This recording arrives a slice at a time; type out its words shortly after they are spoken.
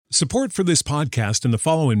Support for this podcast and the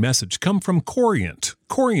following message come from Corient.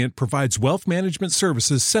 Corient provides wealth management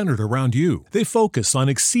services centered around you. They focus on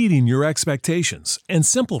exceeding your expectations and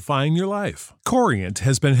simplifying your life. Corient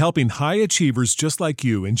has been helping high achievers just like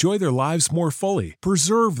you enjoy their lives more fully,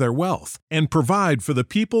 preserve their wealth, and provide for the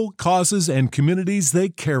people, causes, and communities they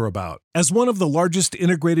care about. As one of the largest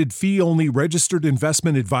integrated fee-only registered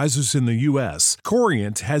investment advisors in the U.S.,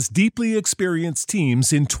 Corient has deeply experienced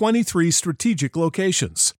teams in 23 strategic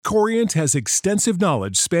locations. Corient has extensive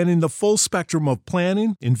knowledge spanning the full spectrum of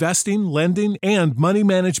planning, investing, lending, and money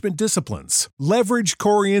management disciplines. Leverage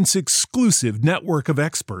Corient's exclusive network of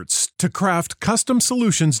experts to craft custom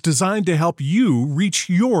solutions designed to help you reach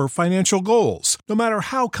your financial goals, no matter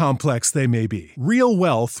how complex they may be. Real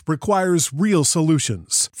wealth requires real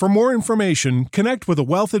solutions. For more information, connect with a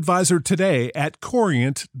wealth advisor today at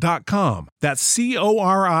Corient.com. That's Corient.com.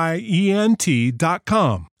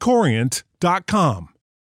 Corient.com.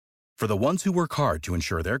 For the ones who work hard to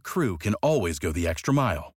ensure their crew can always go the extra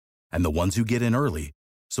mile, and the ones who get in early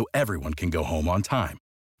so everyone can go home on time,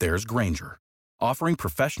 there's Grainger, offering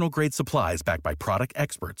professional-grade supplies backed by product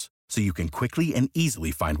experts so you can quickly and easily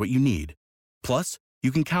find what you need. Plus, you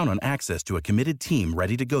can count on access to a committed team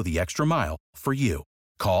ready to go the extra mile for you.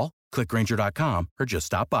 Call, click Grainger.com, or just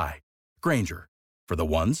stop by. Grainger, for the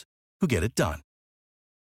ones who get it done.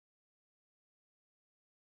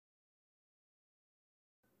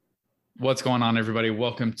 What's going on, everybody?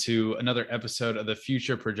 Welcome to another episode of the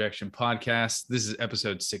Future Projection Podcast. This is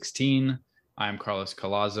episode 16. I'm Carlos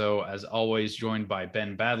Collazo, as always, joined by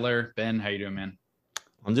Ben Badler. Ben, how you doing, man?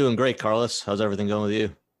 I'm doing great, Carlos. How's everything going with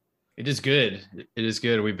you? It is good. It is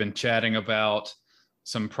good. We've been chatting about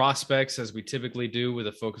some prospects, as we typically do, with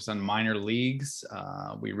a focus on minor leagues.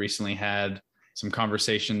 We recently had some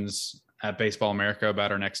conversations at Baseball America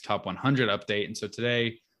about our next Top 100 update. And so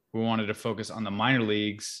today we wanted to focus on the minor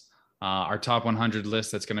leagues. Our top 100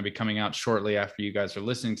 list that's going to be coming out shortly after you guys are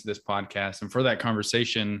listening to this podcast. And for that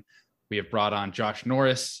conversation, we have brought on Josh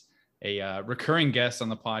Norris, a recurring guest on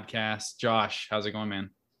the podcast. Josh, how's it going, man?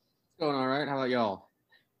 It's going all right. How about y'all?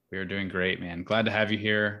 We are doing great, man. Glad to have you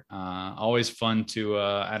here. Always fun to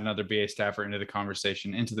add another BA staffer into the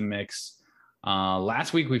conversation, into the mix.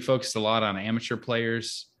 Last week, we focused a lot on amateur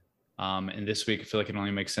players. And this week, I feel like it only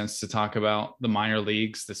makes sense to talk about the minor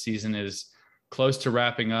leagues. The season is close to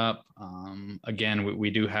wrapping up. Again, we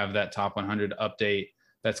do have that top 100 update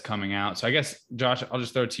that's coming out. So I guess, Josh, I'll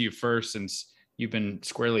just throw it to you first, since you've been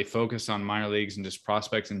squarely focused on minor leagues and just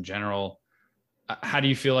prospects in general. How do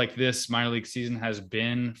you feel like this minor league season has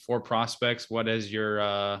been for prospects? What is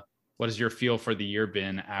your feel for the year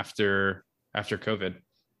been after COVID?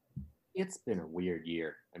 It's been a weird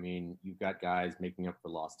year. I mean, you've got guys making up for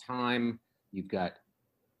lost time. You've got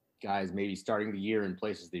guys maybe starting the year in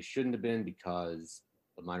places they shouldn't have been because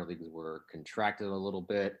the minor leagues were contracted a little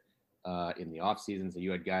bit in the offseason. So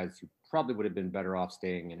you had guys who probably would have been better off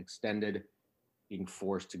staying and extended, being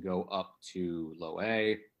forced to go up to low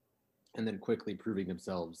A, and then quickly proving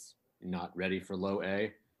themselves not ready for low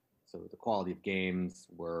A. So the quality of games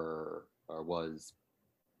was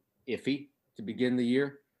iffy to begin the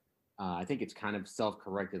year. I think it's kind of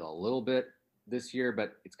self-corrected a little bit this year,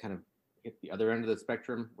 but it's kind of hit the other end of the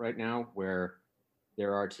spectrum right now, where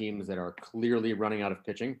there are teams that are clearly running out of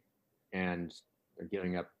pitching and they're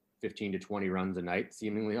giving up 15 to 20 runs a night,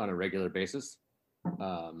 seemingly on a regular basis,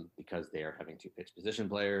 because they are having to pitch position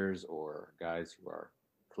players or guys who are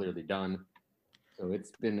clearly done. So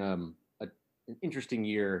it's been an interesting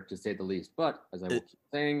year, to say the least, but as I will keep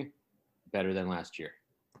saying, better than last year.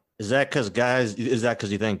 Is that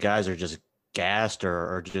because you think guys are just gassed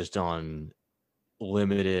or just on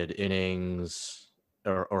limited innings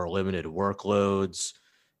or limited workloads,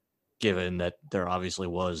 given that there obviously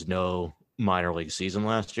was no minor league season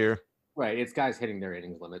last year? Right. It's guys hitting their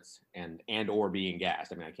innings limits and or being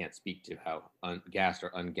gassed. I mean, I can't speak to how gassed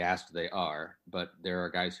or ungassed they are, but there are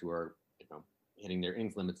guys who are, hitting their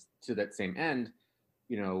innings limits to that same end.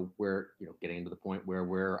 We're, getting into the point where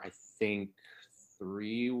we're, I think,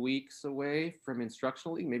 3 weeks away from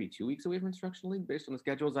instructional league, maybe 2 weeks away from instructional league, based on the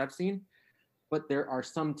schedules I've seen. But there are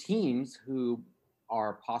some teams who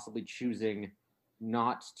are possibly choosing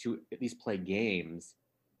not to at least play games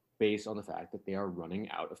based on the fact that they are running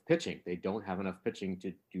out of pitching. They don't have enough pitching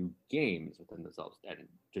to do games within themselves. And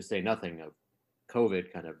to say nothing of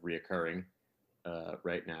COVID kind of reoccurring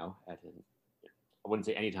right now. I wouldn't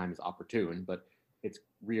say any time is opportune, but it's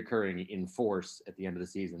reoccurring in force at the end of the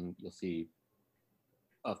season. You'll see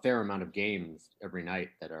a fair amount of games every night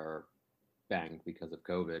that are banged because of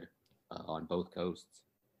COVID on both coasts.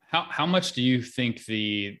 How much do you think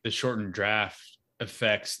the shortened draft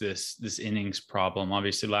affects this innings problem.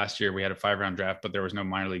 Obviously last year we had a 5-round draft, but there was no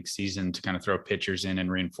minor league season to kind of throw pitchers in and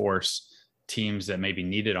reinforce teams that maybe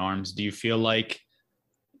needed arms. Do you feel like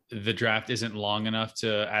the draft isn't long enough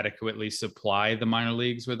to adequately supply the minor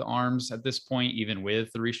leagues with arms at this point, even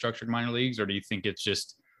with the restructured minor leagues? Or do you think it's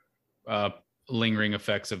just lingering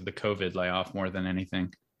effects of the COVID layoff more than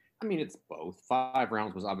anything? I mean, it's both. 5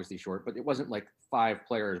 rounds was obviously short, but it wasn't like 5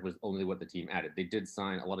 players was only what the team added. They did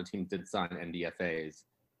sign, a lot of teams did sign NDFAs.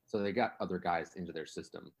 So they got other guys into their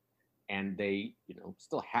system. And they,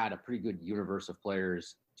 still had a pretty good universe of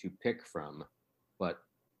players to pick from. But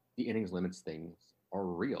the innings limits things are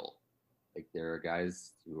real. Like, there are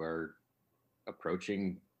guys who are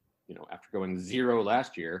approaching, after going 0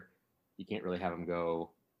 last year, you can't really have them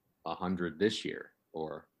go 100 this year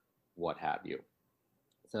or what have you.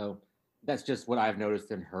 So that's just what I've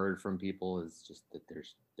noticed and heard from people, is just that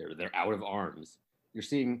they're out of arms. You're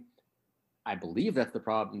seeing, I believe that's the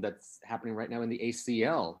problem that's happening right now in the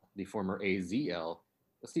ACL, the former AZL.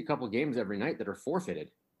 Let's see a couple of games every night that are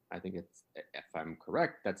forfeited. I think it's, if I'm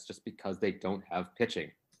correct, that's just because they don't have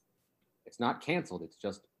pitching. It's not canceled. It's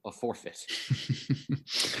just a forfeit.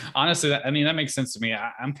 Honestly, that makes sense to me.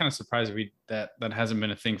 I'm kind of surprised that hasn't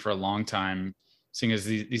been a thing for a long time, seeing as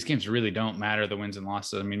these games really don't matter, the wins and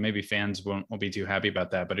losses. I mean, maybe fans won't be too happy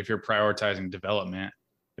about that, but if you're prioritizing development,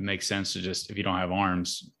 it makes sense to just, if you don't have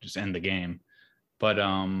arms, just end the game. But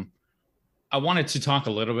I wanted to talk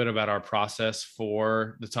a little bit about our process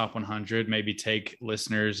for the top 100, maybe take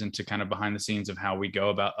listeners into kind of behind the scenes of how we go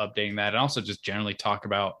about updating that, and also just generally talk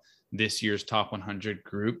about this year's top 100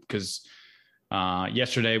 group. Because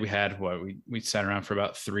yesterday we had we sat around for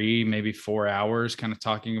about 3, maybe 4 hours kind of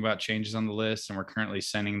talking about changes on the list, and we're currently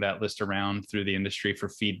sending that list around through the industry for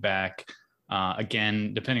feedback.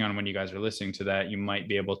 Again, depending on when you guys are listening to that, you might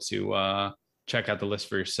be able to check out the list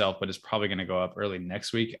for yourself, but it's probably going to go up early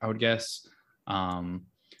next week, I would guess. And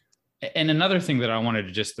another thing that I wanted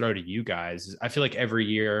to just throw to you guys is, I feel like every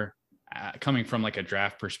year, coming from like a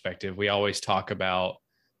draft perspective, we always talk about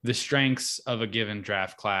the strengths of a given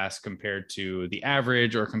draft class compared to the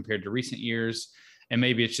average or compared to recent years. And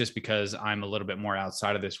maybe it's just because I'm a little bit more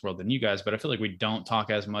outside of this world than you guys, but I feel like we don't talk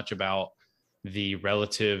as much about the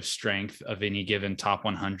relative strength of any given top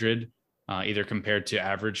 100, either compared to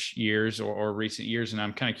average years or recent years. And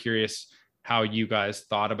I'm kind of curious how you guys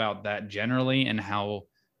thought about that generally, and how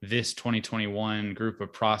this 2021 group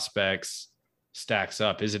of prospects stacks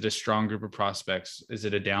up. Is it a strong group of prospects? Is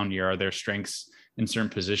it a down year? Are there strengths in certain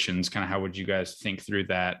positions? Kind of how would you guys think through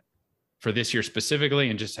that for this year specifically?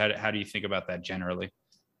 And just how do you think about that generally?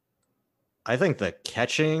 I think the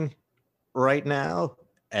catching right now,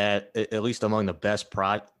 at least among the best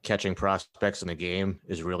catching prospects in the game,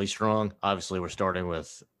 is really strong. Obviously, we're starting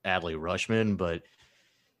with Adley Rutschman, but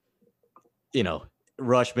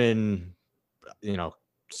Rutschman,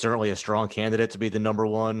 certainly a strong candidate to be the number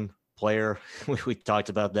 1 player. We talked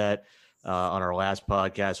about that on our last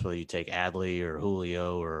podcast, whether you take Adley or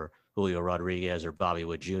Julio Rodriguez or Bobby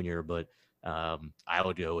Witt Jr. But I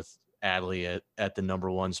would go with Adley at the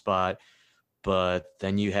number 1 spot. But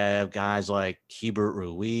then you have guys like Keibert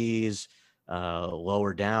Ruiz.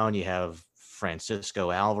 Lower down, you have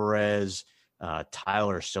Francisco Alvarez,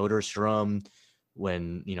 Tyler Soderstrom.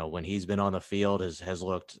 When he's been on the field, has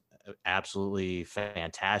looked absolutely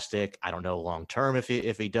fantastic. I don't know long term if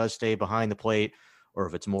he does stay behind the plate, or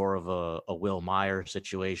if it's more of a Will Meyer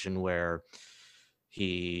situation where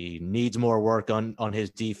he needs more work on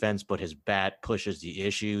his defense, but his bat pushes the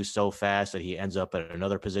issue so fast that he ends up at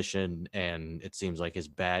another position, and it seems like his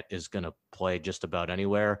bat is going to play just about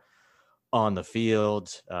anywhere on the field.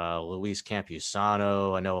 Luis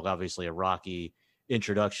Campusano, I know obviously a rocky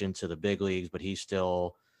introduction to the big leagues, but he's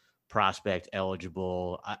still prospect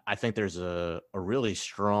eligible. I think there's a really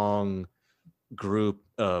strong group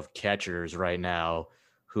of catchers right now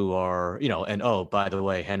who are, and by the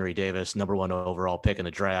way, Henry Davis, number 1 overall pick in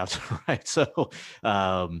the draft, right? So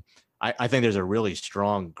I think there's a really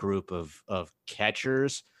strong group of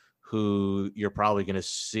catchers who you're probably going to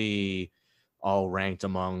see all ranked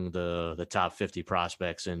among the top 50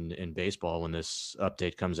 prospects in baseball when this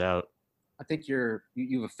update comes out. I think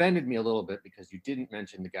you've offended me a little bit, because you didn't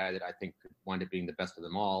mention the guy that I think could wind up being the best of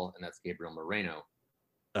them all, and that's Gabriel Moreno.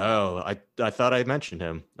 Oh, I thought I mentioned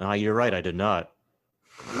him. You're right, I did not.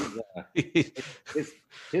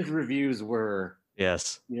 His reviews were,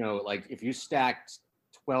 yes, like if you stacked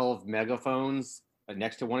 12 megaphones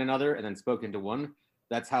next to one another and then spoke into one,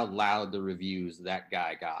 that's how loud the reviews that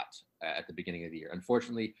guy got at the beginning of the year.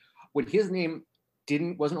 Unfortunately, when his name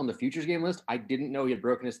wasn't on the futures game list, I didn't know he had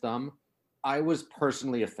broken his thumb. I was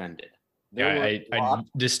personally offended. Yeah, I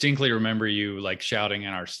distinctly remember you like shouting in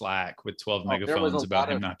our Slack with 12 megaphones about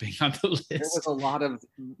him not being on the list. There was a lot of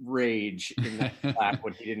rage in that Slack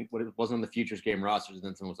when it wasn't on the futures game rosters, and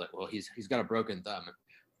then someone was like, "Well, he's got a broken thumb."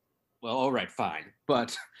 Well, all right, fine,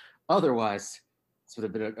 but otherwise, this would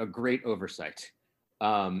have been a great oversight.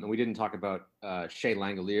 And we didn't talk about Shea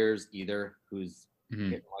Langoliers either, who's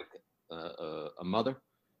like a mother.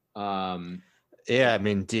 Yeah, I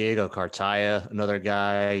mean Diego Cartaya, another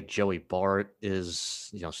guy. Joey Bart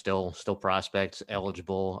is still prospect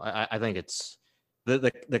eligible. I think it's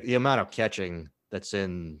the amount of catching that's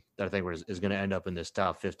in that I think is going to end up in this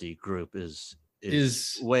top 50 group is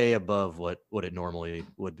way above what it normally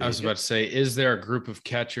would be. I was about to say, is there a group of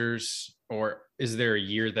catchers, or is there a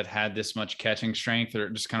year that had this much catching strength, or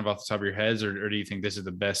just kind of off the top of your heads, or do you think this is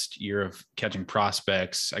the best year of catching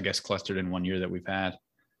prospects, I guess, clustered in one year that we've had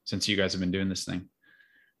since you guys have been doing this thing?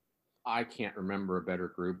 I can't remember a better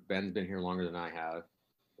group. Ben's been here longer than I have,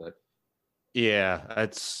 but yeah,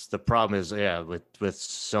 that's the problem is, with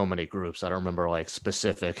so many groups, I don't remember like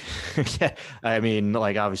specific. I mean,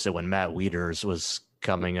 like obviously when Matt Wieters was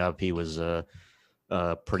coming up, he was a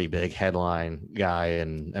pretty big headline guy,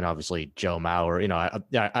 and obviously Joe Mauer.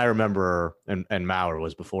 I remember, and Mauer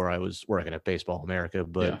was before I was working at Baseball America,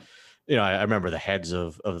 but I remember the heads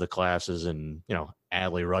of the classes, and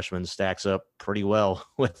Adley Rutschman stacks up pretty well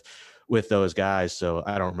with those guys. So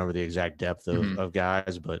I don't remember the exact depth of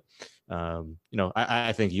guys, but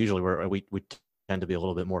I think usually we tend to be a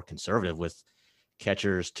little bit more conservative with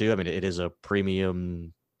catchers too. I mean, it is a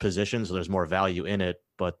premium position, so there's more value in it,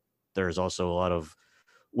 but there's also a lot of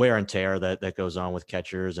wear and tear that goes on with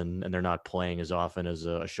catchers, and they're not playing as often as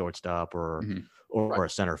a shortstop or a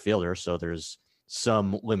center fielder. So there's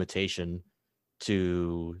some limitation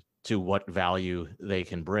to what value they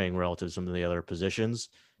can bring relative to some of the other positions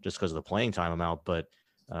just because of the playing time amount. But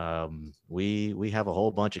we have a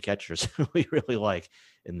whole bunch of catchers we really like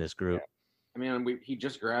in this group. Yeah. I mean, he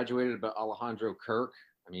just graduated, but Alejandro Kirk,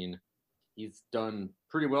 I mean, he's done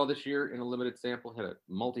pretty well this year in a limited sample, had a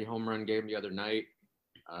multi-home run game the other night.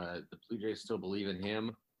 The Blue Jays still believe in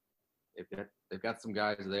him. They've got some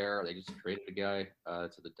guys there. They just traded a guy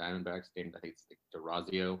to the Diamondbacks named, I think it's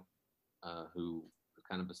DeRozio, who is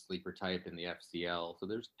kind of a sleeper type in the FCL. So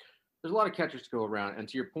there's a lot of catchers to go around. And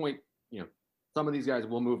to your point, some of these guys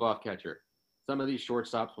will move off catcher. Some of these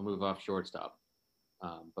shortstops will move off shortstop.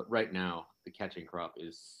 But right now, the catching crop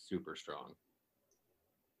is super strong.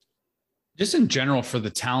 Just in general, for the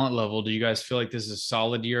talent level, do you guys feel like this is a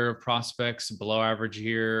solid year of prospects, below average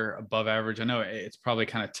year, above average? I know it's probably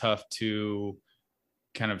kind of tough to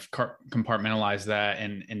kind of compartmentalize that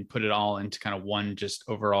and put it all into kind of one just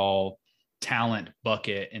overall talent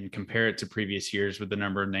bucket and compare it to previous years with the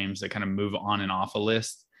number of names that kind of move on and off a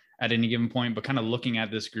list at any given point. But kind of looking at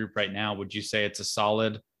this group right now, would you say it's a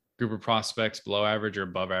solid group of prospects, below average or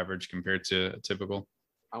above average compared to a typical?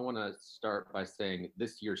 I want to start by saying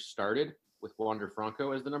this year started with Wander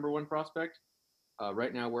Franco as the number one prospect.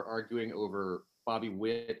 Right now we're arguing over Bobby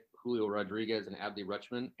Witt, Julio Rodriguez, and Adley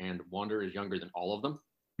Rutschman, and Wander is younger than all of them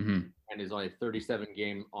and is on a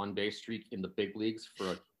 37-game on-base streak in the big leagues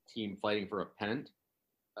for a team fighting for a pennant.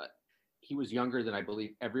 He was younger than, I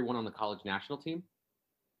believe, everyone on the college national team.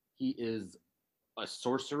 He is a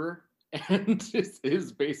sorcerer and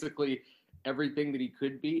is basically everything that he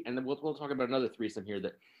could be. And then we'll talk about another threesome here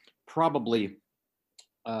that probably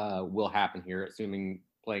will happen here, assuming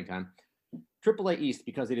playing time. AAA East,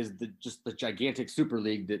 because it is just the gigantic super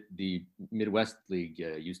league that the Midwest League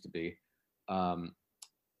used to be.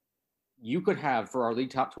 You could have, for our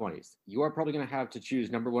league top 20s, you are probably going to have to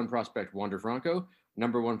choose number one prospect Wander Franco,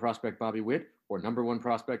 number one prospect Bobby Witt, or number one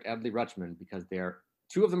prospect Adley Rutschman, because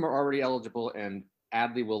two of them are already eligible, and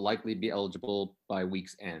Adley will likely be eligible by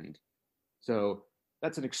week's end. So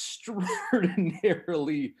that's an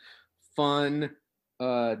extraordinarily fun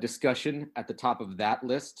discussion at the top of that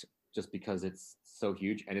list, just because it's so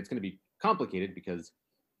huge, and it's going to be complicated because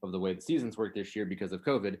of the way the seasons work this year because of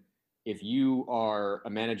COVID. If you are a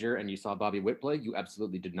manager and you saw Bobby Witt play, you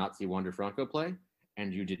absolutely did not see Wander Franco play,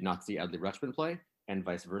 and you did not see Adley Rutschman play, and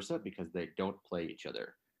vice versa, because they don't play each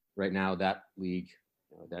other. Right now, that league,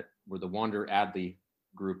 that where the Wander Adley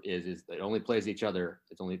group is it only plays each other.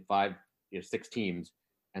 It's only 6 teams,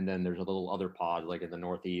 and then there's a little other pod like in the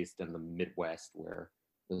Northeast and the Midwest where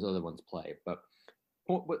those other ones play. But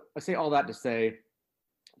I say all that to say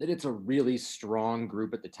that it's a really strong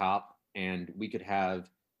group at the top, and we could have.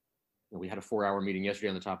 We had a 4-hour meeting yesterday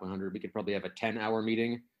on the top 100. We could probably have a 10-hour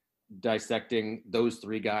meeting dissecting those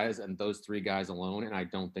 3 guys and those 3 guys alone, and I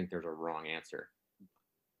don't think there's a wrong answer.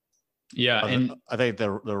 Yeah, and I think the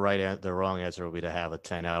wrong answer would be to have a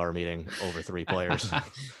 10-hour meeting over 3 players.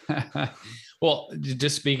 well,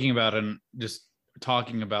 just speaking about and just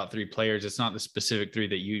talking about 3 players, it's not the specific 3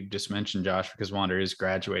 that you just mentioned, Josh, because Wander is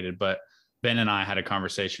graduated, but Ben and I had a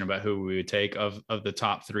conversation about who we would take of the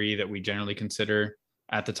top 3 that we generally consider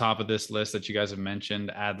at the top of this list that you guys have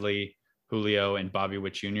mentioned: Adley, Julio, and Bobby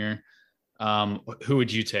Witt Jr. Who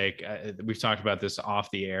would you take? We've talked about this off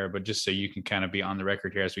the air, but just so you can kind of be on the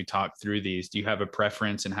record here as we talk through these, do you have a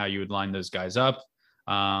preference in how you would line those guys up?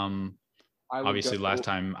 Obviously, last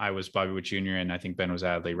time I was Bobby Witt Jr. and I think Ben was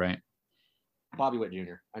Adley, right? Bobby Witt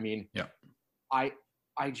Jr. I mean, yeah, I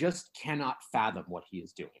just cannot fathom what he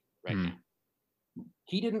is doing right now.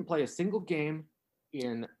 He didn't play a single game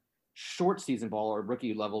in short season ball or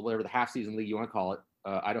rookie level, whatever the half season league you want to call it,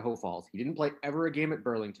 Idaho Falls. He didn't play ever a game at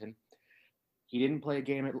Burlington. He didn't play a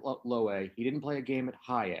game at low A. He didn't play a game at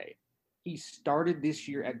high A. He started this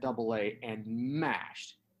year at double A and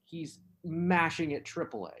mashed. He's mashing at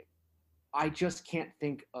triple A. I just can't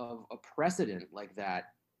think of a precedent like that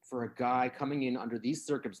for a guy coming in under these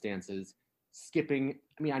circumstances, skipping.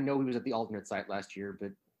 I mean, I know he was at the alternate site last year,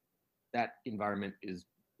 but that environment is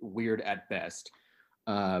weird at best.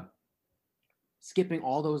 Skipping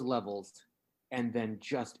all those levels and then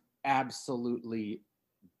just absolutely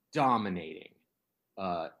dominating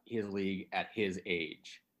his league at his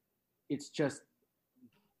age. It's just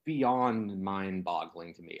beyond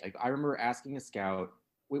mind-boggling to me. Like, I remember asking a scout,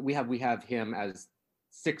 we have him as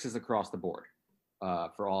 6s across the board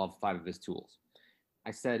for all 5 of his tools.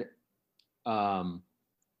 I said,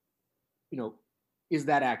 is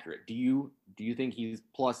that accurate? Do you think he's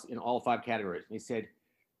plus in all 5 categories? And he said,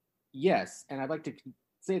 yes. And I'd like to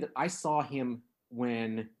say that I saw him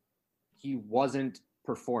when he wasn't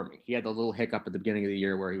performing. He had the little hiccup at the beginning of the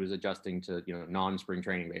year where he was adjusting to, non-spring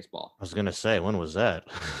training baseball. I was going to say, when was that?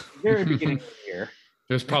 Very beginning of the year.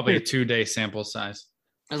 It was probably a 2-day sample size.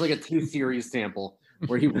 It was like a 2-series sample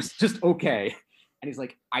where he was just okay. And he's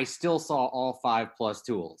like, I still saw all 5 plus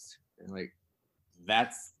tools. And like,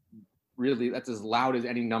 that's as loud as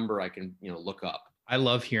any number I can, look up. I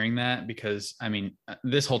love hearing that because, I mean,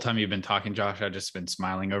 this whole time you've been talking, Josh, I've just been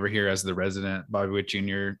smiling over here as the resident Bobby Witt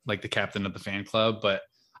Jr., like the captain of the fan club. But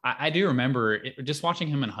I do remember just watching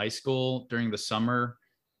him in high school during the summer.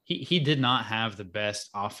 He did not have the best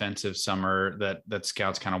offensive summer that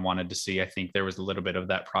scouts kind of wanted to see. I think there was a little bit of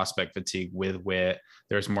that prospect fatigue with Witt.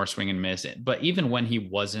 There's more swing and miss. But even when he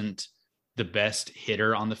wasn't the best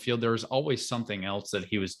hitter on the field, there was always something else that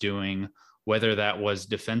he was doing, whether that was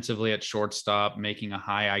defensively at shortstop, making a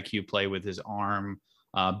high IQ play with his arm,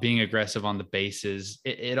 being aggressive on the bases.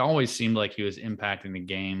 It always seemed like he was impacting the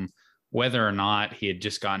game, whether or not he had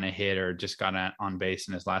just gotten a hit or just gotten on base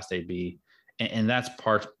in his last AB. And that's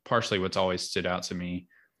partially what's always stood out to me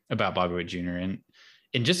about Bobby Witt Jr. And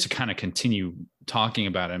just to kind of continue talking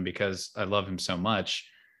about him, because I love him so much,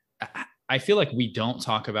 I feel like we don't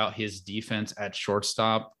talk about his defense at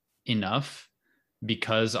shortstop enough,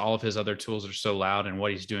 because all of his other tools are so loud and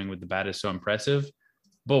what he's doing with the bat is so impressive.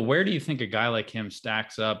 But where do you think a guy like him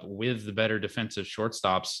stacks up with the better defensive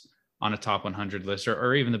shortstops on a top 100 list,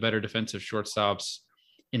 or even the better defensive shortstops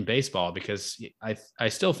in baseball? Because I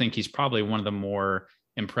still think he's probably one of the more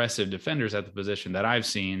impressive defenders at the position that I've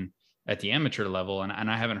seen at the amateur level. And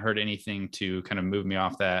I haven't heard anything to kind of move me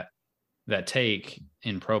off that take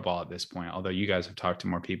in pro ball at this point, although you guys have talked to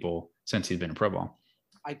more people since he's been in pro ball.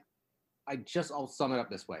 I'll sum it up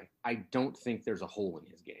this way. I don't think there's a hole in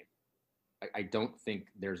his game. I don't think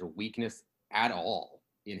there's a weakness at all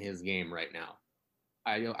in his game right now.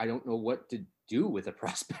 I don't know what to do with a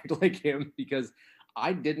prospect like him, because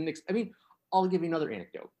I mean, I'll give you another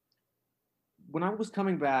anecdote. When I was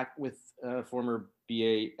coming back with former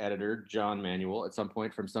BA editor, John Manuel, at some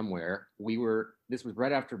point from somewhere, this was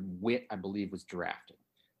right after Witt, I believe, was drafted.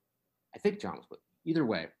 I think John was with. Either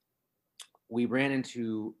way, we ran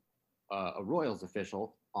into a Royals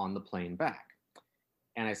official on the plane back.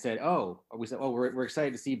 And I said, we're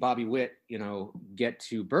excited to see Bobby Witt, get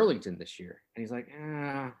to Burlington this year. And he's like,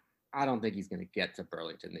 I don't think he's going to get to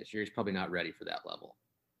Burlington this year. He's probably not ready for that level.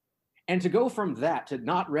 And to go from that to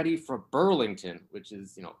not ready for Burlington, which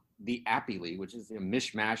is, the Appy League, which is a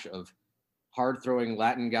mishmash of hard throwing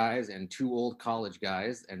Latin guys and 2 old college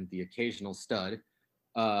guys and the occasional stud,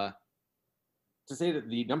 to say that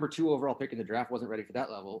the number 2 overall pick in the draft wasn't ready for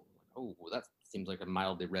that level. Oh, well, that seems like a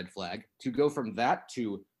mildly red flag. To go from that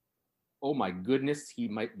to, oh my goodness, he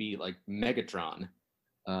might be like Megatron.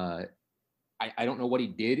 I don't know what he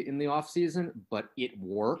did in the offseason, but it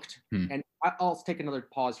worked. And I'll take another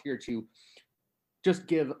pause here to just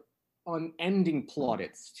give unending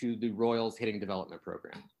plaudits to the Royals hitting development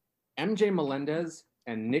program. MJ Melendez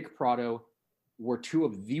and Nick Pratto were two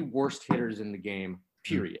of the worst hitters in the game,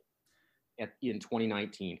 period, in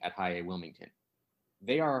 2019 at High A Wilmington.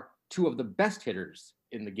 They are two of the best hitters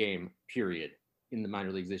in the game, period, in the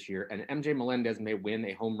minor leagues this year. And MJ Melendez may win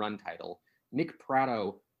a home run title. Nick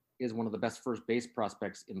Pratto is one of the best first base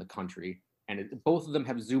prospects in the country. And both of them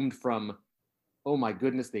have zoomed from, oh my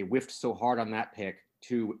goodness, they whiffed so hard on that pick,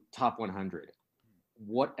 to top 100.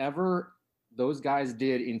 Whatever those guys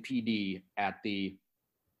did in PD at the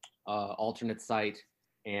alternate site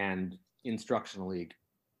and instructional league,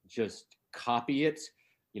 just copy it,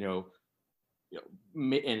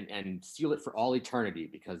 and seal it for all eternity,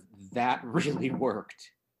 because that really worked.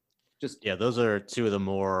 Those are two of the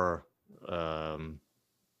more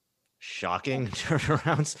shocking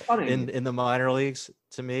turnarounds in the minor leagues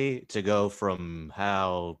to me, to go from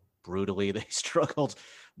how brutally they struggled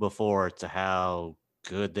before to how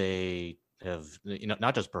good they have,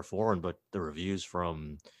 not just performed, but the reviews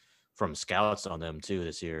from scouts on them too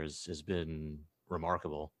this year has been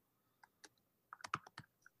remarkable.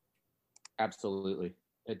 Absolutely.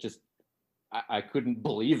 I couldn't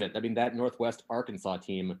believe it. I mean, that Northwest Arkansas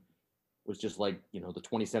team was just like, the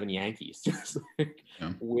 27 Yankees, just like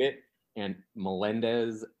Witt and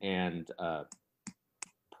Melendez and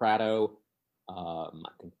Pratto. I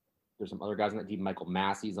think there's some other guys on that team. Michael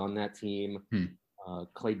Massey's on that team.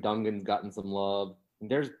 Clay Dungan's gotten some love.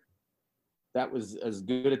 That was as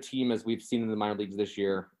good a team as we've seen in the minor leagues this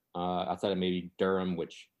year, outside of maybe Durham,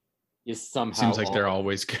 which is somehow seems like they're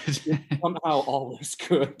always good. Somehow always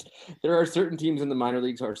good. There are certain teams in the minor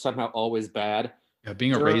leagues who are somehow always bad. Yeah,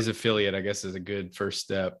 being a Rays affiliate, I guess, is a good first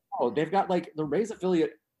step. Oh, they've got like the Rays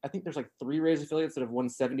affiliate. I think there's like 3 Rays affiliates that have won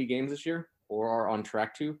 70 games this year or are on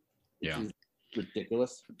track to. Which is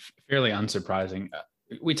ridiculous. Fairly unsurprising.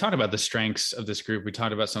 We talked about the strengths of this group. We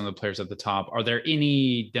talked about some of the players at the top. Are there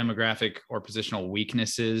any demographic or positional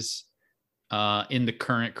weaknesses in the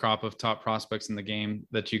current crop of top prospects in the game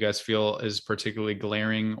that you guys feel is particularly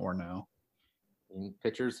glaring, or no?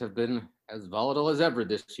 Pitchers have been as volatile as ever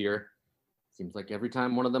this year. Seems like every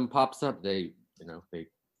time one of them pops up, they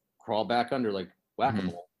crawl back under like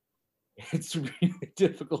whack-a-mole. It's really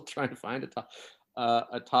difficult trying to find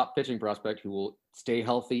a top pitching prospect who will stay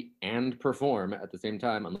healthy and perform at the same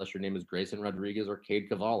time, unless your name is Grayson Rodriguez or Cade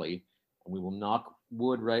Cavalli. And we will knock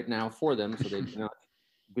wood right now for them so they do not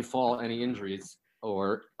befall any injuries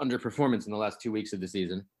or underperformance in the last 2 weeks of the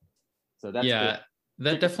season. So that's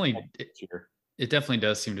that definitely it definitely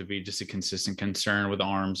does seem to be just a consistent concern with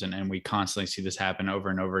arms, and we constantly see this happen over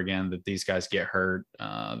and over again, that these guys get hurt.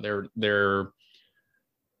 Their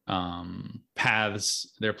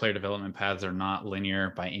paths, their player development paths are not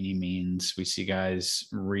linear by any means. We see guys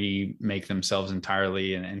remake themselves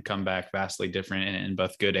entirely and come back vastly different in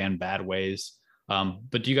both good and bad ways.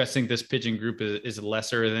 But do you guys think this pitching group is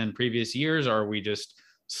lesser than previous years, or are we just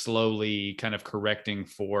slowly kind of correcting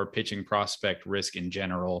for pitching prospect risk in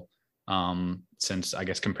general, since, I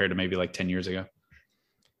guess, compared to maybe like 10 years ago?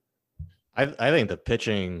 I think the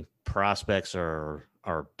pitching prospects are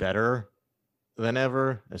better than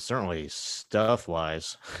ever, certainly stuff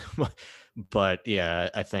wise. But yeah,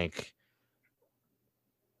 I think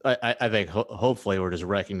hopefully we're just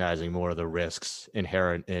recognizing more of the risks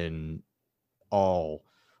inherent in all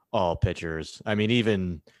pitchers. I mean,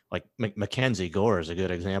 even like Mackenzie Gore is a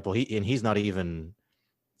good example. It hasn't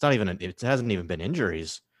even been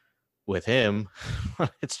injuries with him.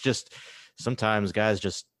 It's just sometimes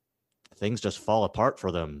things just fall apart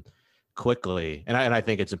for them quickly. And I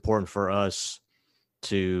think it's important for us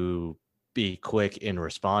to be quick in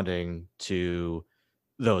responding to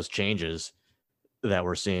those changes that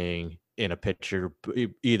we're seeing in a pitcher,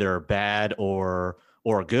 either bad or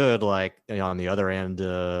good, like on the other end,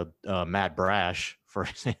 Matt Brash, for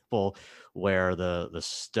example, where the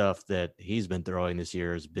stuff that he's been throwing this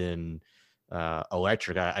year has been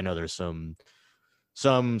electric. I know there's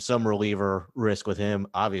some reliever risk with him,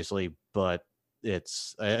 obviously, but I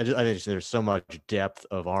think there's so much depth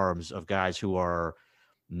of arms of guys who are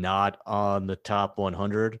not on the top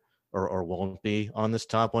 100 or won't be on this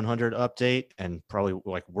top 100 update, and probably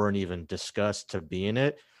like weren't even discussed to be in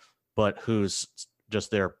it, but who's just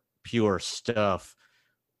their pure stuff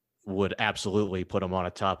would absolutely put them on a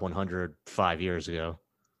top 100 5 years ago.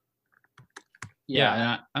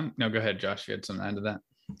 Yeah. No, go ahead, Josh. You had something to add to that.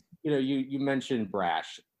 You mentioned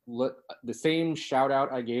Brash. Look, the same shout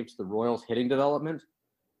out I gave to the Royals hitting development,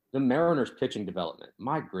 the Mariners pitching development.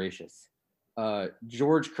 My gracious.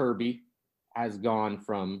 George Kirby has gone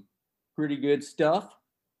from pretty good stuff,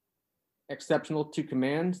 exceptional to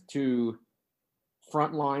command, to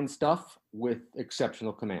frontline stuff with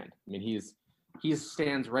exceptional command. I mean, he's he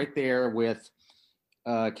stands right there with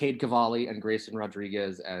Cade Cavalli and Grayson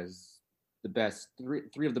Rodriguez as the best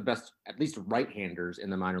three of the best, at least right-handers in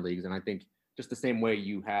the minor leagues. And I think just the same way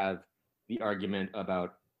you have the argument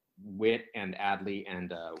about Witt and Adley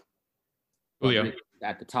and Rodriguez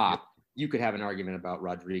at the top, you could have an argument about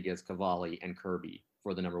Rodriguez, Cavalli, and Kirby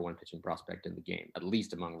for the number one pitching prospect in the game, at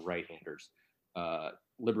least among right-handers.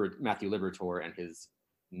 Matthew Liberatore and his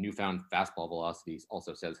newfound fastball velocities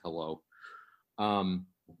also says hello.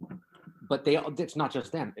 But it's not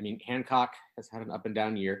just them. I mean, Hancock has had an up and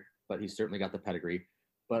down year, but he's certainly got the pedigree.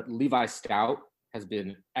 But Levi Stout has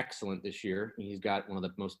been excellent this year. He's got one of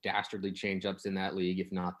the most dastardly changeups in that league,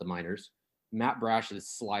 if not the minors. Matt Brash's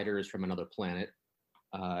slider is from another planet.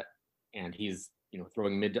 And he's,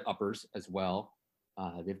 throwing mid to uppers as well.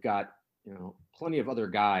 They've got, plenty of other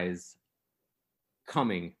guys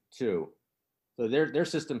coming too. So their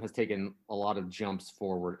system has taken a lot of jumps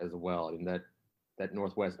forward as well. In that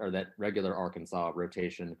Northwest or that regular Arkansas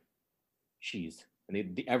rotation,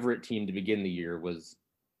 and the Everett team to begin the year was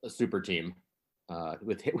a super team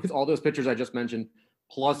with all those pitchers I just mentioned,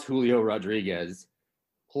 plus Julio Rodriguez,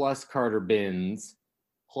 plus Carter Binns,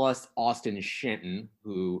 plus Austin Shenton,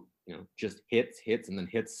 who just hits and then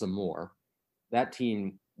hits some more. That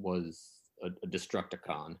team was a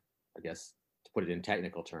Destructicon, I guess, to put it in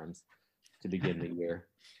technical terms, to begin the year.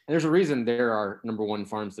 And there's a reason they're our number one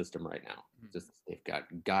farm system right now. Just they've got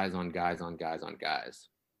guys on guys on guys on guys.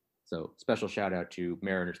 So special shout out to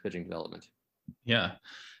Mariners pitching development. Yeah.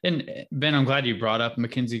 And Ben, I'm glad you brought up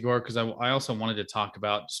Mackenzie Gore, because I also wanted to talk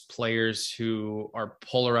about just players who are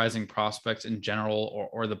polarizing prospects in general,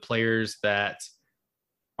 or the players that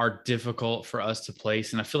are difficult for us to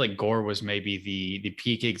place. And I feel like Gore was maybe the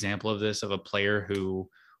peak example of this, of a player who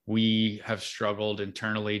we have struggled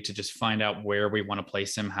internally to just find out where we want to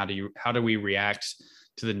place him. How do we react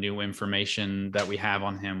to the new information that we have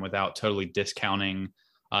on him without totally discounting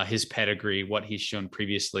his pedigree, what he's shown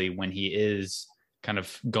previously when he is kind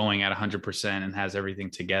of going at 100% and has everything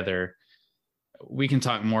together. We can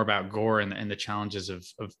talk more about Gore and the challenges of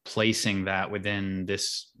placing that within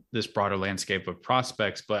this broader landscape of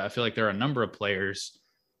prospects. But I feel like there are a number of players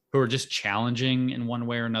who are just challenging in one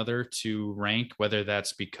way or another to rank, whether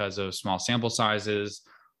that's because of small sample sizes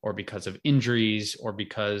or because of injuries or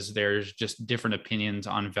because there's just different opinions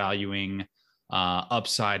on valuing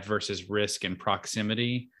upside versus risk and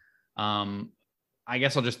proximity. I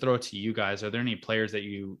guess I'll just throw it to you guys. Are there any players that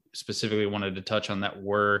you specifically wanted to touch on that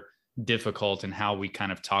were difficult, and how we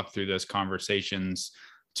kind of talk through those conversations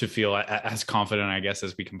to feel as confident, I guess,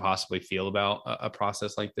 as we can possibly feel about a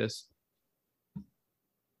process like this?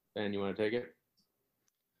 Ben, you want to take it?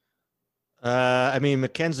 I mean,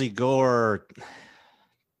 Mackenzie Gore,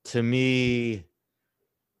 to me,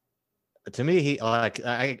 he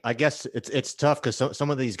I guess it's tough because some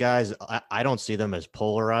of these guys, I don't see them as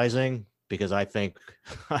polarizing, because I think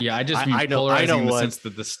I just mean polarizing in the sense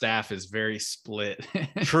that the staff is very split.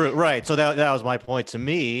 True, right? So that was my point. To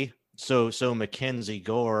me, so Mackenzie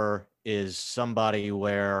Gore is somebody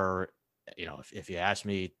where, if you ask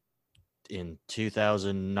me in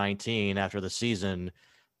 2019 after the season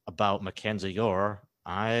about Mackenzie Gore,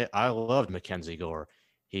 I loved Mackenzie Gore.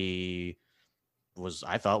 He was,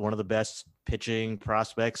 I thought, one of the best pitching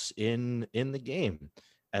prospects in the game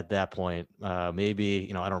at that point. Maybe,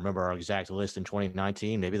 I don't remember our exact list in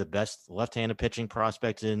 2019, maybe the best left-handed pitching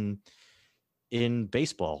prospect in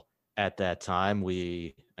baseball at that time.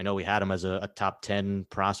 I know we had him as a top 10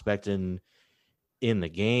 prospect in the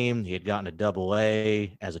game. He had gotten a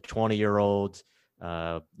Double-A as a 20-year-old,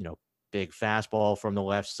 big fastball from the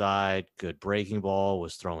left side, good breaking ball,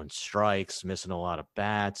 was throwing strikes, missing a lot of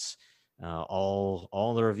bats.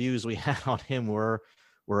 All the reviews we had on him were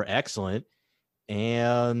excellent.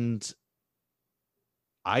 And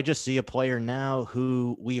I just see a player now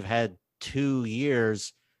who we've had 2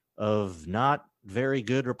 years of not very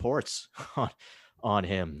good reports on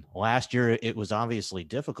him. Last year, it was obviously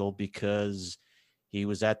difficult because he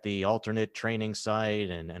was at the alternate training site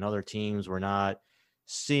and other teams were not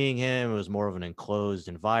seeing him. It was more of an enclosed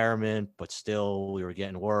environment, but still we were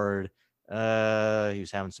getting word. He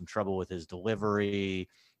was having some trouble with his delivery.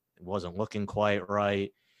 It wasn't looking quite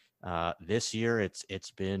right. This year,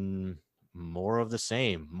 it's been more of the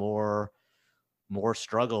same, more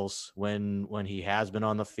struggles when he has been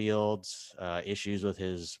on the field, issues with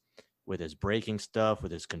his breaking stuff,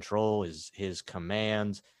 with his control, his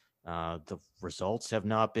command. The results have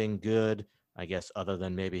not been good, I guess, other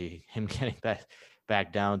than maybe him getting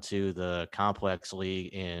back down to the complex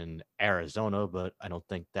league in Arizona, but I don't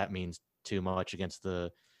think that means too much against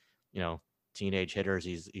the, teenage hitters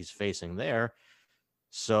he's facing there.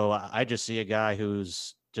 So I just see a guy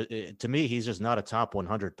who's, to me, he's just not a top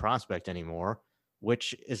 100 prospect anymore,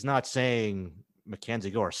 which is not saying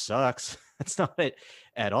Mackenzie Gore sucks. That's not it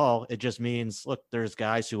at all. It just means, look, there's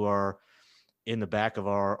guys who are in the back of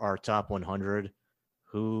our top 100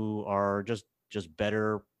 who are just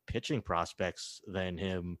better pitching prospects than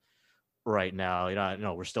him right now.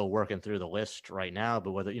 We're still working through the list right now,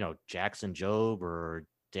 but whether, Jackson Jobe or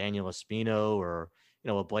Daniel Espino or,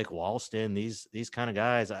 Blake Walston, these kind of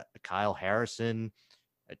guys, Kyle Harrison,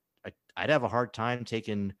 I'd have a hard time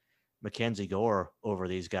taking Mackenzie Gore over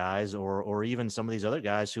these guys, or even some of these other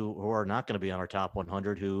guys who are not going to be on our top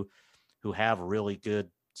 100, who have really good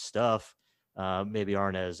stuff, maybe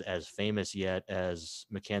aren't as famous yet as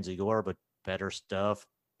Mackenzie Gore, but better stuff,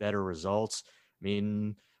 better results. I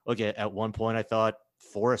mean, look, at one point I thought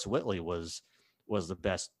Forrest Whitley was the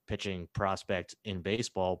best pitching prospect in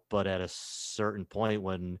baseball, but at a certain point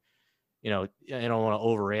when, you don't want to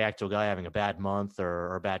overreact to a guy having a bad month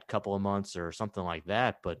or a bad couple of months or something like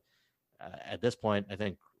that. But at this point, I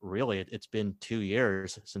think really it's been 2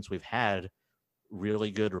 years since we've had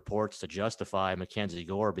really good reports to justify Mackenzie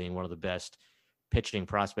Gore being one of the best pitching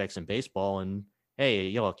prospects in baseball. And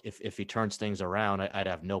hey, look, if he turns things around, I'd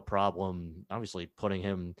have no problem, obviously, putting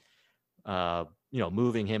him,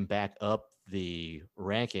 moving him back up the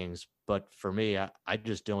rankings. But for me, I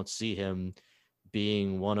just don't see him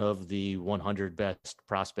being one of the 100 best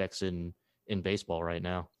prospects in baseball right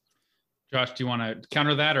now. Josh, do you want to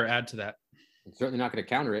counter that or add to that? I'm certainly not going to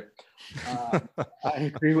counter it.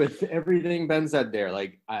 I agree with everything Ben said there.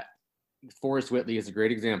 Forrest Whitley is a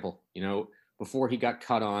great example. Before he got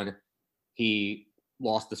cut on, he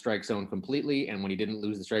lost the strike zone completely. And when he didn't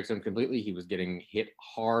lose the strike zone completely, he was getting hit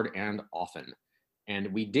hard and often.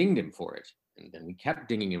 And we dinged him for it. And then we kept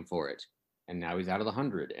dinging him for it. And now he's out of the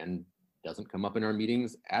 100 and doesn't come up in our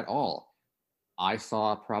meetings at all. I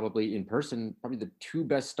saw probably in person, the 2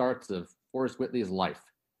 best starts of Forrest Whitley's life.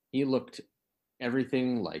 He looked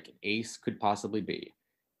everything like an ace could possibly be.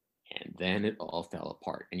 And then it all fell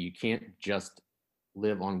apart. And you can't just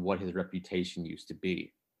live on what his reputation used to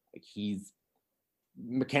be.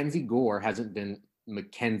 Mackenzie Gore hasn't been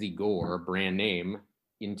Mackenzie Gore, brand name,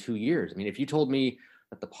 in 2 years. I mean, if you told me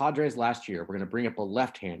that the Padres last year were going to bring up a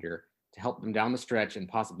left-hander to help them down the stretch and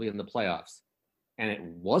possibly in the playoffs, and it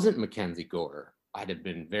wasn't Mackenzie Gore, I'd have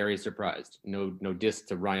been very surprised. No diss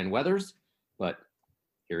to Ryan Weathers, but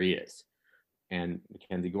here he is. And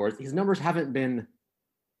Mackenzie Gore, his numbers haven't been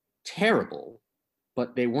terrible,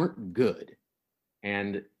 but they weren't good.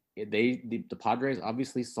 And the Padres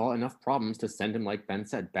obviously saw enough problems to send him, like Ben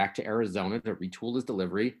said, back to Arizona to retool his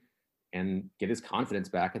delivery and get his confidence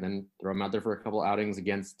back, and then throw him out there for a couple outings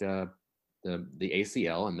against the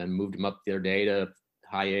ACL, and then moved him up the other day to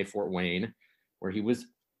High A Fort Wayne, where he was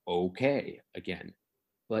okay again.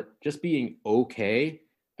 But just being okay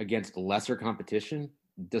against lesser competition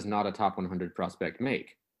does not a top 100 prospect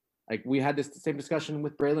make. We had this same discussion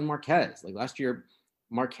with Braylon Marquez. Last year,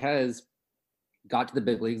 Marquez got to the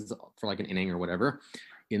big leagues for an inning or whatever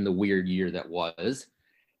in the weird year that was.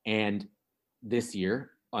 And this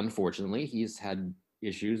year, unfortunately, he's had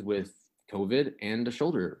issues with COVID and a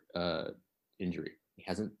shoulder injury. He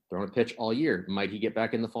hasn't thrown a pitch all year. Might he get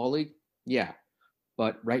back in the fall league? Yeah.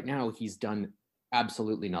 But right now he's done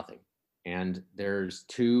absolutely nothing. And there's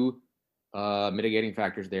 2 mitigating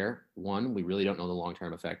factors there. One, we really don't know the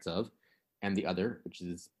long-term effects of, and the other, which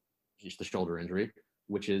is just the shoulder injury,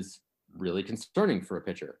 which is really concerning for a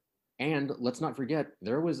pitcher. And let's not forget,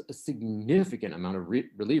 there was a significant amount of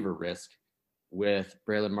reliever risk with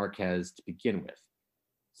Braylon Marquez to begin with.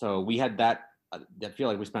 So we had that. I feel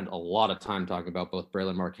like we spent a lot of time talking about both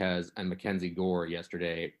Braylon Marquez and Mackenzie Gore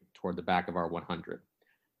yesterday toward the back of our 100.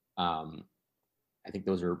 I think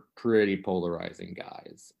those are pretty polarizing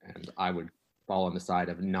guys, and I would fall on the side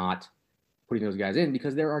of not putting those guys in,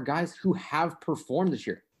 because there are guys who have performed this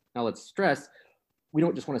year. Now, let's stress, we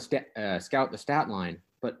don't just want to scout the stat line,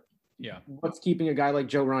 but yeah, what's keeping a guy like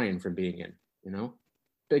Joe Ryan from being in?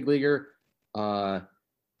 Big leaguer,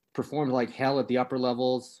 performed like hell at the upper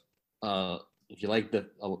levels. If you like the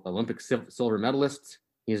Olympic silver medalists,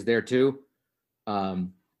 he's there too.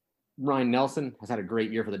 Ryan Nelson has had a great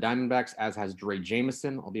year for the Diamondbacks, as has Dre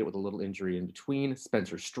Jameson, albeit with a little injury in between.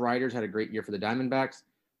 Spencer Strider's had a great year for the Diamondbacks.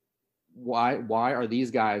 Why are these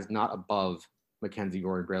guys not above Mackenzie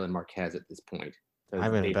Gore and Braylon Marquez at this point?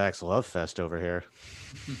 Diamondbacks love fest over here.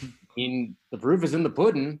 The proof is in the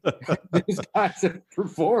pudding. These guys have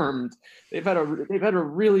performed. They've had a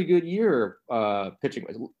really good year pitching.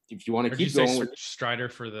 If you want to keep going with Strider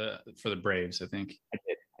for the Braves, I think.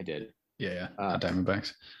 I did. Yeah,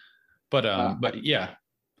 Diamondbacks. But yeah.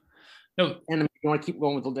 No. And You want to keep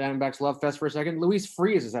going with the Diamondbacks love fest for a second? Luis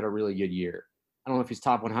Frias has had a really good year. I don't know if he's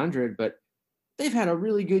top 100, but they've had a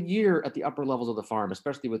really good year at the upper levels of the farm,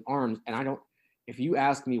 especially with arms. And if you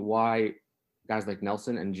ask me why guys like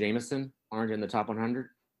Nelson and Jameson aren't in the top 100,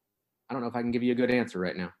 I don't know if I can give you a good answer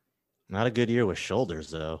right now. Not a good year with shoulders,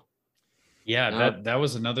 though. Yeah, that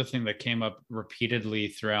was another thing that came up repeatedly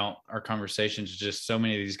throughout our conversations. Just so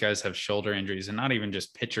many of these guys have shoulder injuries, and not even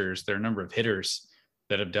just pitchers. There are a number of hitters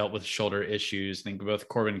that have dealt with shoulder issues. I think both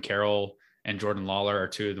Corbin Carroll and Jordan Lawler are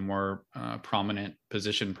two of the more prominent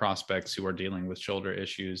position prospects who are dealing with shoulder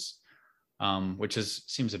issues, which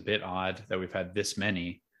seems a bit odd that we've had this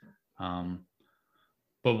many.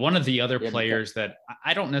 But one of the other players that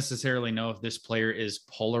I don't necessarily know if this player is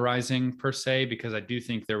polarizing per se, because I do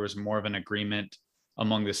think there was more of an agreement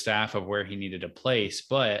among the staff of where he needed a place.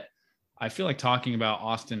 But I feel like talking about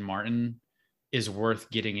Austin Martin is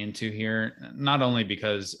worth getting into here, not only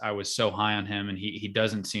because I was so high on him and he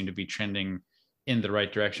doesn't seem to be trending in the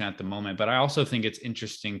right direction at the moment, but I also think it's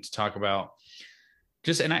interesting to talk about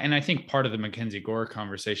just, and I think part of the Mackenzie Gore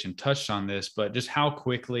conversation touched on this, but just how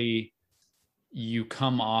quickly you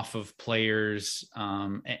come off of players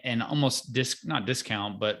and almost not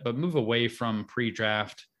discount, but move away from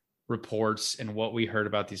pre-draft reports and what we heard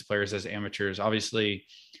about these players as amateurs. Obviously,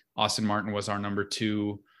 Austin Martin was our number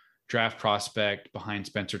 2 draft prospect behind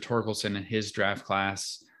Spencer Torkelson in his draft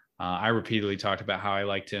class. I repeatedly talked about how I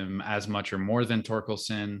liked him as much or more than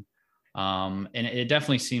Torkelson. And it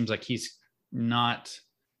definitely seems like he's not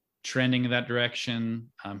trending in that direction.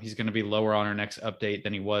 He's going to be lower on our next update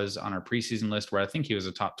than he was on our preseason list, where I think he was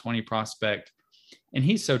a top 20 prospect. And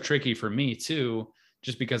he's so tricky for me too,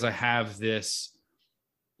 just because I have this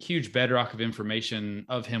huge bedrock of information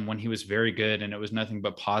of him when he was very good and it was nothing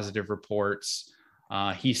but positive reports.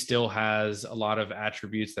 He still has a lot of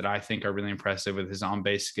attributes that I think are really impressive with his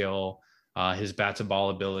on-base skill, his bat to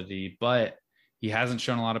ball ability, but he hasn't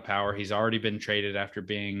shown a lot of power. He's already been traded after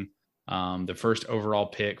being the first overall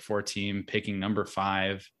pick for a team, picking number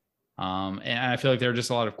 5. And I feel like there are just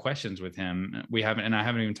a lot of questions with him. I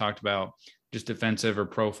haven't even talked about just defensive or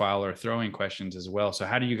profile or throwing questions as well. So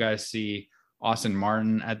how do you guys see Austin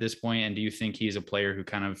Martin at this point? And do you think he's a player who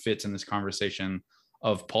kind of fits in this conversation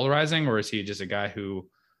of polarizing, or is he just a guy who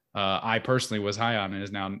I personally was high on and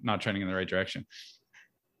is now not trending in the right direction?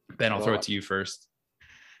 Ben, I'll throw it to you first.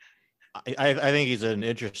 I think he's an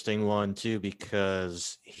interesting one too,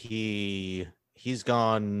 because he's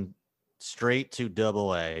gone straight to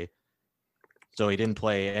Double-A, so he didn't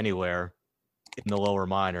play anywhere in the lower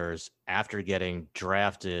minors after getting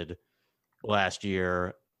drafted last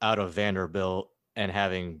year out of Vanderbilt and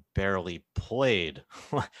having barely played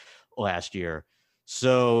last year.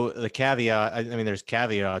 So the caveat, I mean, there's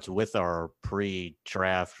caveats with our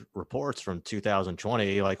pre-draft reports from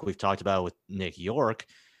 2020, like we've talked about with Nick York,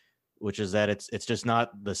 which is that it's just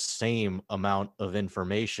not the same amount of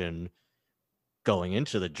information going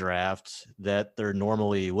into the draft that there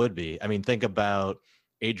normally would be. I mean, think about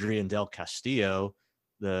Adrian Del Castillo,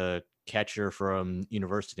 the catcher from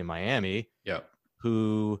University of Miami,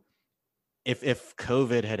 who, if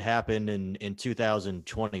COVID had happened in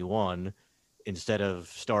 2021 instead of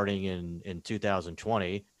starting in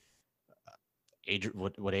 2020,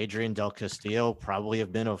 would Adrian Del Castillo probably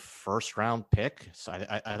have been a first-round pick? So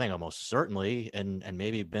I think almost certainly, and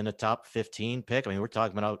maybe been a top 15 pick. I mean, we're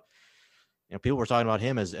talking about, people were talking about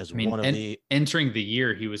him as one of the entering the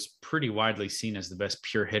year. He was pretty widely seen as the best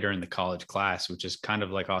pure hitter in the college class, which is kind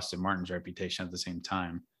of like Austin Martin's reputation at the same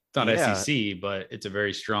time. It's not SEC, but it's a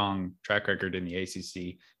very strong track record in the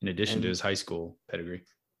ACC, in addition to his high school pedigree.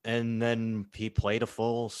 And then he played a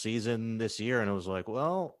full season this year, and it was like,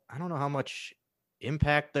 well, I don't know how much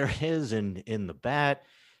impact there is in the bat,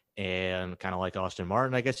 and kind of like Austin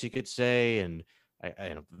Martin, I guess you could say. And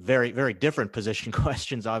I very, very different position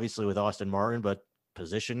questions, obviously, with Austin Martin, but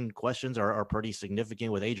position questions are pretty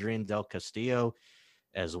significant with Adrian Del Castillo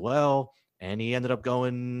as well. And he ended up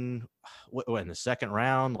going in the second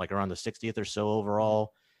round, like around the 60th or so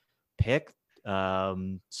overall pick.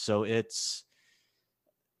 So it's,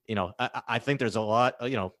 I think there's a lot,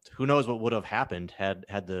 who knows what would have happened had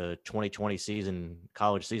the 2020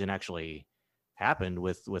 college season actually happened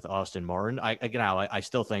with Austin Martin. I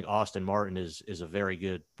still think Austin Martin is a very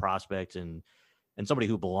good prospect and somebody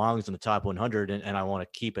who belongs in the top 100. And I want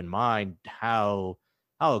to keep in mind how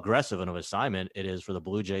aggressive of an assignment it is for the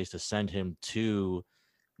Blue Jays to send him to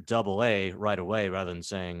Double-A right away, rather than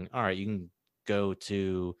saying, all right, you can go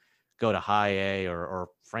to high A or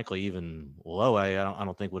frankly even low A. I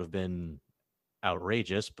don't think would have been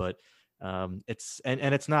outrageous, but it's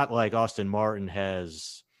not like Austin Martin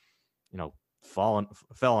has fell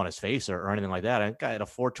on his face or anything like that. I got a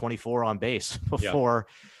 424 on base before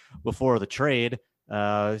the trade,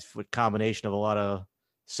 with combination of a lot of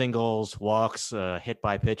singles, walks, hit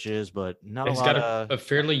by pitches, but not He's a lot got a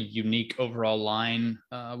fairly unique overall line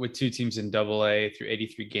with two teams in AA through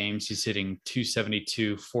 83 games. He's hitting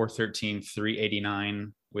 272, 413,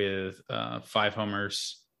 389 with 5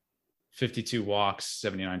 homers, 52 walks,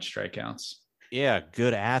 79 strikeouts. Yeah,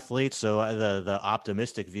 good athlete. So the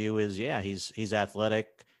optimistic view is, he's athletic,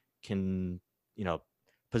 can,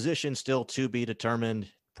 position still to be determined,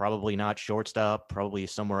 probably not shortstop, probably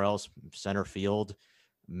somewhere else, center field,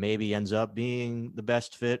 maybe ends up being the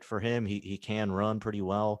best fit for him. He can run pretty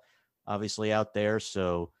well, obviously, out there.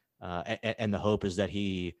 So, and the hope is that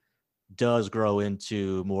he does grow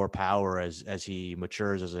into more power as he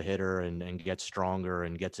matures as a hitter and gets stronger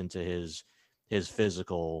and gets into his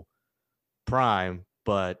physical prime.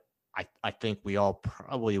 But I think we all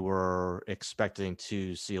probably were expecting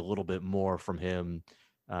to see a little bit more from him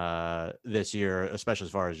this year, especially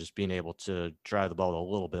as far as just being able to drive the ball with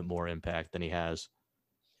a little bit more impact than he has.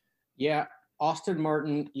 Yeah, Austin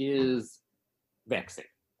Martin is vexing.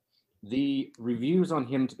 The reviews on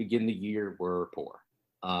him to begin the year were poor.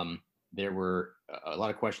 There were a lot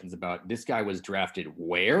of questions about this guy was drafted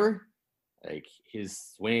where? Like, his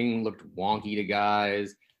swing looked wonky to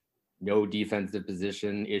guys, no defensive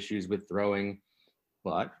position issues with throwing.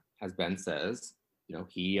 But as Ben says,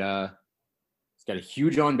 he's got a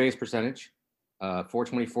huge on-base percentage,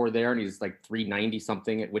 424 there, and he's like 390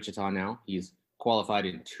 something at Wichita now. He's qualified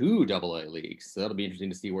in 2 AA leagues, so that'll be interesting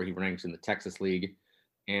to see where he ranks in the Texas League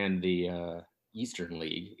and the Eastern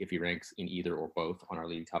League, if he ranks in either or both on our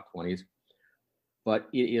league top 20s. But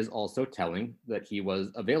it is also telling that he was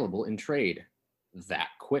available in trade that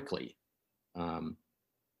quickly.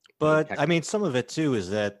 But I mean, some of it too is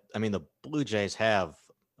that, the Blue Jays have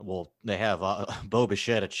Bo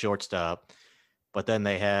Bichette at shortstop, but then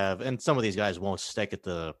they have, and some of these guys won't stick at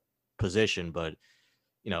the position, but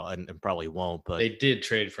and probably won't, but they did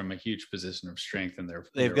trade from a huge position of strength in their.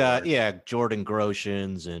 They've got Jordan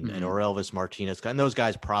Groshans and Orelvis Martinez, and those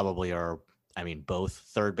guys probably are, both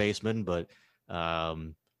third basemen, but I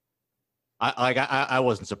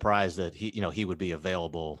wasn't surprised that he would be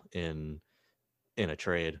available in a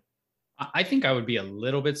trade. I think I would be a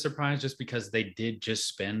little bit surprised just because they did just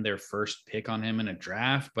spend their first pick on him in a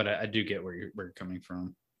draft, but I do get where you're coming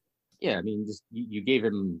from. Yeah, just you gave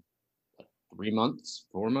him 3 months,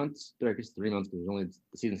 4 months, I guess 3 months, because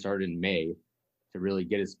the season started in May, to really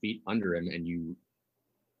get his feet under him, and you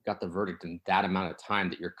got the verdict in that amount of time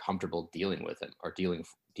that you're comfortable dealing with him or dealing.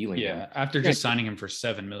 Yeah, after just signing him for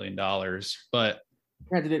 $7 million, but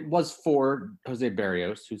granted, it was for Jose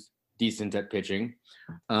Barrios, who's decent at pitching.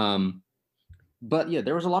 But yeah,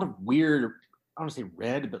 there was a lot of weird, I don't want to say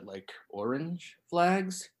red, but like orange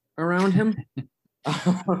flags around him.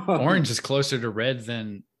 Orange is closer to red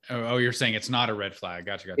than. Oh, you're saying it's not a red flag.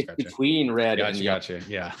 Gotcha. It's between red and gotcha.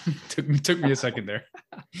 Yeah, took me a second there.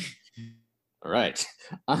 All right.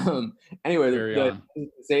 Anyway,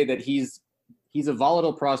 say that he's a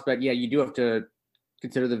volatile prospect. Yeah, you do have to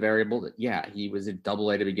consider the variable that he was at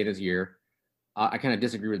AA to begin his year. I kind of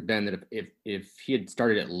disagree with Ben that if he had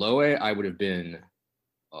started at low A, that would have been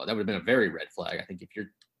a very red flag. I think if you're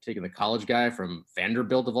taking the college guy from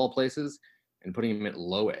Vanderbilt of all places and putting him at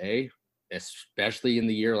low A, especially in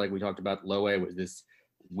the year like we talked about, low A was this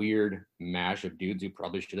weird mash of dudes who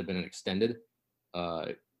probably should have been extended.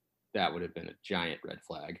 That would have been a giant red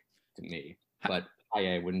flag to me. But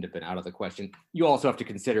high A wouldn't have been out of the question. You also have to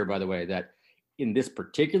consider, by the way, that in this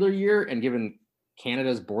particular year, and given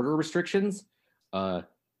Canada's border restrictions,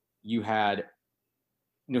 you had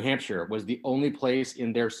New Hampshire was the only place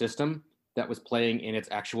in their system that was playing in its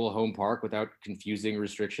actual home park without confusing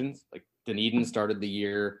restrictions. Like Dunedin started the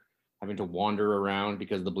year having to wander around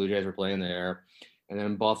because the Blue Jays were playing there. And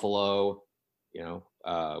then Buffalo,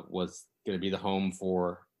 was going to be the home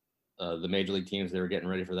for the major league teams. They were getting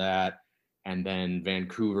ready for that. And then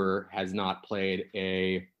Vancouver has not played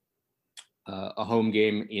a home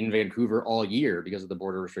game in Vancouver all year because of the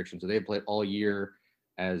border restrictions. So they played all year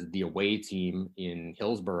as the away team in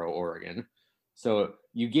Hillsboro, Oregon. So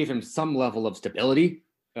you gave him some level of stability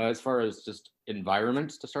as far as just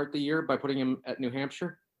environment to start the year by putting him at New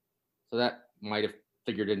Hampshire. So that might have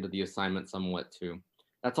figured into the assignment somewhat too.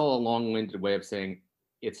 That's all a long-winded way of saying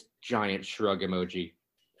it's giant shrug emoji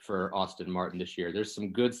for Austin Martin this year. There's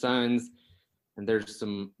some good signs and there's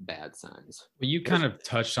some bad signs. Well, you kind of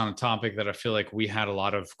touched on a topic that I feel like we had a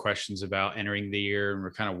lot of questions about entering the year and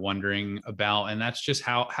we're kind of wondering about, and that's just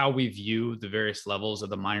how we view the various levels of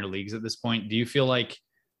the minor leagues at this point. Do you feel like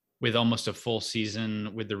with almost a full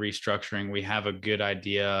season with the restructuring, we have a good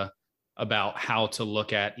idea about how to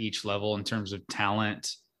look at each level in terms of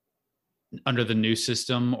talent under the new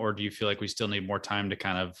system? Or do you feel like we still need more time to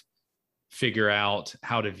kind of figure out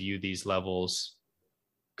how to view these levels?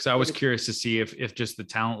 Because I was curious to see if just the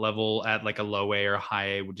talent level at like a low A or a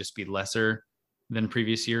high A would just be lesser than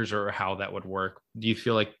previous years, or how that would work. Do you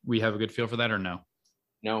feel like we have a good feel for that, or no?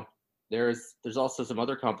 No, there's also some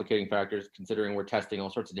other complicating factors considering we're testing all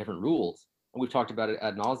sorts of different rules. And we've talked about it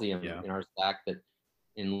ad nauseum in our Slack that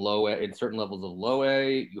in certain levels of low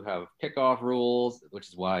A, you have pickoff rules, which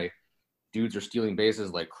is why dudes are stealing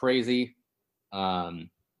bases like crazy. In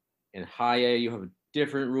high A, you have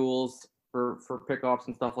different rules for pickoffs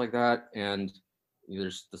and stuff like that. And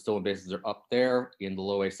there's the stolen bases are up there. In the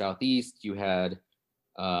low A Southeast, you had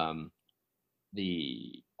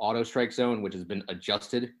the auto strike zone, which has been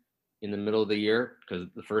adjusted in the middle of the year, because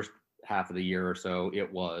the first half of the year or so,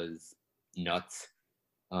 it was nuts.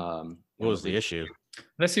 What was the issue?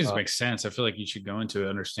 That seems to make sense. I feel like you should go into it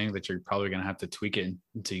understanding that you're probably going to have to tweak it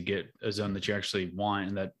until you get a zone that you actually want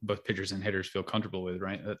and that both pitchers and hitters feel comfortable with,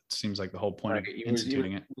 right? That seems like the whole point of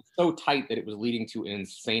instituting it. It was so tight that it was leading to an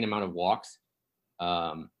insane amount of walks.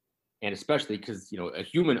 And especially because, a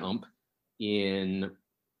human ump in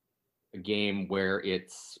a game where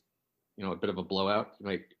it's, a bit of a blowout, you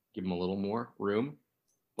might give him a little more room.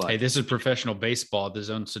 But hey, this is professional baseball. The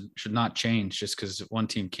zone should not change just because one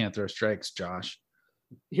team can't throw strikes, Josh.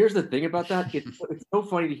 Here's the thing about that. It's so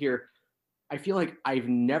funny to hear. I feel like I've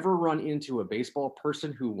never run into a baseball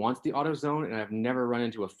person who wants the auto zone, and I've never run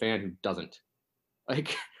into a fan who doesn't.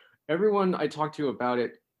 Like, everyone I talk to about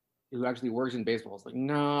it who actually works in baseball is like,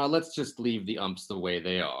 nah, let's just leave the umps the way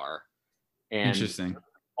they are. And interesting.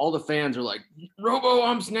 All the fans are like, robo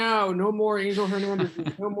umps now, no more Angel Hernandez,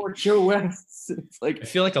 no more Joe Wests. It's like, I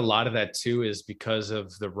feel like a lot of that too is because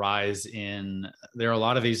of the rise in, there are a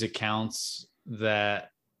lot of these accounts that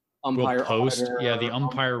umpire will post auditor, the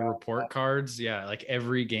umpire report cards, like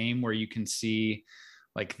every game where you can see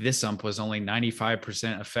like this ump was only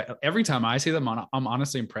 95% effect. Every time I see them I'm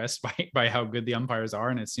honestly impressed by how good the umpires are,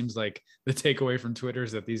 and it seems like the takeaway from Twitter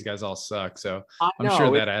is that these guys all suck, so I'm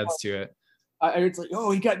sure that adds to it. It's like,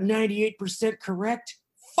 oh, he got 98% correct,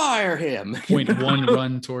 fire him. 0.1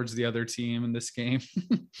 run towards the other team in this game.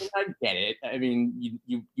 I get it. I mean,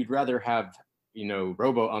 you'd rather have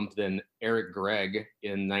robo ump than Eric Gregg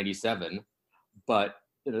in 97, but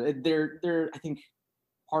they're I think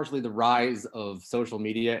partially the rise of social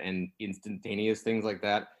media and instantaneous things like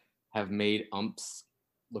that have made umps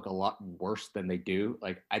look a lot worse than they do.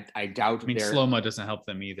 Like I doubt. I mean, slow-mo doesn't help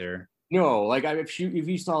them either. No, like if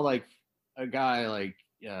you saw like a guy like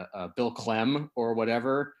Bill Clem or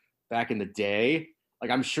whatever back in the day, like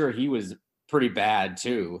I'm sure he was pretty bad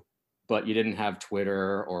too, but you didn't have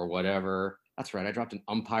Twitter or whatever. That's right. I dropped an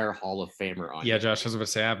umpire Hall of Famer on you. Josh, I was going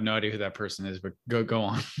to say, I have no idea who that person is, but go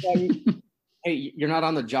on. Hey, you're not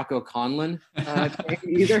on the Jocko Conlon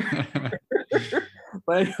either.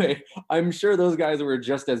 But anyway, I'm sure those guys were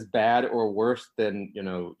just as bad or worse than,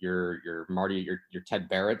 your Marty, your Ted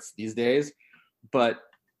Barrett's these days. But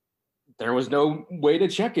there was no way to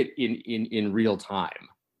check it in real time.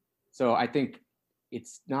 So I think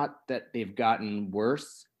it's not that they've gotten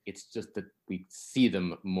worse. It's just that we see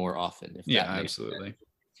them more often. Absolutely.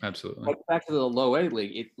 Absolutely. But back to the low A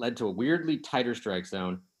league, it led to a weirdly tighter strike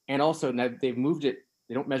zone. And also now they've moved it.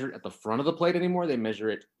 They don't measure it at the front of the plate anymore. They measure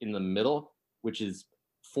it in the middle, which is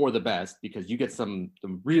for the best because you get some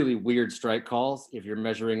really weird strike calls if you're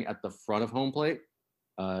measuring at the front of home plate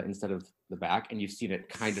instead of the back. And you've seen it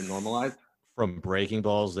kind of normalize. From breaking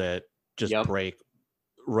balls that just break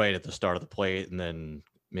right at the start of the plate and then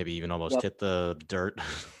maybe even almost hit the dirt.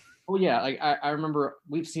 Oh yeah, like I remember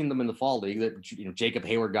we've seen them in the fall league that Jacob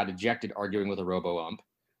Hayward got ejected arguing with a robo ump,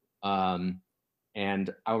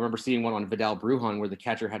 and I remember seeing one on Vidal Brujan where the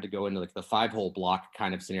catcher had to go into like the 5-hole block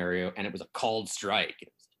kind of scenario, and it was a called strike.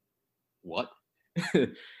 It was, what?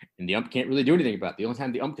 And the ump can't really do anything about it. The only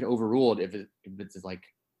time the ump can overrule it if it's like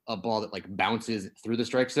a ball that like bounces through the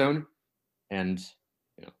strike zone, and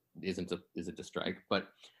isn't a strike. But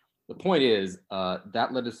the point is that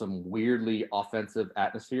led to some weirdly offensive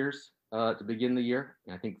atmospheres to begin the year.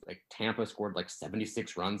 And I think like Tampa scored like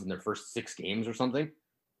 76 runs in their first 6 games or something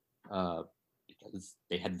because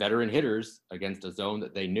they had veteran hitters against a zone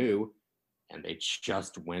that they knew, and they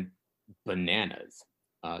just went bananas.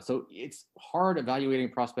 So it's hard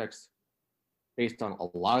evaluating prospects based on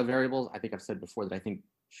a lot of variables. I think I've said before that I think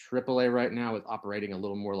AAA right now is operating a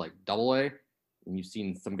little more like AA. And you've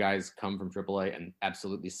seen some guys come from AAA and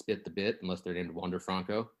absolutely spit the bit, unless they're named Wander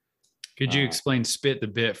Franco. Could you explain spit the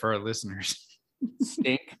bit for our listeners?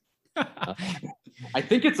 Stink. I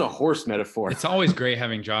think it's a horse metaphor. It's always great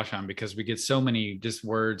having Josh on because we get so many just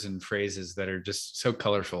words and phrases that are just so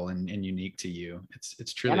colorful and unique to you.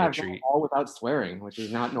 It's truly and a I've done treat. it all without swearing, which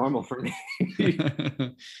is not normal for me.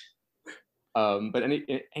 But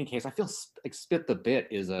in any case, I feel like spit the bit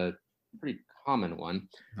is a pretty common one.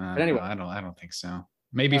 But anyway, I don't think so.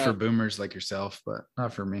 Maybe for boomers like yourself, but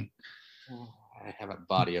not for me. I have a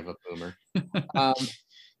body of a boomer.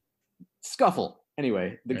 Scuffle.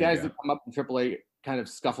 Anyway, the guys that come up in AAA kind of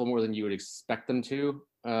scuffle more than you would expect them to,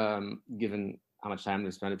 given how much time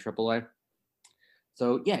they spend at AAA.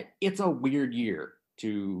 So yeah, it's a weird year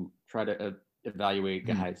to try to evaluate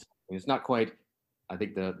guys. And it's not quite. I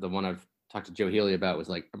think the one I've talked to Joe Healy about was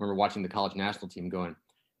like, I remember watching the college national team going,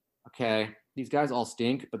 okay, these guys all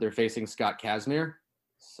stink, but they're facing Scott Kazmir.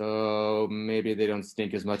 So maybe they don't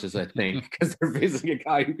stink as much as I think because they're facing a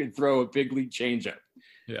guy who can throw a big league changeup.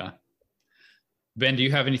 Yeah. Ben, do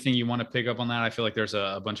you have anything you want to pick up on that? I feel like there's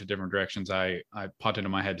a bunch of different directions I popped into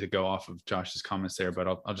my head to go off of Josh's comments there, but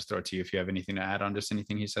I'll just throw it to you if you have anything to add on just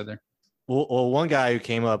anything he said there. Well, one guy who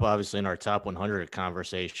came up obviously in our top 100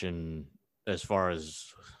 conversation as far as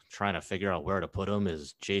trying to figure out where to put him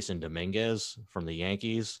is Jason Dominguez from the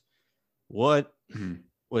Yankees. I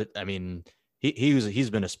mean, he's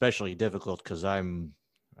been especially difficult because I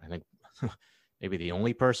think maybe the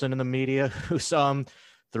only person in the media who saw him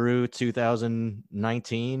through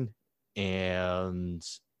 2019, and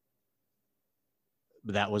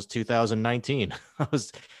that was 2019. I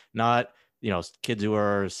was not, kids who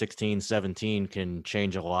are 16, 17 can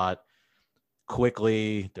change a lot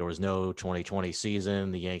quickly. There was no 2020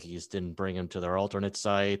 season. The Yankees didn't bring him to their alternate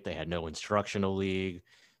site. They had no instructional league.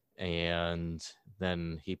 And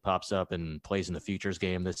then he pops up and plays in the futures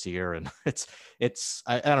game this year. And I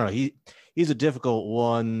don't know. He's a difficult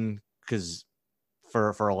one because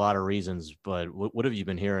for a lot of reasons, but what have you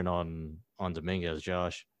been hearing on Dominguez,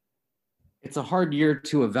 Josh? It's a hard year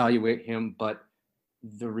to evaluate him, but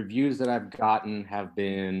the reviews that I've gotten have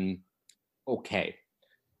been okay.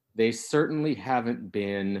 They certainly haven't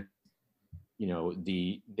been,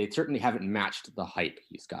 they certainly haven't matched the hype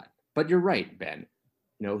he's got. But you're right, Ben.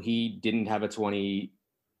 He didn't have a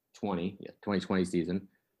 2020 season.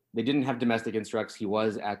 They didn't have domestic instructs. He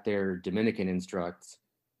was at their Dominican instructs,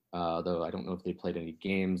 though I don't know if they played any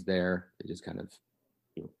games there. They just kind of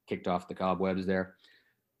kicked off the cobwebs there.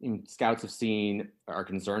 And scouts are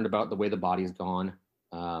concerned about the way the body's gone.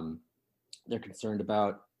 They're concerned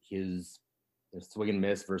about his swing and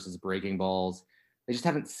miss versus breaking balls. They just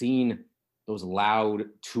haven't seen those loud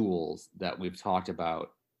tools that we've talked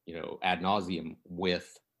about, ad nauseum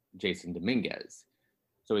with Jason Dominguez.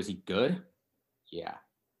 So is he good? Yeah.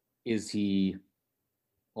 Is he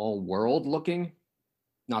all world looking?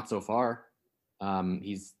 Not so far.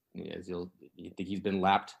 You think he's been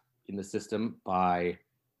lapped in the system by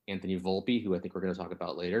Anthony Volpe, who I think we're going to talk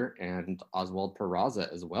about later, and Oswald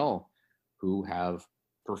Peraza as well, who have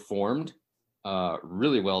performed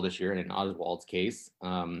really well this year. And in Oswald's case,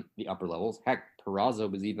 the upper levels. Heck,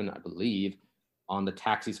 Peraza was even, I believe, on the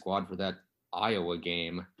taxi squad for that Iowa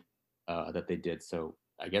game that they did. So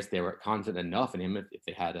I guess they were confident enough in him if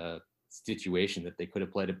they had a situation that they could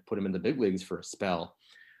have played to put him in the big leagues for a spell.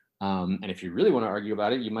 And if you really want to argue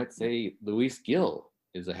about it, you might say Luis Gil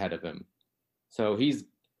is ahead of him. So he's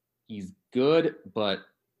good, but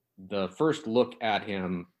the first look at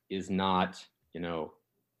him is not,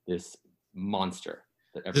 this monster.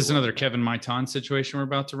 This is another Kevin Maitan situation we're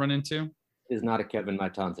about to run into. Is not a Kevin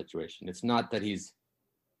Maitan situation. It's not that he's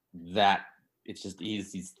that. It's just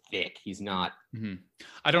he's thick. He's not. Mm-hmm.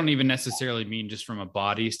 I don't even necessarily mean just from a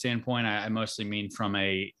body standpoint. I mostly mean from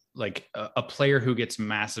a player who gets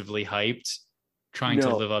massively hyped, trying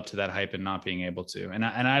to live up to that hype and not being able to. And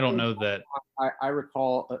I don't know that. I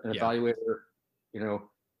recall an evaluator,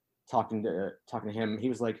 talking to him. He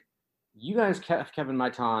was like, "You guys kept Kevin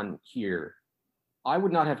Maitan here. I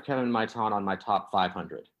would not have Kevin Maitan on my top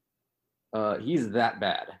 500. He's that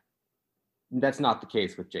bad." That's not the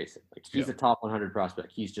case with Jason. He's a top 100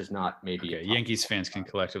 prospect. He's just not maybe. Okay, Yankees fans can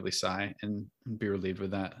collectively sigh and be relieved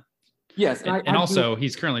with that. Yes, and also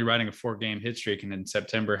he's currently riding a 4-game hit streak, and in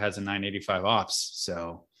September has a 985 ops.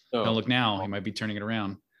 So don't look now; he might be turning it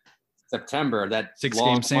around. September, that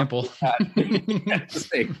 6-game sample.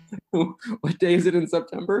 What day is it in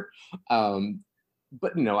September?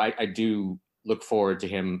 But I do look forward to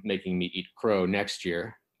him making me eat crow next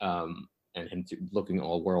year, and him looking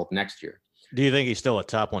all world next year. Do you think he's still a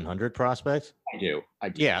top 100 prospect? I do.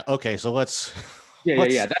 Yeah. Okay. So let's.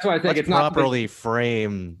 Yeah. That's why I think it's not properly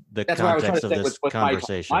frame the context of this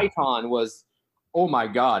conversation. Maitan was, oh my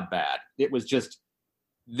God, bad. It was just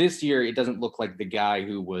this year it doesn't look like the guy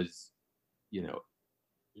who was, the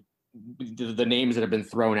names that have been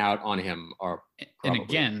thrown out on him are. And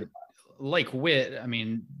again, like Witt, I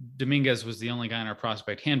mean, Dominguez was the only guy in our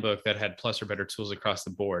prospect handbook that had plus or better tools across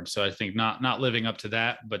the board. So I think not living up to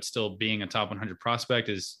that, but still being a top 100 prospect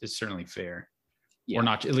is certainly fair. Yeah. Or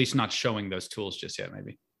not, at least not showing those tools just yet,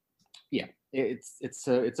 maybe. Yeah, it's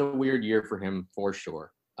a weird year for him for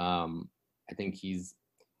sure. I think he's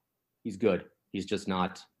good. He's just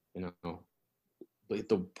not, the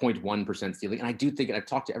 0.1% ceiling. And I do think, and I've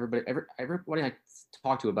talked to everybody I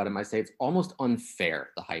talk to about him, I say it's almost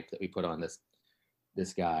unfair, the hype that we put on this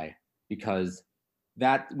guy, because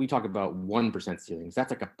that we talk about 1% ceilings.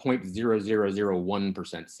 That's like a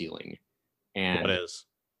 0.0001% ceiling. And that is.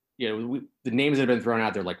 The names that have been thrown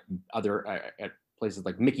out there, like other at places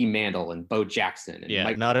like Mickey Mantle and Bo Jackson. And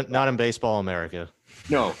Mike, not in Baseball America.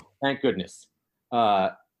 No, thank goodness.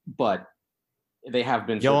 But they have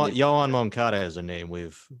been. Yohan Moncada is a name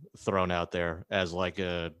we've thrown out there as like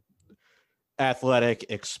a athletic,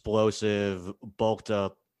 explosive, bulked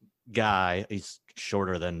up guy. He's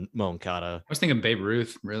shorter than Moncada. I was thinking Babe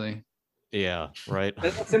Ruth, really. Yeah, right.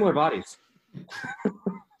 Similar bodies.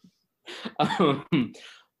 But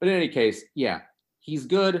in any case, yeah, he's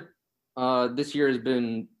good. This year has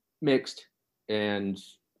been mixed, and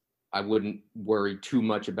I wouldn't worry too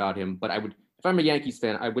much about him. But if I'm a Yankees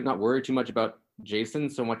fan, I would not worry too much about Jason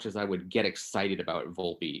so much as I would get excited about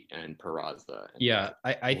Volpe and Peraza. Yeah,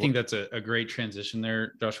 I think that's a great transition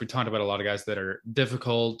there, Josh. We talked about a lot of guys that are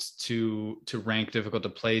difficult to rank, difficult to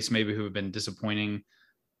place, maybe who have been disappointing.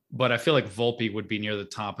 But I feel like Volpe would be near the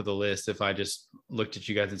top of the list if I just looked at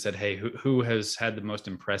you guys and said, hey, who has had the most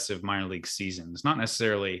impressive minor league seasons? Not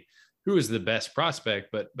necessarily who is the best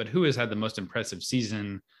prospect, but who has had the most impressive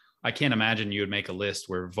season. I can't imagine you would make a list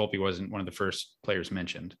where Volpe wasn't one of the first players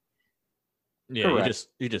mentioned. Yeah, correct.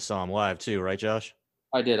 You just saw him live too, right, Josh?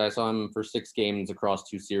 I did. I saw him for 6 games across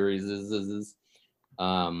 2 series.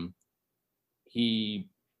 He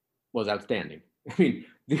was outstanding. I mean,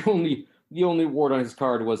 the only ward on his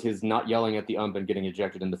card was his not yelling at the ump and getting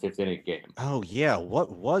ejected in the 5th inning game. Oh yeah, what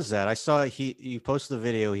was that? I saw he posted the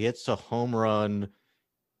video. He hits a home run,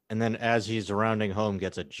 and then as he's rounding home,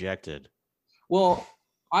 gets ejected. Well,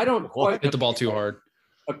 I don't quite hit the ball too hard.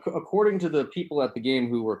 According to the people at the game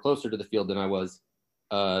who were closer to the field than I was,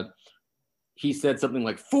 he said something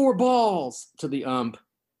like 4 balls to the ump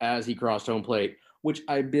as he crossed home plate, which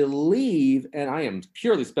I believe, and I am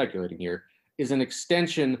purely speculating here, is an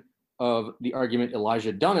extension of the argument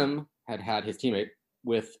Elijah Dunham had his teammate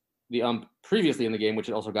with the ump previously in the game, which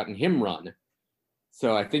had also gotten him run.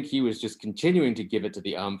 So I think he was just continuing to give it to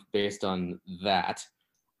the ump based on that.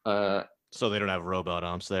 So they don't have robot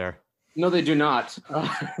umps there. No, they do not.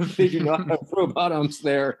 They do not have robot umps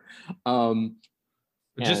there.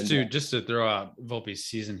 Just to throw out Volpe's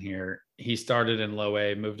season here, he started in low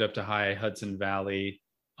A, moved up to high Hudson Valley.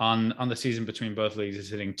 On the season between both leagues, he's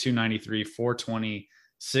hitting 293, 420,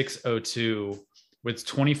 602 with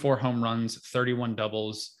 24 home runs, 31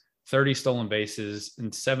 doubles, 30 stolen bases,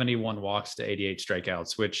 and 71 walks to 88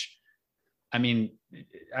 strikeouts, which, I mean,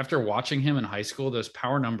 after watching him in high school, those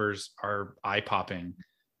power numbers are eye-popping.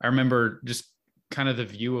 I remember just kind of the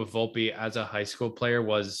view of Volpe as a high school player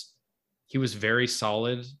was he was very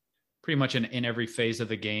solid pretty much in every phase of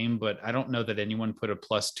the game, but I don't know that anyone put a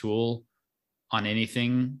plus tool on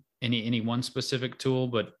anything, any one specific tool,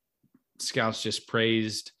 but scouts just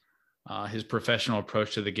praised his professional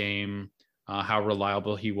approach to the game, how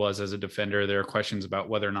reliable he was as a defender. There are questions about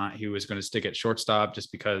whether or not he was going to stick at shortstop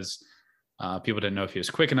just because people didn't know if he was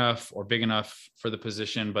quick enough or big enough for the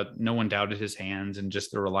position, but no one doubted his hands and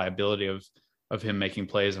just the reliability of him making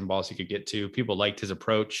plays on balls he could get to. People liked his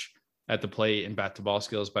approach at the plate and bat to ball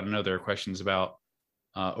skills, but I know there are questions about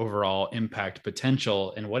overall impact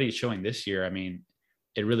potential and what he's showing this year. I mean,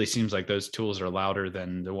 it really seems like those tools are louder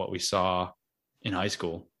than what we saw in high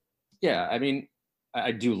school. Yeah, I mean,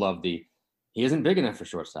 I do love he isn't big enough for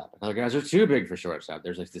shortstop. Other guys are too big for shortstop.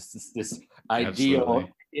 There's like this ideal,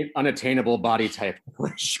 unattainable body type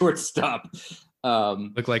for shortstop.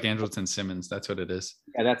 Look like Andrelton Simmons. That's what it is.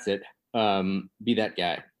 Yeah, that's it. Be that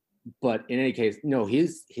guy. But in any case, no,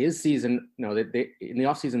 his season, no, they in the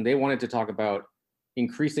offseason, they wanted to talk about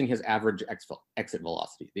increasing his average exit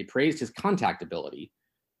velocity. They praised his contact ability,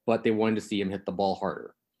 but they wanted to see him hit the ball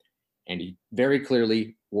harder. And he very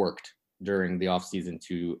clearly worked during the offseason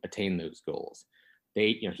to attain those goals.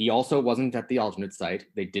 He also wasn't at the alternate site.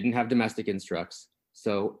 They didn't have domestic instructs.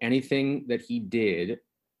 So anything that he did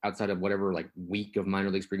outside of whatever like week of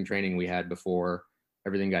minor league spring training we had before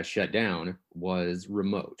everything got shut down was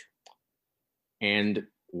remote. And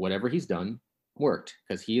whatever he's done, worked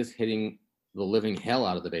because he is hitting the living hell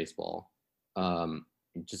out of the baseball.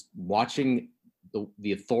 Just watching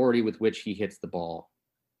the authority with which he hits the ball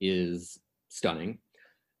is stunning.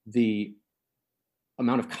 The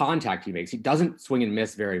amount of contact he makes, he doesn't swing and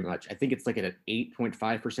miss very much. I think it's like at an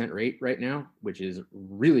 8.5% rate right now, which is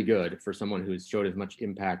really good for someone who's showed as much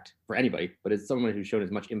impact for anybody, but it's someone who's shown as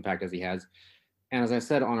much impact as he has. And as I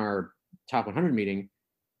said on our top 100 meeting,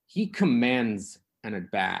 he commands an at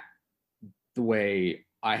bat the way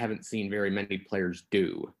I haven't seen very many players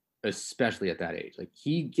do, especially at that age. Like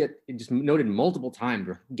just noted multiple times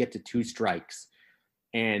where he'll get to 2 strikes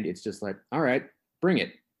and it's just like, all right, bring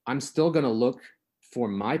it. I'm still going to look for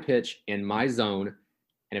my pitch in my zone.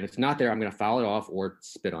 And if it's not there, I'm going to foul it off or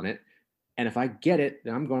spit on it. And if I get it,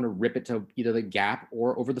 then I'm going to rip it to either the gap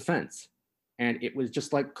or over the fence. And it was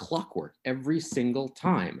just like clockwork every single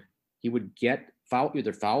time. He would get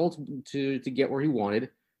either fouled to get where he wanted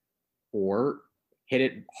or hit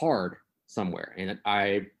it hard somewhere. And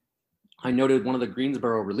I noted one of the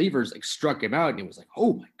Greensboro relievers struck him out and it was like,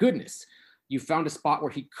 oh my goodness, you found a spot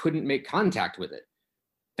where he couldn't make contact with it.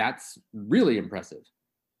 That's really impressive.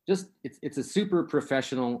 Just it's a super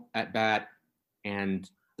professional at bat, and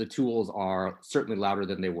the tools are certainly louder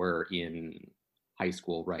than they were in high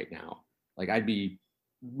school right now. Like I'd be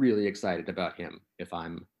really excited about him if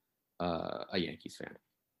I'm a Yankees fan.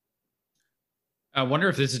 I wonder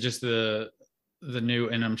if this is just the new,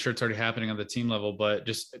 and I'm sure it's already happening on the team level, but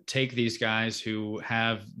just take these guys who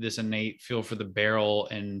have this innate feel for the barrel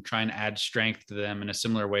and try and add strength to them in a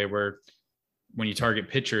similar way where when you target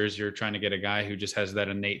pitchers, you're trying to get a guy who just has that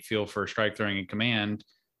innate feel for strike throwing and command,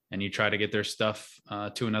 and you try to get their stuff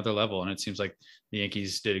to another level. And it seems like the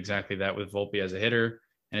Yankees did exactly that with Volpe as a hitter,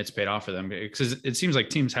 and it's paid off for them because it seems like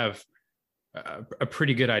teams have a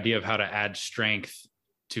pretty good idea of how to add strength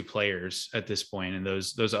to players at this point. And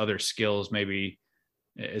those other skills, maybe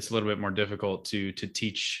it's a little bit more difficult to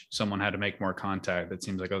teach someone how to make more contact. That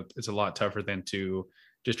seems like it's a lot tougher than to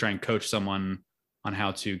just try and coach someone on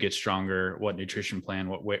how to get stronger, what nutrition plan,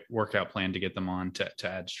 what workout plan to get them on to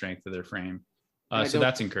add strength to their frame. So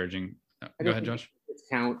that's encouraging. Go ahead, Josh.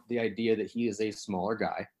 Discount the idea that he is a smaller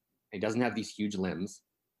guy. He doesn't have these huge limbs.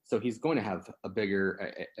 So he's going to have a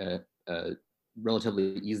bigger,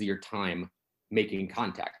 relatively easier time making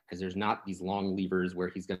contact because there's not these long levers where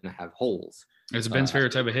he's going to have holes. It's Ben's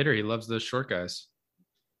favorite type of hitter. He loves those short guys.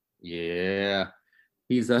 Yeah,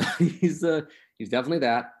 he's definitely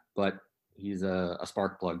that, but he's a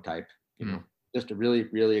spark plug type, you know, just a really,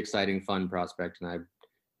 really exciting, fun prospect. And I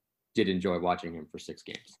did enjoy watching him for 6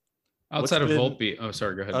 games. Outside of Volpe. Oh,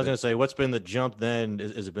 sorry. Go ahead. I was going to say, what's been the jump then?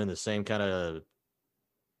 Has it been the same kind of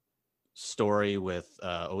story with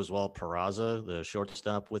Oswald Peraza, the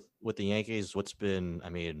shortstop with the Yankees? What's been,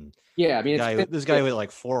 this guy with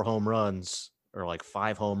like 4 home runs or like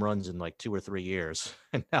 5 home runs in like 2 or 3 years.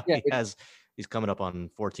 And now he's coming up on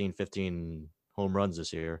 14, 15 home runs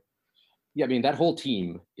this year. Yeah, I mean, that whole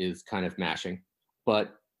team is kind of mashing,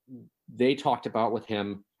 but they talked about with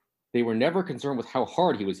him, they were never concerned with how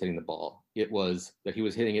hard he was hitting the ball. It was that he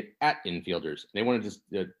was hitting it at infielders. They wanted just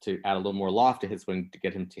to add a little more loft to his swing to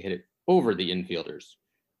get him to hit it over the infielders.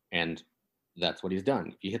 And that's what he's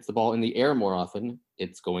done. If he hits the ball in the air more often,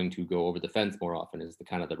 it's going to go over the fence more often is the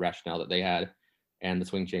kind of the rationale that they had. And the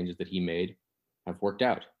swing changes that he made have worked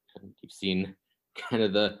out. And you've seen kind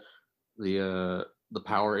of the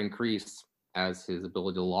power increase as his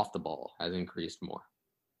ability to loft the ball has increased more.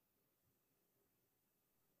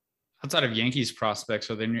 Outside of Yankees prospects,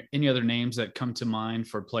 are there any other names that come to mind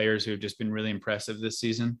for players who have just been really impressive this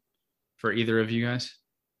season for either of you guys?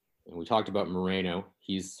 And we talked about Moreno.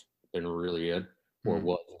 He's been really good, or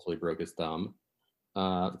was until he broke his thumb.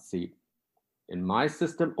 Let's see. In my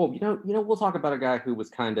system, we'll talk about a guy who was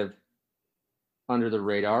kind of under the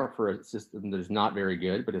radar for a system that is not very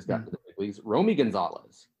good, but has gotten to the big leagues. Romy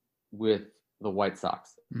Gonzalez with the White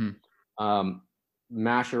Sox.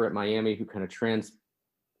 Masher at Miami, who kind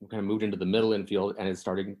of moved into the middle infield and is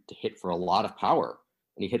starting to hit for a lot of power.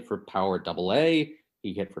 And he hit for power at AA,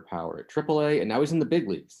 he hit for power at AAA, and now he's in the big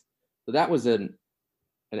leagues. So that was an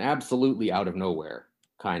absolutely out of nowhere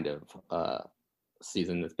kind of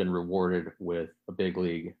season that's been rewarded with a big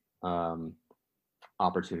league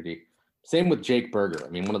opportunity. Same with Jake Burger. I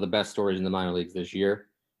mean, one of the best stories in the minor leagues this year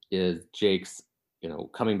is Jake's,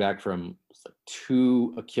 coming back from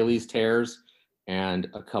 2 Achilles tears and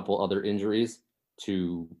a couple other injuries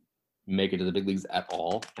to make it to the big leagues at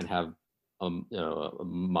all and have a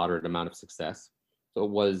moderate amount of success. So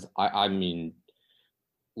it was, I mean,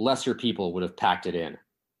 lesser people would have packed it in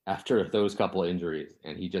after those couple of injuries,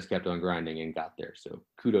 and he just kept on grinding and got there. So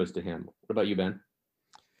kudos to him. What about you, Ben?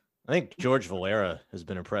 I think George Valera has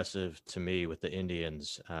been impressive to me with the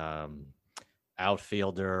Indians.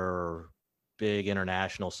 Outfielder, big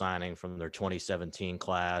international signing from their 2017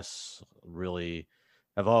 class. Really,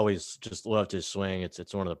 I've always just loved his swing.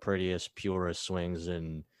 It's one of the prettiest, purest swings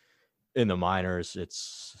in the minors.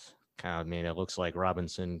 It's kind of, I mean, it looks like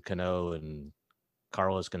Robinson Cano and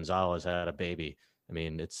Carlos Gonzalez had a baby. I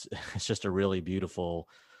mean, it's it's just a really beautiful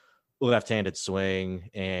left-handed swing,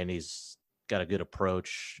 and he's got a good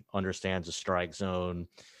approach, understands the strike zone,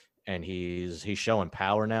 and he's showing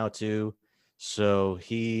power now too. So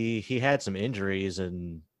he had some injuries,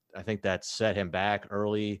 and I think that set him back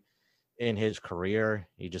early in his career.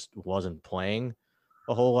 He just wasn't playing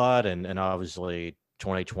a whole lot, and obviously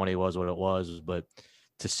 2020 was what it was. But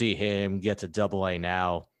to see him get to Double A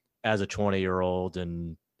now as a 20-year-old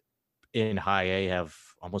and in High A have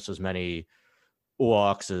almost as many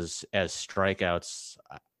walks as strikeouts,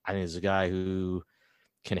 I think he's a guy who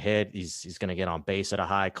can hit. He's going to get on base at a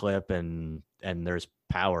high clip, and there's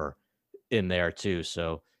power in there too.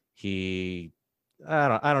 So I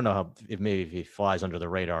don't know how, if maybe if he flies under the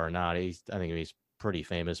radar or not. I think he's pretty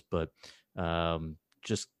famous, but I'm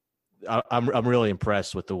really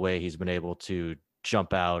impressed with the way he's been able to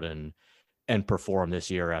jump out and perform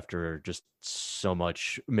this year after just so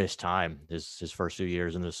much missed time his first 2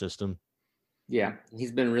 years in the system. Yeah,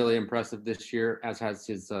 he's been really impressive this year, as has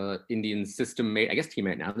his Indian system mate, I guess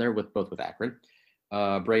teammate now there with Akron,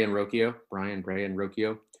 Brian Rocchio.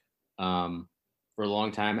 For a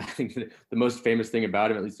long time, I think the most famous thing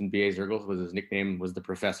about him, at least in BA circles, was his nickname was the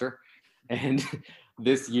Professor. And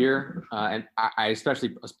this year, and I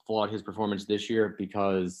especially applaud his performance this year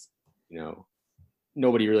because,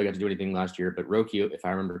 nobody really got to do anything last year, but Rocchio, if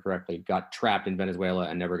I remember correctly, got trapped in Venezuela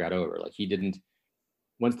and never got over. Like, he didn't,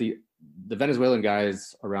 once the Venezuelan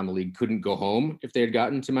guys around the league couldn't go home if they had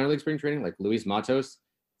gotten to minor league spring training, like Luis Matos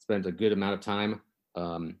spent a good amount of time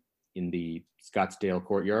in the Scottsdale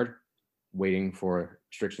courtyard waiting for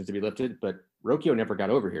restrictions to be lifted, but Rocchio never got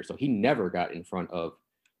over here. So he never got in front of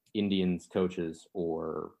Indians coaches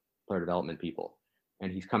or player development people.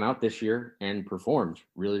 And he's come out this year and performed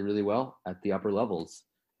really, really well at the upper levels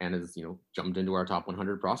and has, jumped into our top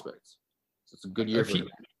 100 prospects. So it's a good year for him.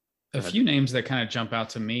 A few names that kind of jump out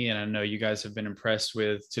to me, and I know you guys have been impressed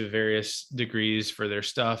with to various degrees for their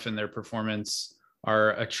stuff and their performance,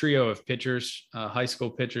 are a trio of pitchers, high school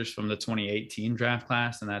pitchers from the 2018 draft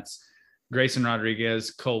class, and that's Grayson Rodriguez,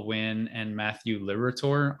 Cole Winn, and Matthew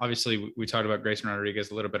Liberatore. Obviously, we talked about Grayson Rodriguez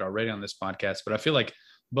a little bit already on this podcast, but I feel like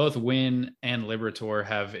both Winn and Liberatore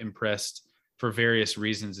have impressed for various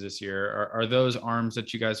reasons this year. Are those arms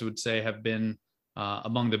that you guys would say have been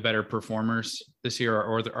among the better performers this year,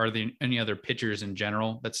 or are there any other pitchers in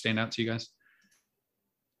general that stand out to you guys?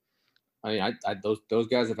 I mean, those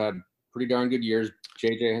guys have had pretty darn good years.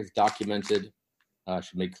 JJ has documented.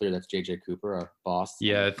 Should make clear that's JJ Cooper, our boss.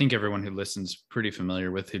 Yeah, I think everyone who listens pretty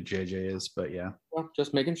familiar with who JJ is, but yeah. Well,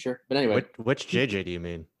 just making sure. But anyway, which JJ do you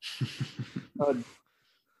mean?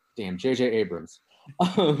 Damn, JJ Abrams.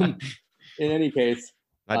 In any case,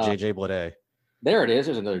 not JJ Bleday. There it is.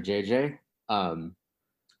 There's another JJ.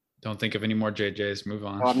 Don't think of any more JJs. Move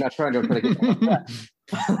on. Well, I'm not trying to get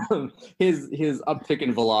his uptick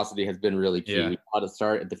in velocity has been really key. Yeah. We thought to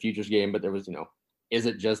start at the futures game, but there was, is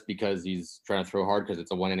it just because he's trying to throw hard because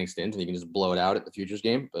it's a 1 inning stint and he can just blow it out at the futures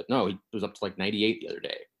game? But no, he was up to like 98 the other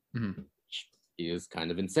day. Mm-hmm. He is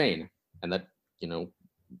kind of insane. And that,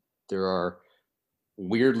 there are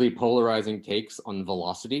weirdly polarizing takes on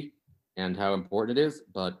velocity and how important it is,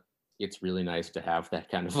 but it's really nice to have that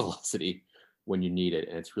kind of velocity when you need it.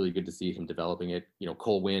 And it's really good to see him developing it.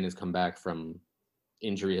 Cole Winn has come back from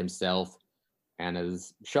injury himself and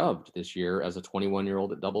has shoved this year as a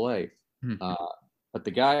 21-year-old at Double A. Mm-hmm. But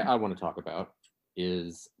the guy I want to talk about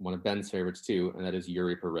is one of Ben's favorites too, and that is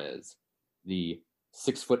Yuri Perez, the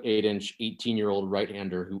 6'8", 18-year-old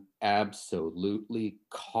right-hander who absolutely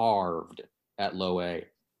carved at Low A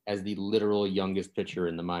as the literal youngest pitcher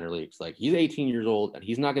in the minor leagues. Like, he's 18 years old and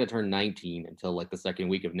he's not going to turn 19 until like the second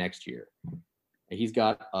week of next year. And he's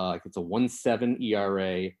got it's a 1.7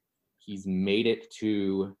 ERA. He's made it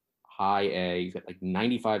to High A. He's got like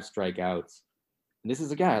 95 strikeouts. And this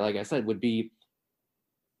is a guy, like I said, would be,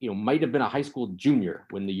 might have been a high school junior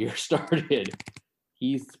when the year started.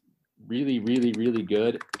 He's really, really, really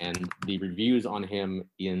good. And the reviews on him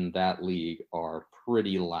in that league are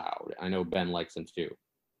pretty loud. I know Ben likes him too,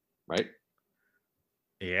 right?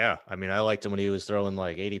 Yeah. I mean, I liked him when he was throwing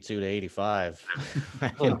like 82 to 85.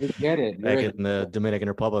 Get it. Back in the Dominican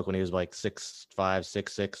Republic when he was like 6'5",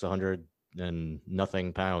 6'6", 100 and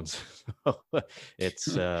nothing pounds.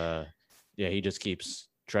 It's, he just keeps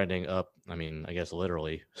trending up. I mean, I guess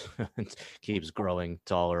literally keeps growing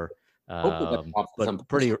taller. Hopefully that But some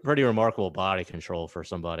pretty remarkable body control for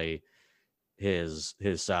somebody his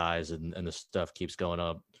size, and the stuff keeps going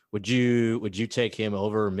up. Would you take him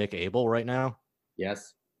over Mick Abel right now?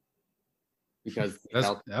 Yes, because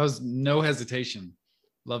that was no hesitation.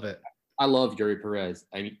 Love it. I love Yuri Perez.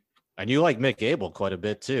 I mean, and you like Mick Abel quite a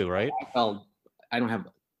bit too, right?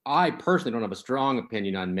 I personally don't have a strong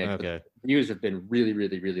opinion on Mick. Okay. The views have been really,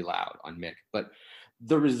 really, really loud on Mick, but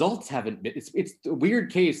the results haven't been. It's a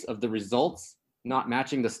weird case of the results not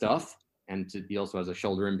matching the stuff, and he also has a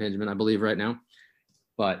shoulder impingement, I believe, right now.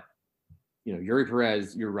 But Yuri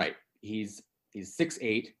Perez, you're right. He's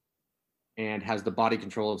 6'8" and has the body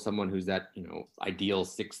control of someone who's that ideal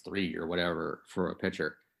 6'3" or whatever for a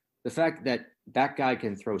pitcher. The fact that that guy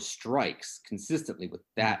can throw strikes consistently with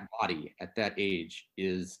that body at that age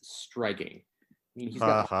is striking. I mean, he's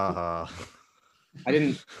got. I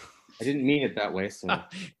didn't mean it that way, so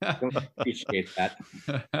I don't appreciate that.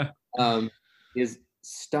 Is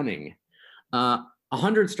stunning.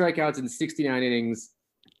 100 strikeouts in 69 innings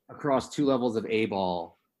across 2 levels of A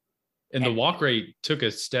ball. And the walk rate took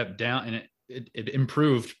a step down, and it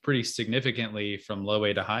improved pretty significantly from low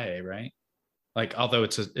A to high A, right? Like, although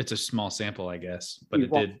it's a small sample, I guess, but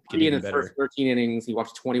it did get even better. First 13 innings, he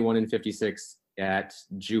walked 21 in 56 at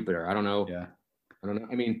Jupiter. I don't know. Yeah. I don't know.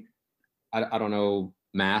 I mean, I don't know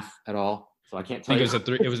math at all, so I can't tell you.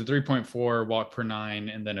 It was a 3.4 walk per 9,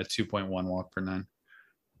 and then a 2.1 walk per 9.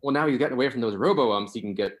 Well, now he's gotten away from those robo-umps. He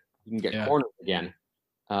can get cornered again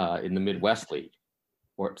in the Midwest League,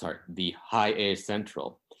 or sorry, the High A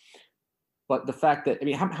Central. But the fact that, I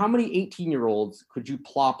mean, how many 18-year-olds could you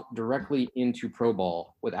plop directly into pro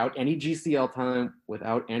ball without any GCL time,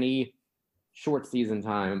 without any short season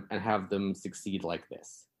time, and have them succeed like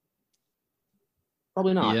this?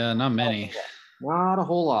 Probably not. Yeah, not many. Not a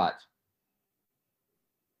whole lot.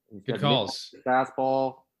 Good calls.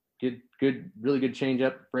 Fastball, good, really good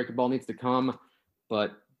changeup. Breaking ball needs to come,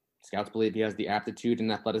 but scouts believe he has the aptitude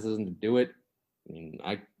and athleticism to do it. I mean,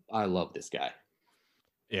 I love this guy.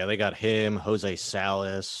 Yeah, they got him, Jose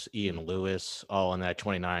Salas, Ian Lewis, all in that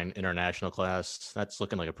 29 international class. That's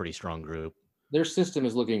looking like a pretty strong group. Their system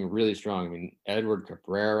is looking really strong. I mean, Edward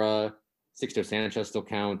Cabrera, Sixto Sanchez still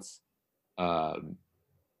counts.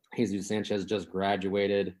 Jesus Sanchez just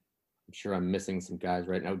graduated. I'm sure I'm missing some guys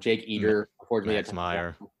right now. Jake Eater, unfortunately.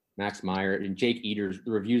 Max Meyer. And Jake Eater's,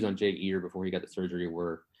 the reviews on Jake Eater before he got the surgery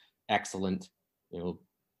were excellent.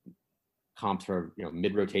 Comps for,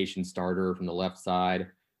 mid-rotation starter from the left side.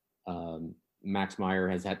 Max Meyer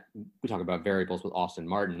has had, we talk about variables with Austin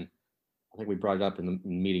Martin. I think we brought it up in the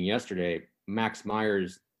meeting yesterday. Max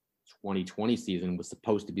Meyer's 2020 season was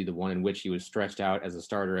supposed to be the one in which he was stretched out as a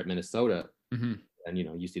starter at Minnesota. Mm-hmm. And,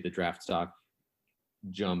 you see the draft stock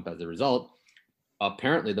jump as a result.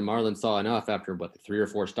 Apparently the Marlins saw enough after 3 or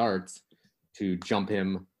 4 starts to jump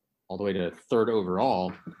him all the way to 3rd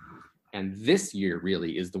overall. And this year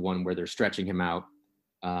really is the one where they're stretching him out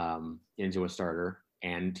into a starter.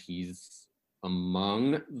 And he's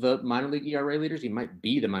among the minor league ERA leaders. He might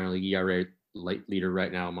be the minor league ERA leader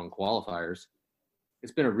right now among qualifiers.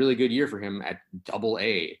 It's been a really good year for him at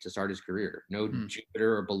Double-A to start his career. No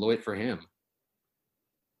Jupiter or below it for him.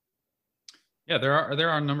 Yeah, there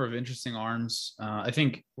are a number of interesting arms. I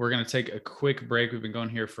think we're going to take a quick break. We've been going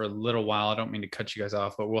here for a little while. I don't mean to cut you guys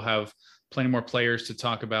off, but we'll have plenty more players to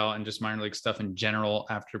talk about and just minor league stuff in general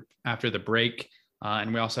after the break.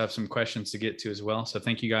 And we also have some questions to get to as well. So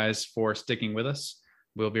thank you guys for sticking with us.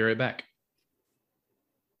 We'll be right back.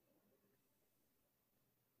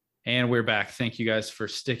 And we're back. Thank you guys for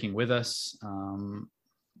sticking with us.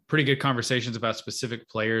 Pretty good conversations about specific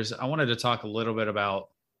players. I wanted to talk a little bit about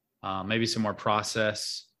maybe some more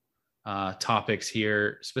process topics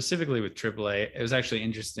here, specifically with AAA. It was actually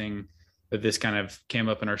interesting that this kind of came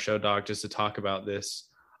up in our show doc just to talk about this,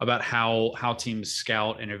 about how teams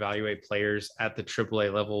scout and evaluate players at the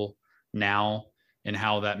AAA level now, and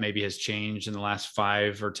how that maybe has changed in the last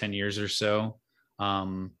 5 or 10 years or so.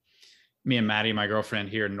 Me and Maddie, my girlfriend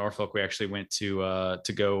here in Norfolk, we actually went to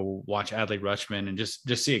go watch Adley Rutschman and just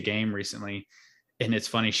see a game recently. And it's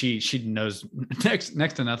funny, she knows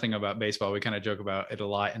next to nothing about baseball. We kind of joke about it a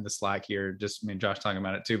lot in the Slack here, just me and Josh talking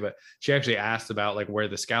about it too. But she actually asked about like where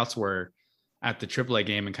the scouts were at the AAA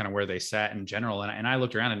game and kind of where they sat in general. And I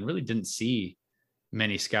looked around and really didn't see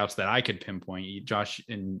many scouts that I could pinpoint. Josh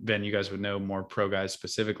and Ben, you guys would know more pro guys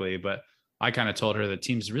specifically, but I kind of told her that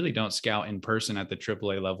teams really don't scout in person at the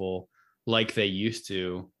AAA level like they used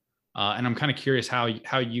to. And I'm kind of curious how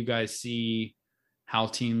you guys see how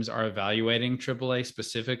teams are evaluating AAA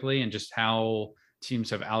specifically, and just how teams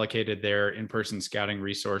have allocated their in-person scouting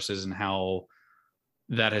resources and how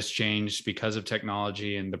that has changed because of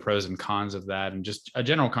technology and the pros and cons of that, and just a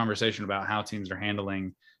general conversation about how teams are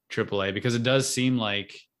handling AAA, because it does seem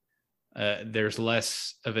like there's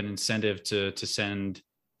less of an incentive to send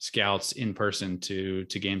scouts in person to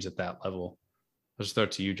games at that level. I'll just throw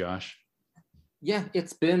it to you, Josh. Yeah,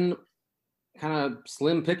 it's been kind of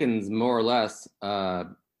slim pickings, more or less,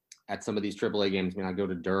 at some of these AAA games. I mean, I go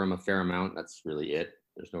to Durham a fair amount. That's really it.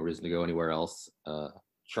 There's no reason to go anywhere else.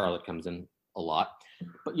 Charlotte comes in a lot,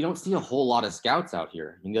 but you don't see a whole lot of scouts out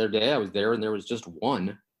here. I mean, the other day I was there and there was just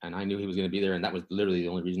one, and I knew he was going to be there, and that was literally the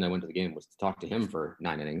only reason I went to the game, was to talk to him for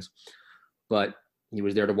 9 innings. But he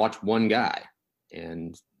was there to watch one guy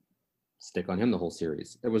and stick on him the whole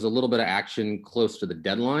series. There was a little bit of action close to the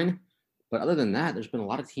deadline, but other than that, there's been a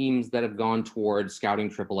lot of teams that have gone towards scouting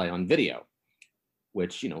AAA on video,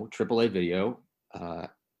 which, you know, AAA video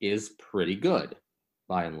is pretty good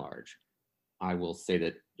by and large. I will say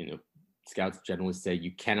that, you know, scouts generally say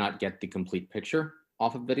you cannot get the complete picture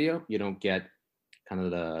off of video. You don't get kind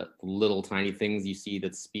of the little tiny things you see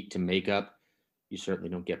that speak to makeup. You certainly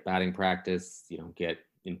don't get batting practice. You don't get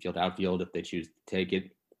infield, outfield if they choose to take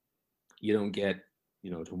it. You don't get,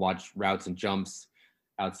 you know, to watch routes and jumps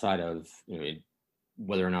outside of, you know,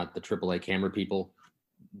 whether or not the AAA camera people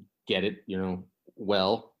get it, you know,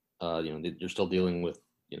 well. You know, you're still dealing with,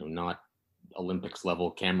 you know, not Olympics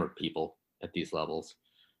level camera people at these levels.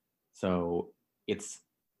 So it's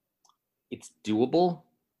doable,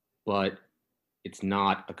 but it's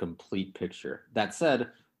not a complete picture. That said,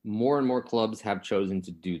 more and more clubs have chosen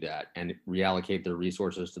to do that and reallocate their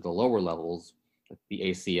resources to the lower levels, like the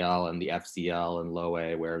ACL and the FCL and low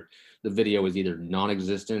A, where the video is either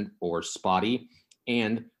non-existent or spotty.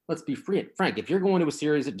 And let's be frank, if you're going to a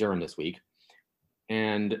series at Durham this week,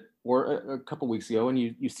 or a couple weeks ago, and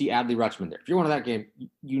you see Adley Rutschman there, if you're going to that game,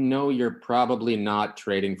 you know you're probably not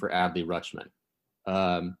trading for Adley Rutschman.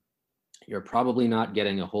 You're probably not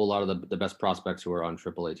getting a whole lot of the best prospects who are on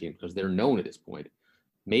AAA teams because they're known at this point.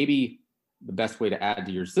 Maybe the best way to add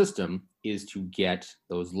to your system is to get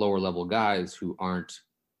those lower level guys who aren't,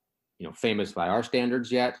 you know, famous by our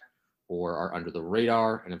standards yet, or are under the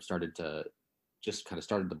radar and have started to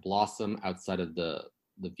blossom outside of the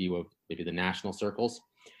view of maybe the national circles.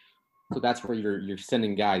 So that's where you're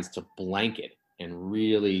sending guys to blanket and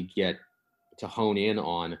really get to hone in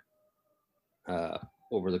on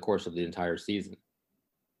over the course of the entire season.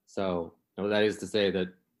 So, you know, that is to say that,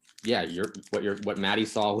 yeah, what Maddie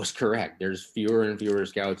saw was correct. There's fewer and fewer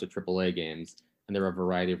scouts at AAA games, and there are a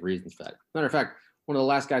variety of reasons for that. Matter of fact, one of the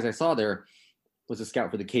last guys I saw there was a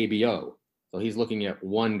scout for the KBO. So he's looking at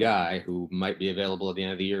one guy who might be available at the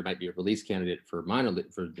end of the year, might be a release candidate for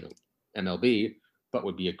MLB, but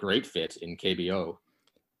would be a great fit in KBO.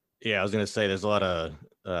 Yeah, I was going to say there's a lot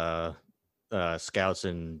of scouts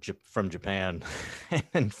from Japan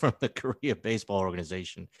and from the Korea Baseball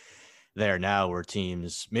Organization there now, where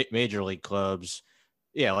teams, major league clubs,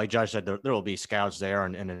 yeah, like Josh said, there will be scouts there,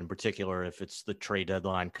 and in particular, if it's the trade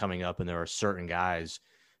deadline coming up and there are certain guys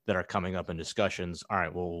that are coming up in discussions, all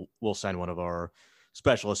right, we'll send one of our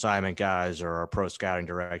special assignment guys or our pro scouting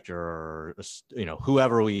director, or, you know,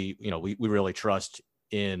 whoever we really trust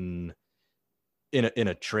in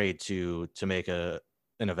a trade to make an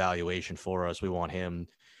evaluation for us. We want him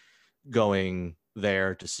going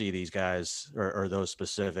there to see these guys or those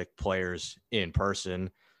specific players in person.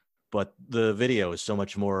 But the video is so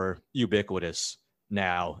much more ubiquitous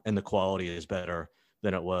now, and the quality is better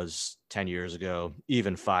than it was 10 years ago,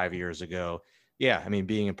 even 5 years ago. Yeah, I mean,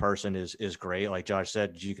 being in person is great. Like Josh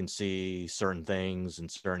said, you can see certain things and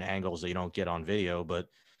certain angles that you don't get on video, but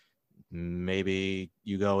maybe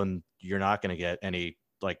you go and you're not going to get any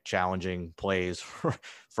like challenging plays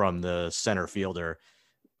from the center fielder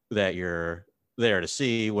that you're there to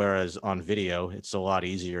see. Whereas on video, it's a lot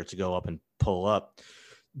easier to go up and pull up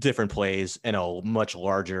different plays and a much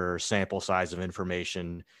larger sample size of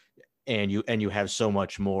information. And you have so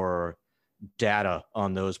much more data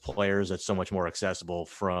on those players that's so much more accessible,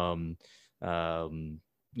 from,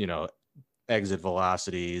 you know, exit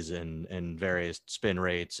velocities and various spin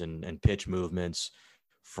rates and pitch movements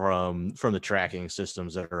from the tracking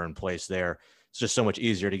systems that are in place there. It's just so much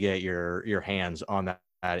easier to get your hands on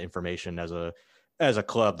that information as a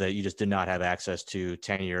club that you just did not have access to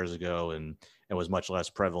 10 years ago, and was much less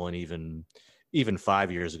prevalent even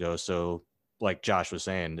 5 years ago. So like Josh was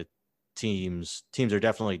saying, the teams are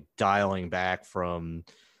definitely dialing back from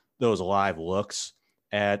those live looks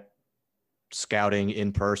at scouting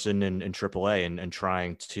in person and AAA and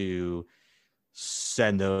trying to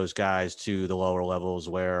send those guys to the lower levels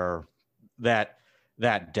where that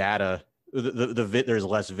data there's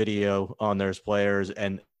less video on those players,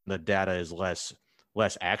 and the data is less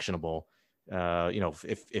actionable.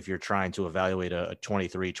 If you're trying to evaluate a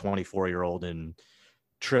 23, 24-year-old in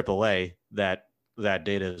AAA, that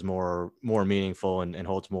data is more meaningful and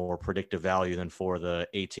holds more predictive value than for the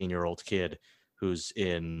 18-year-old kid who's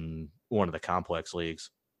in one of the complex leagues.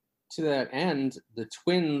 To that end, the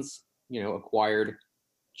Twins, acquired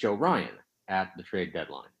Joe Ryan at the trade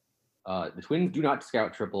deadline. The Twins do not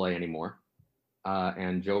scout AAA anymore,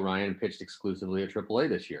 and Joe Ryan pitched exclusively at AAA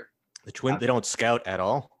this year. The Twins, they don't scout at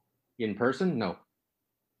all? In person? No.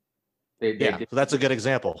 So that's a good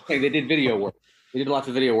example. They did video work. They did lots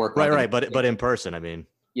of video work. Right. But in person, I mean.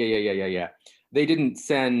 Yeah. They didn't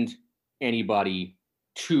send anybody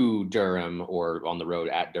to Durham or on the road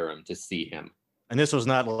at Durham to see him. And this was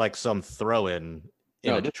not like some throw-in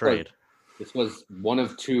in a trade. This was one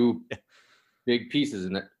of two big pieces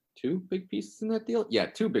in that. Two big pieces in that deal? Yeah,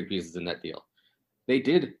 two big pieces in that deal. They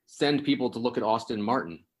did send people to look at Austin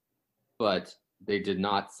Martin, but they did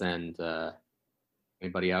not send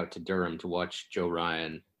anybody out to Durham to watch Joe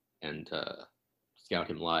Ryan and scout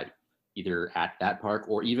him live, either at that park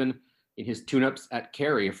or even in his tune-ups at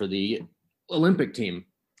Cary for the Olympic team.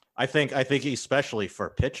 I think especially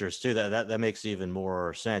for pitchers too, that makes even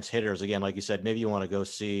more sense. Hitters, again, like you said, maybe you want to go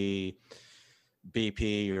see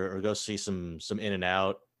BP or go see some in and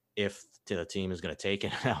out if the team is going to take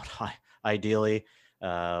in and out, ideally,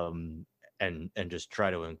 and just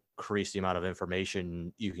try to increase the amount of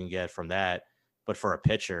information you can get from that. But for a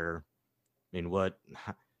pitcher, I mean,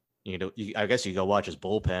 I guess you go watch his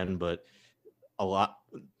bullpen, but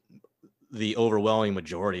the overwhelming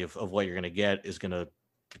majority of what you're going to get is going to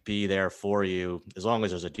be there for you as long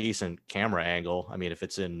as there's a decent camera angle. I mean, if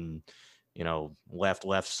it's in,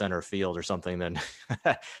 left center field or something, then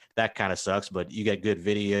that kind of sucks, but you get good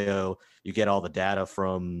video, you get all the data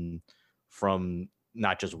from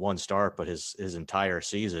not just one start, but his entire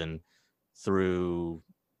season through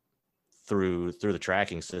the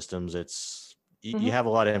tracking systems. It's you have a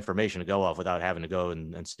lot of information to go off without having to go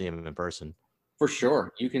and see him in person. For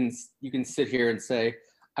sure. You can sit here and say,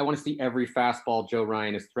 I want to see every fastball Joe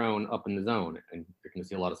Ryan has thrown up in the zone. And you're going to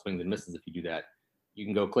see a lot of swings and misses if you do that. You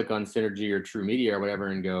can go click on Synergy or True Media or whatever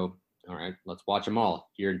and go, all right, let's watch them all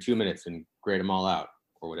here in 2 minutes and grade them all out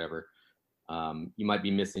or whatever. You might be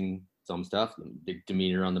missing some stuff, the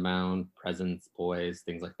demeanor on the mound, presence, poise,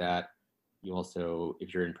 things like that. You also,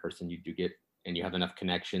 if you're in person, you do get, and you have enough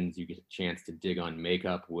connections, you get a chance to dig on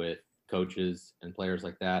makeup with coaches and players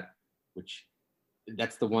like that, which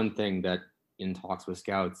that's the one thing that in talks with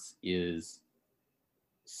scouts is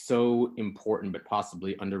so important, but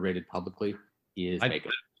possibly underrated publicly is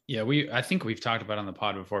makeup. Yeah, I think we've talked about it on the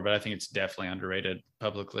pod before, but I think it's definitely underrated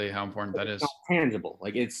publicly how important that is. It's not tangible.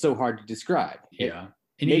 Like, it's so hard to describe. Yeah.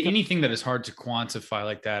 Anything that is hard to quantify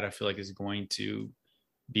like that, I feel like is going to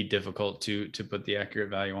be difficult to put the accurate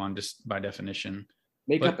value on just by definition.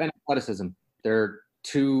 Makeup and athleticism, they're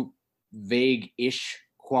two vague-ish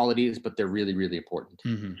qualities, but they're really, really important.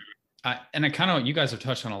 Mm-hmm. You guys have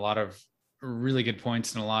touched on a lot of really good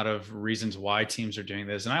points and a lot of reasons why teams are doing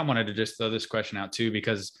this. And I wanted to just throw this question out too,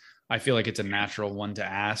 because I feel like it's a natural one to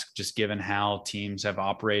ask, just given how teams have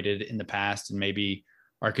operated in the past and maybe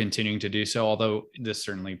are continuing to do so, although this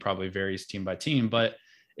certainly probably varies team by team. But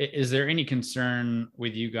is there any concern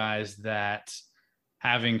with you guys that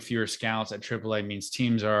having fewer scouts at AAA means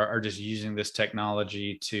teams are just using this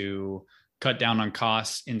technology to cut down on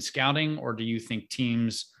costs in scouting? Or do you think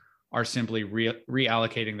teams are simply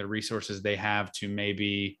reallocating the resources they have to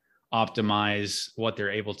maybe optimize what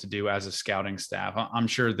they're able to do as a scouting staff? I'm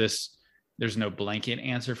sure there's no blanket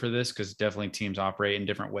answer for this, because definitely teams operate in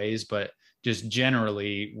different ways, but just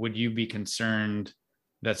generally, would you be concerned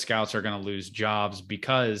that scouts are going to lose jobs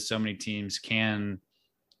because so many teams you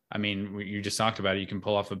just talked about it, you can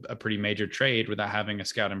pull off a pretty major trade without having a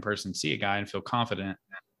scout in person see a guy and feel confident.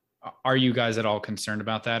 Are you guys at all concerned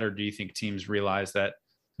about that? Or do you think teams realize that,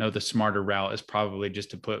 no, the smarter route is probably just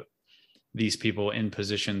to put these people in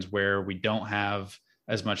positions where we don't have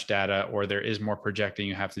as much data, or there is more projecting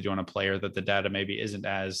you have to do on a player that the data maybe isn't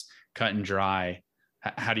as cut and dry?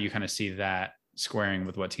 How do you kind of see that squaring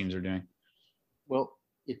with what teams are doing? Well,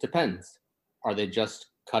 it depends. Are they just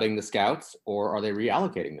cutting the scouts, or are they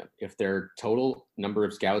reallocating them? If their total number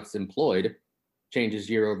of scouts employed changes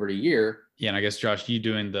year over year. Yeah. And I guess, Josh, you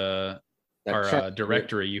doing our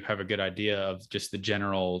directory, you have a good idea of just the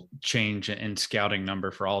general change in scouting number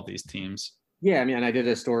for all of these teams. Yeah, I mean, I did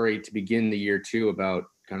a story to begin the year too about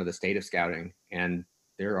kind of the state of scouting, and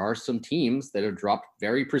there are some teams that have dropped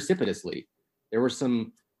very precipitously. There were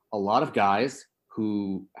a lot of guys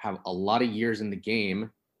who have a lot of years in the game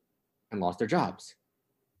and lost their jobs.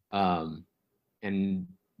 And,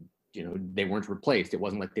 they weren't replaced. It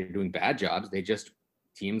wasn't like they were doing bad jobs.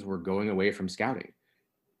 Teams were going away from scouting.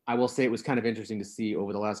 I will say it was kind of interesting to see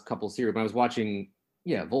over the last couple of series. When I was watching,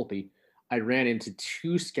 Volpe, I ran into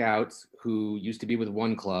two scouts who used to be with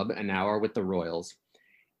one club and now are with the Royals.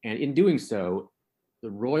 And in doing so, the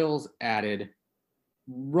Royals added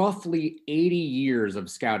roughly 80 years of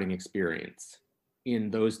scouting experience in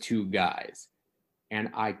those two guys. And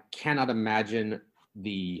I cannot imagine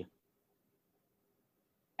the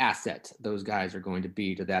asset those guys are going to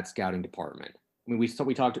be to that scouting department. I mean,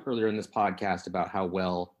 we talked earlier in this podcast about how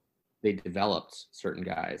well they developed certain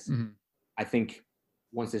guys. Mm-hmm. I think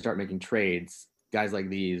once they start making trades, guys like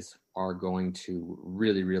these are going to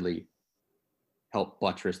really, really help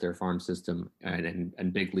buttress their farm system and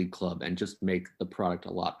big league club and just make the product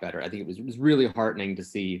a lot better. I think it was really heartening to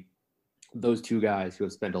see those two guys who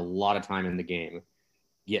have spent a lot of time in the game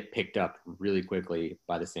get picked up really quickly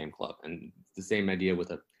by the same club. And it's the same idea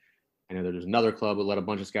with I know there's another club who let a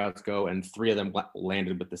bunch of scouts go and three of them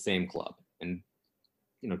landed with the same club. And,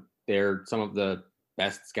 they're some of the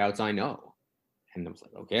best scouts I know. And I was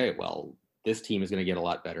like, okay, well, this team is going to get a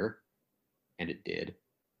lot better. And it did.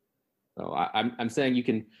 So I'm saying you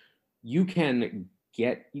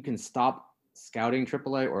can stop scouting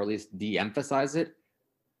AAA or at least de-emphasize it,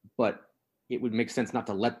 but it would make sense not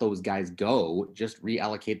to let those guys go, just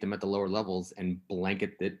reallocate them at the lower levels and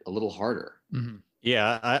blanket it a little harder. Mm-hmm.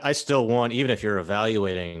 Yeah, I still want, even if you're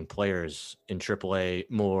evaluating players in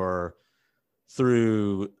AAA more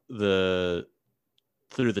through the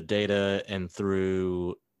data and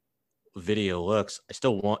through video looks, I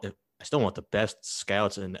still want the best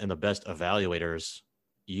scouts and the best evaluators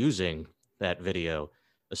using that video,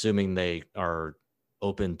 assuming they are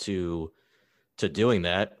open to doing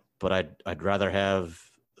that. But I'd rather have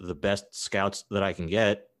the best scouts that I can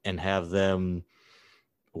get and have them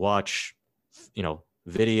watch,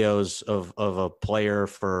 videos of a player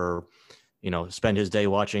for, spend his day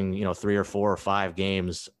watching, 3 or 4 or 5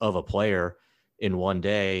 games of a player in one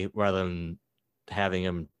day, rather than having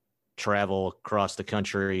him travel across the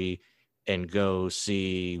country and go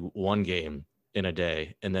see one game in a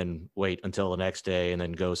day and then wait until the next day and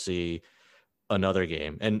then go see another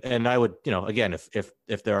game. And I would, again,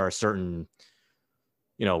 if there are certain,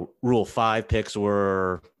 Rule 5 picks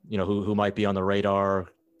were, who might be on the radar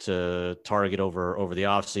to target over the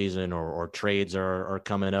off season, or trades are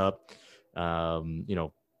coming up,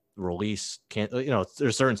 release can't,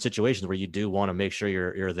 there's certain situations where you do want to make sure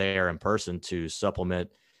you're there in person to supplement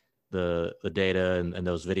the data and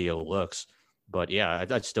those video looks. But yeah,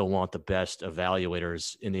 I'd still want the best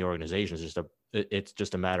evaluators in the organization. It's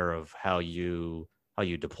just a matter of how you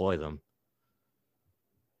deploy them.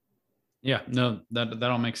 Yeah, no, that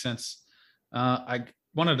all makes sense. I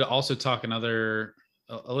wanted to also talk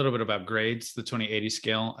a little bit about grades, the 2080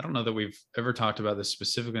 scale. I don't know that we've ever talked about this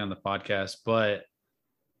specifically on the podcast, but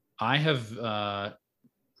I have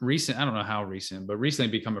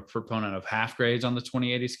recently become a proponent of half grades on the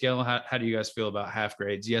 2080 scale. How do you guys feel about half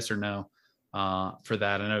grades? Yes or no for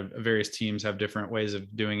that? I know various teams have different ways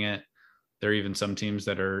of doing it. There are even some teams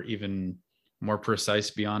that are even more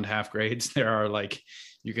precise beyond half grades. There are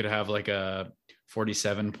you could have a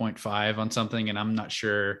 47.5 on something, and I'm not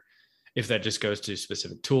sure if that just goes to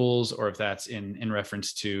specific tools or if that's in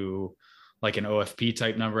reference to an OFP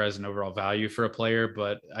type number as an overall value for a player.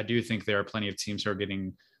 But I do think there are plenty of teams who are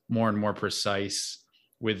getting more and more precise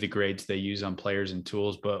with the grades they use on players and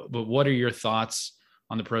tools. But what are your thoughts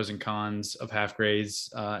on the pros and cons of half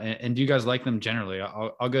grades? And do you guys like them generally?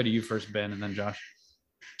 I'll go to you first, Ben, and then Josh.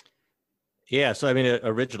 Yeah. So, I mean, it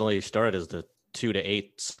originally started as the 2 to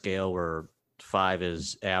 8 scale, where 5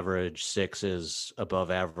 is average, 6 is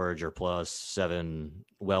above average or plus, 7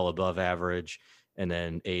 well above average, and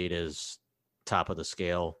then 8 is top of the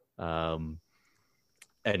scale. And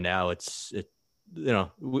now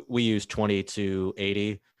we use 20 to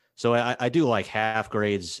 80. So I do like half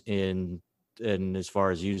grades in as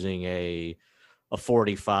far as using a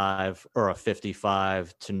 45 or a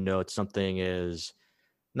 55 to note something is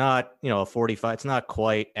not, a 45. It's not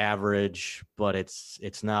quite average, but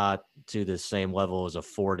it's not to the same level as a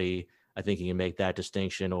 40. I think you can make that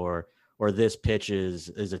distinction, or this pitch is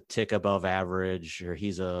a tick above average, or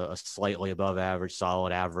he's a slightly above average,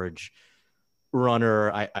 solid average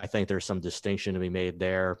runner. I think there's some distinction to be made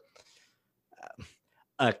there.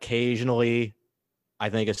 Occasionally, I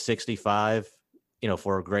think a 65,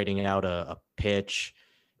 for grading out a pitch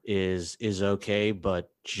is okay, but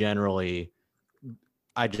generally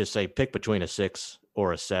I just say pick between a 6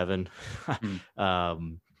 or a 7.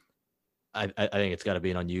 I think it's got to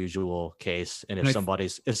be an unusual case. And And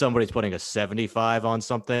if somebody's putting a 75 on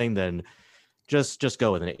something, then just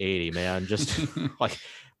go with an 80, man. Just like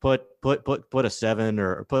put a 7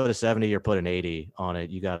 or put a 70 or put an 80 on it.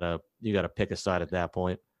 You gotta pick a side at that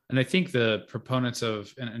point. And I think the proponents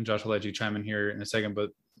of, and Josh, I'll let you chime in here in a second, but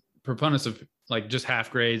proponents of like just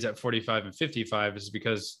half grades at 45 and 55 is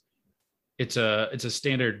because it's a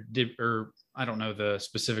standard, or I don't know the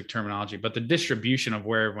specific terminology, but the distribution of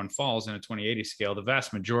where everyone falls in a 20/80 scale, the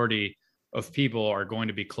vast majority of people are going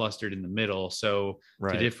to be clustered in the middle. So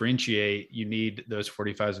to differentiate, you need those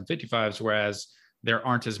 45s and 55s, whereas there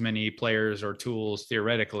aren't as many players or tools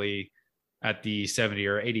theoretically at the 70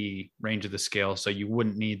 or 80 range of the scale. So you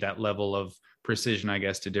wouldn't need that level of precision, I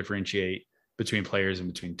guess, to differentiate between players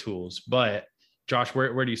and between tools. But Josh,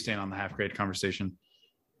 where do you stand on the half grade conversation?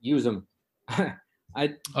 Use them.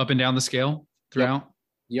 Up and down the scale throughout?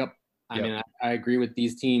 Yep. I mean, I agree with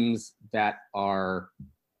these teams that are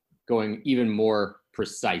going even more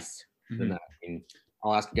precise than that. I mean,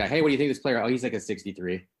 I'll ask a guy, hey, what do you think of this player? Oh, he's like a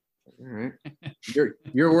 63. All right.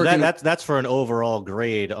 You're working. That's for an overall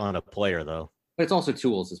grade on a player, though. But it's also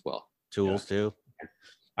tools as well. Tools too.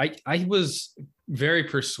 I was very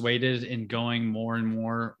persuaded in going more and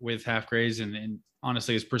more with half grades and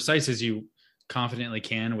honestly as precise as you confidently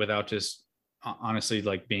can without just honestly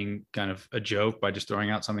like being kind of a joke by just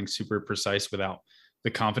throwing out something super precise without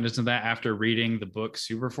the confidence of that. After reading the book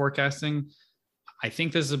Super Forecasting, I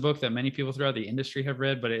think this is a book that many people throughout the industry have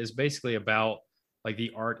read, but it is basically about like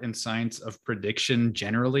the art and science of prediction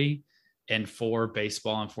generally. And for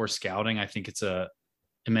baseball and for scouting, I think it's a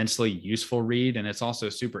immensely useful read. And it's also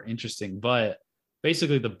super interesting, but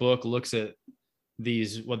basically the book looks at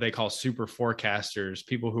these, what they call super forecasters,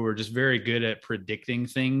 people who are just very good at predicting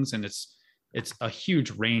things. And it's a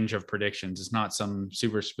huge range of predictions. It's not some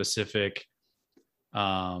super specific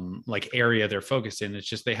like area they're focused in. It's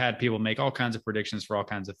just, they had people make all kinds of predictions for all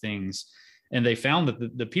kinds of things. And they found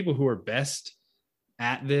that the people who are best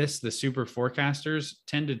at this, the super forecasters,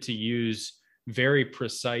 tended to use very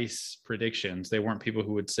precise predictions. They weren't people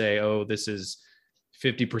who would say, oh, this is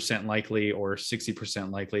 50% likely or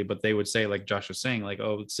 60% likely, but they would say, like Josh was saying, like,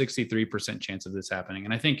 oh, 63% chance of this happening.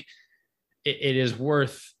 And I think it is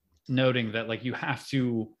worth noting that like you have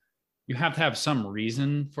to have some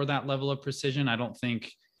reason for that level of precision. I don't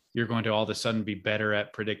think you're going to all of a sudden be better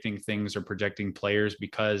at predicting things or projecting players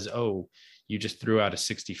because, oh, you just threw out a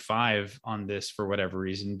 65 on this for whatever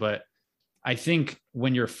reason. But I think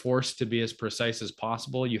when you're forced to be as precise as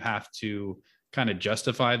possible, you have to kind of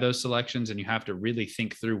justify those selections and you have to really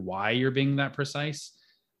think through why you're being that precise.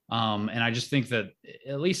 And I just think that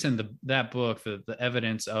at least in that book, the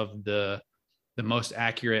evidence of the most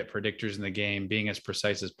accurate predictors in the game being as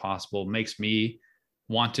precise as possible makes me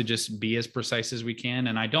want to just be as precise as we can.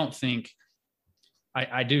 And I don't think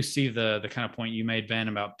I do see the kind of point you made, Ben,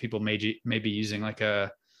 about people maybe using like a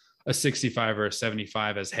 65 or a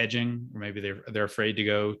 75 as hedging, or maybe they're afraid to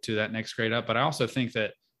go to that next grade up. But I also think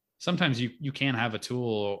that sometimes you can have a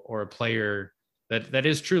tool or a player that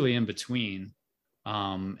is truly in between.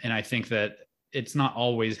 And I think that it's not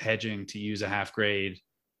always hedging to use a half grade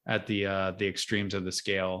at the extremes of the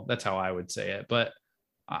scale. That's how I would say it. But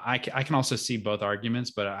I can also see both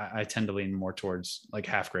arguments, but I tend to lean more towards like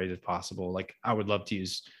half grades if possible. Like I would love to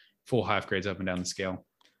use full half grades up and down the scale.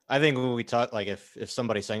 I think when we talk, like if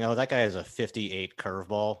somebody's saying, oh, that guy has a 58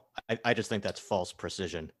 curveball, I just think that's false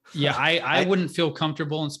precision. Yeah, I wouldn't feel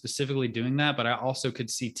comfortable in specifically doing that, but I also could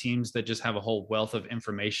see teams that just have a whole wealth of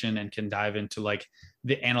information and can dive into like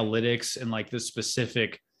the analytics and like the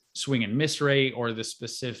specific swing and miss rate or the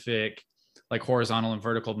specific like horizontal and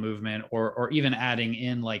vertical movement, or even adding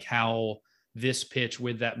in like how this pitch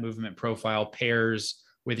with that movement profile pairs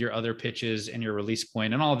with your other pitches and your release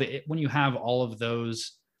point and all when you have all of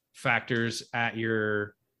those factors at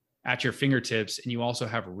your fingertips, and you also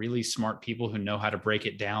have really smart people who know how to break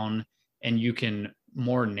it down, and you can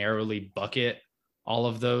more narrowly bucket all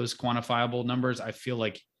of those quantifiable numbers, I feel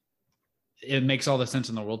like it makes all the sense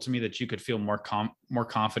in the world to me that you could feel more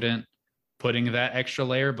confident putting that extra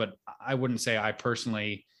layer. But I wouldn't say I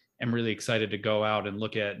personally am really excited to go out and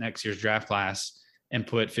look at next year's draft class and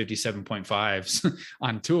put 57.5s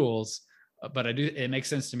on tools. But it makes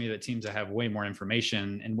sense to me that teams that have way more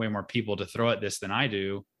information and way more people to throw at this than I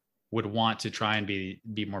do would want to try and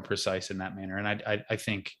be more precise in that manner. And I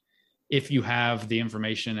think if you have the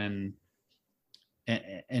information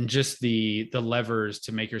and just the levers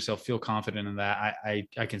to make yourself feel confident in that,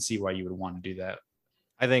 I can see why you would want to do that.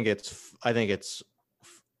 I think it's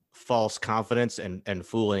false confidence and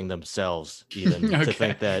fooling themselves even to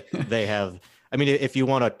think that they have I mean, if you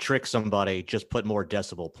want to trick somebody, just put more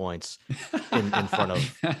decimal points in front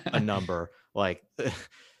of a number. Like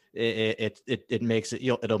it makes it,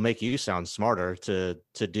 it'll make you sound smarter to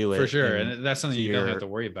do it for sure. And that's something you don't have to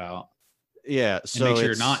worry about. Yeah. So make sure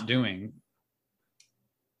you're not doing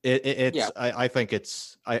it's, Yeah. I think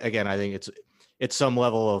it's, I think it's some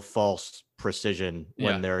level of false precision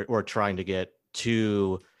when we're trying to get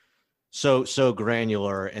too so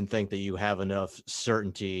granular and think that you have enough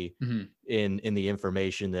certainty in the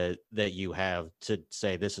information that you have to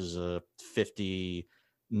say this is a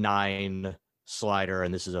 59 slider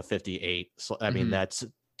and this is a 58. I mean, that's,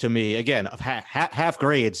 to me, again, half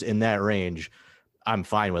grades in that range, I'm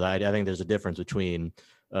fine with. I think there's a difference between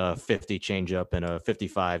 50 changeup and a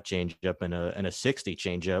 55 changeup and a 60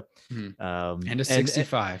 changeup, and a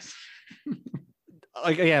 65.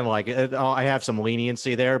 Again, like I have some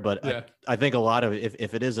leniency there, but I think a lot of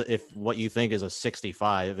if what you think is a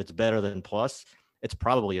 65, if it's better than plus, it's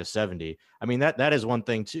probably a 70. I mean, that is one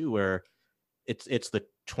thing too, where it's the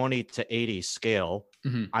 20 to 80 scale.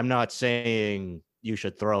 I'm not saying you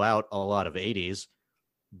should throw out a lot of 80s,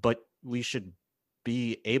 but we should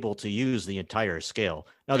be able to use the entire scale.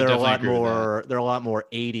 Now there are a lot more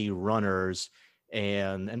 80 runners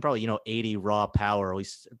and probably 80 raw power, at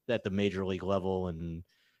least at the major league level, and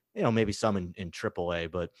maybe some in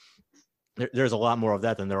AAA, but there's a lot more of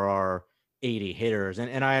that than there are 80 hitters.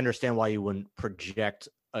 And I understand why you wouldn't project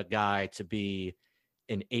a guy to be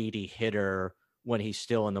an 80 hitter when he's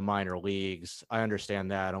still in the minor leagues. I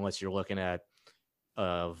understand that, unless you're looking at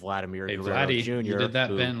Vladimir Guerrero Jr. You did that,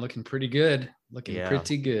 Ben, looking pretty good.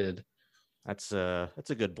 Pretty good. That's a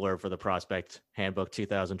good blurb for the Prospect Handbook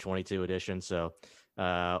 2022 edition. So,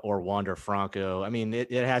 or Wander Franco. I mean,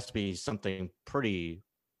 it has to be something pretty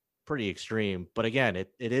extreme. But again, it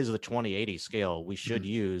is the 20/80 scale. We should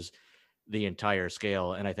use the entire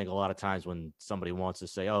scale. And I think a lot of times when somebody wants to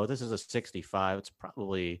say, "Oh, this is a 65,"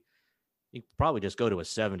 you probably just go to a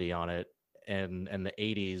 70 on it. And the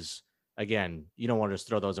 80s, again, you don't want to just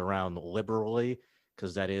throw those around liberally,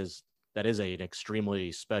 because that is an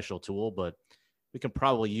extremely special tool, but we can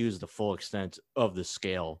probably use the full extent of the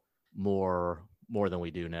scale more than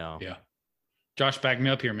we do now. Yeah. Josh, back me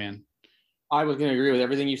up here, man. I was going to agree with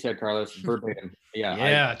everything you said, Carlos, verbatim.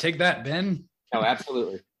 Yeah. Take that, Ben. No,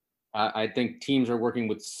 absolutely. I think teams are working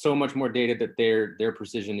with so much more data that their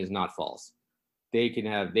precision is not false. They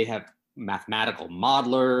have mathematical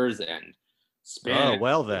modelers and spin. Oh,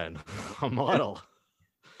 well then, a model.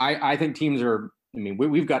 I think teams are,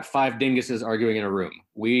 we've got 5 dinguses arguing in a room.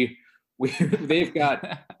 They've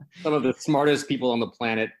got some of the smartest people on the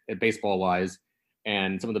planet at baseball wise,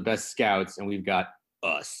 and some of the best scouts, and we've got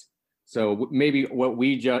us. So maybe what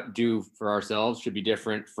we do for ourselves should be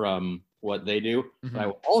different from what they do. But I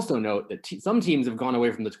will also note that some teams have gone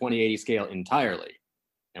away from the 20/80 scale entirely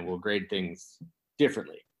and will grade things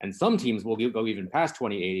differently. And some teams will go even past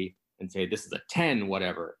 20/80 and say this is a 10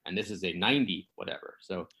 whatever, and this is a 90 whatever.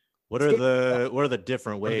 So what are the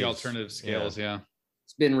different ways? The alternative scales, yeah.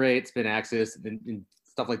 Spin rate, spin axis, and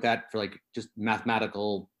stuff like that for like just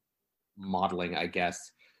mathematical modeling, I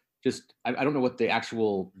guess. Just I don't know what the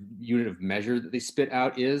actual unit of measure that they spit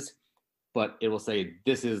out is, but it will say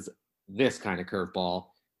this is this kind of curveball,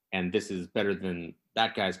 and this is better than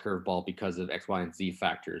that guy's curveball because of X, Y, and Z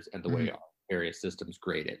factors and the way our various systems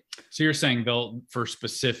grade it. So you're saying they'll, for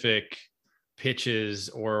specific pitches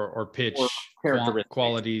or pitch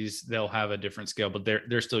qualities, they'll have a different scale, but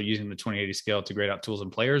they're still using the 20/80 scale to grade out tools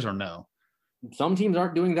and players, or no? Some teams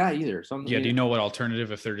aren't doing that either. Do you know what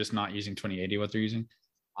alternative, if they're just not using 20/80, what they're using?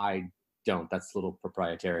 I don't. That's a little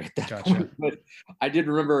proprietary at that point. But I did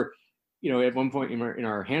remember, at one point in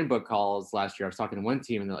our handbook calls last year, I was talking to one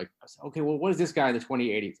team, and they're like, "Okay, well, what is this guy in the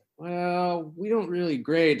 20/80?" Well, we don't really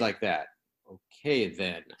grade like that. Okay,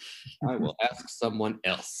 then I will ask someone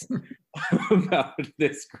else about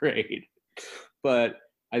this grade. But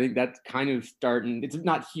I think that's kind of starting. It's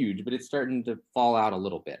not huge, but it's starting to fall out a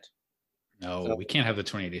little bit. No, we can't have the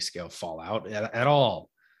 20/80 scale fall out at all.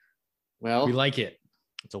 Well, we like it.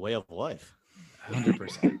 It's a way of life.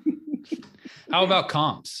 100%. How about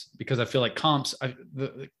comps? Because I feel like comps,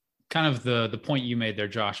 the point you made there,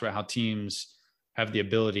 Josh, about how teams have the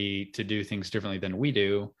ability to do things differently than we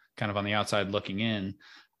do, kind of on the outside looking in.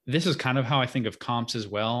 This is kind of how I think of comps as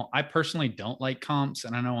well. I personally don't like comps.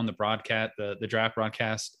 And I know on the broadcast, the draft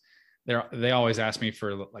broadcast, they always ask me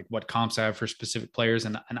for like what comps I have for specific players.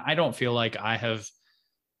 And I don't feel like I have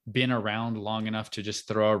been around long enough to just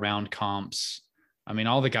throw around comps. I mean,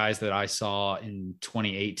 all the guys that I saw in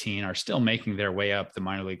 2018 are still making their way up the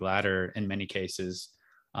minor league ladder in many cases.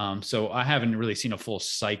 So I haven't really seen a full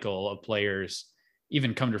cycle of players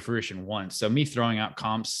even come to fruition once. So me throwing out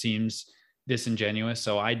comps seems disingenuous.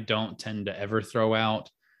 So I don't tend to ever throw out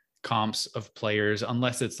comps of players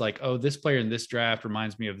unless it's like, oh, this player in this draft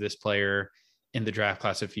reminds me of this player in the draft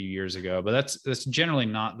class a few years ago. But that's generally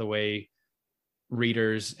not the way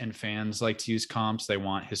readers and fans like to use comps. They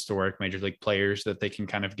want historic major league players that they can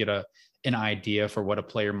kind of get an idea for what a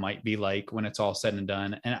player might be like when it's all said and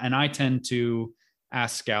done. And I tend to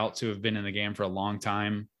ask scouts who have been in the game for a long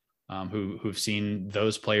time, who've seen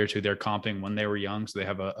those players who they're comping when they were young, so they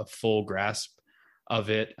have a full grasp of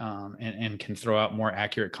it, and can throw out more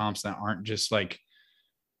accurate comps that aren't just like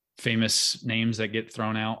famous names that get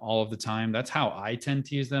thrown out all of the time. That's how I tend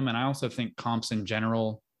to use them. And I also think comps in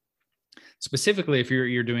general, specifically if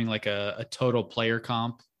you're doing like a total player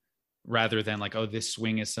comp, rather than like, oh, this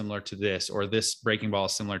swing is similar to this, or this breaking ball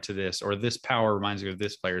is similar to this, or this power reminds me of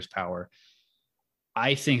this player's power,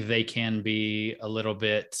 I think they can be a little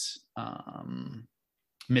bit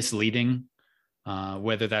misleading,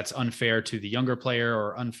 whether that's unfair to the younger player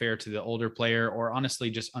or unfair to the older player, or honestly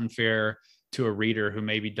just unfair to a reader who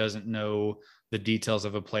maybe doesn't know the details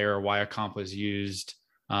of a player or why a comp was used,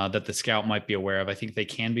 that the scout might be aware of. I think they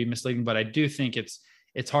can be misleading, but I do think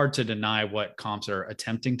it's hard to deny what comps are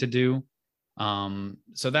attempting to do.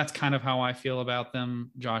 So that's kind of how I feel about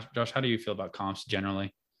them. Josh, how do you feel about comps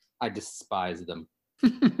generally? I despise them.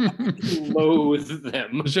 I loathe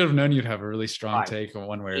them. I should have known you'd have a really strong take on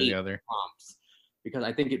one way or the other. Comps, because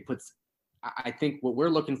I think what we're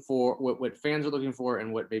looking for, what fans are looking for,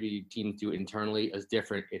 and what maybe teams do internally is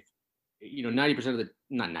different. If 90%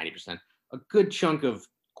 not 90%, a good chunk of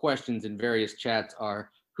questions in various chats are,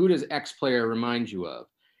 who does X player remind you of?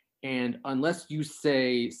 And unless you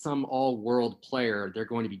say some all-world player, they're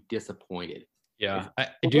going to be disappointed. Yeah, I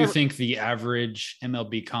do think the average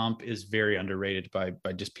MLB comp is very underrated by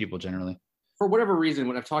just people generally. For whatever reason,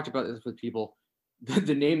 when I've talked about this with people,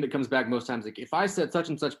 the name that comes back most times, like if I said such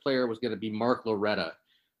and such player was going to be Mark Loretta,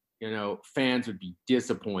 fans would be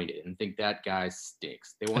disappointed and think that guy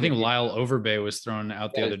stinks. I think Lyle Overbay was thrown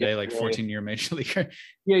out the other day, like 14-year major leaguer.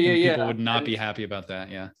 Yeah. People would not be happy about that.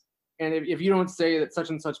 Yeah. And if you don't say that such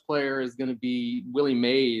and such player is going to be Willie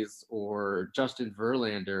Mays or Justin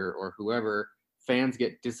Verlander or whoever, fans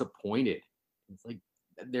get disappointed. It's like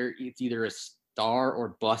it's either a star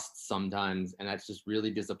or bust sometimes, and that's just really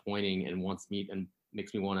disappointing and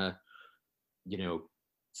makes me want to,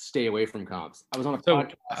 stay away from comps. I was on a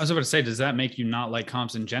podcast. I was about to say, does that make you not like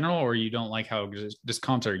comps in general, or you don't like how just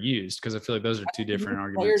comps are used? Because I feel like those are two different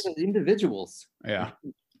arguments. Players as individuals. Yeah.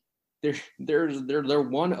 They're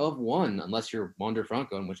one of one, unless you're Wander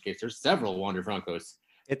Franco, in which case there's several Wander Francos.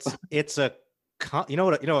 It's a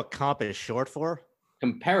what comp is short for?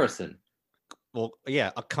 Comparison. Well,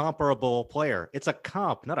 yeah, a comparable player. It's a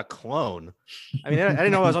comp, not a clone. I mean, I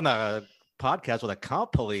didn't know I was on the podcast with a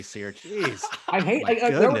comp police here. Jeez.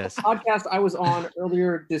 There was a podcast I was on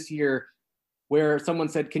earlier this year where someone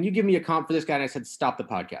said, "Can you give me a comp for this guy?" And I said, "Stop the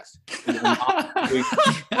podcast."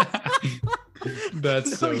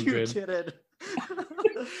 That's so good. Kidded.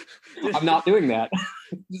 I'm not doing that.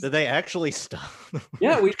 Did they actually stop?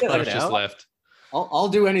 Yeah, we did. I just left. I'll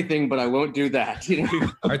do anything, but I won't do that.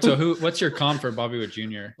 All right. So what's your comp for Bobby Witt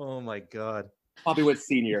Jr.? Oh my God. Bobby Witt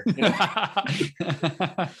Sr.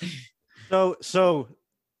 So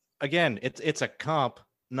again, it's a comp,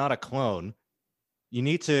 not a clone. You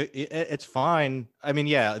need to, it's fine. I mean,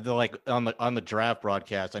 yeah, like on the draft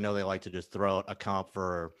broadcast, I know they like to just throw out a comp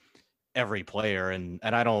for every player, and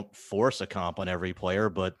I don't force a comp on every player,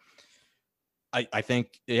 but I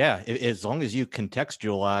think, yeah, as long as you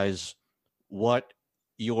contextualize what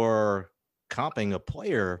you're comping a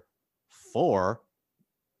player for,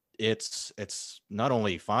 it's not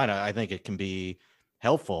only fine, I think it can be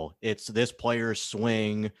helpful. It's this player's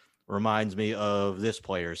swing reminds me of this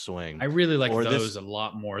player's swing. I really like those a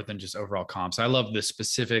lot more than just overall comps. I love the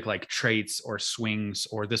specific like traits or swings,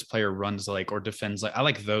 or this player runs like or defends like. I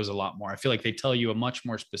like those a lot more. I feel like they tell you a much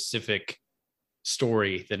more specific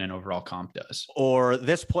story than an overall comp does. Or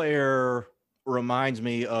this player reminds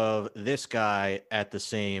me of this guy at the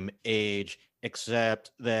same age,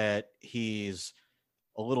 except that he's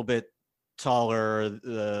a little bit taller.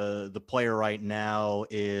 The player right now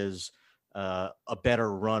is a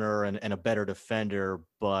better runner and a better defender,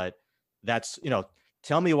 but that's,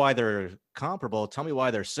 tell me why they're comparable, tell me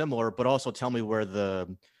why they're similar, but also tell me where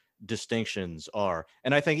the distinctions are.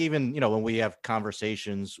 And I think even, when we have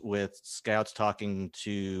conversations with scouts talking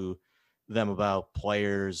to them about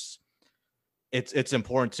players, it's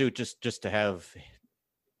important too, just to have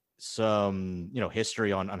some,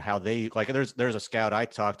 history on how they like. There's a scout I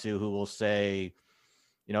talked to who will say,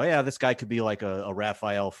 yeah, this guy could be like a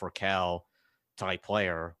Rafael Furcal type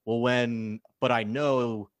player. Well, but I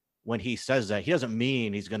know when he says that, he doesn't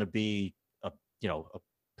mean he's going to be a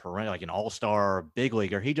perennial, like an all-star big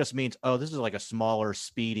leaguer. He just means, oh, this is like a smaller,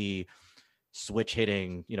 speedy, switch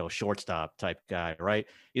hitting, shortstop type guy, right?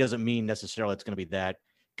 He doesn't mean necessarily it's going to be that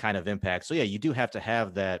kind of impact. So yeah, you do have to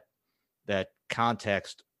have that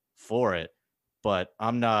context for it. But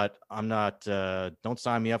I'm not don't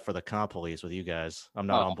sign me up for the comp police with you guys. I'm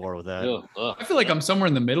not on board with that. I feel like I'm somewhere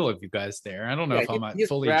in the middle of you guys there. I don't know if I'm at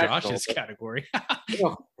fully Josh's category.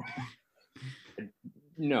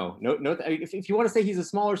 No. If you want to say he's a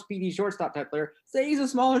smaller, speedy shortstop type player, say he's a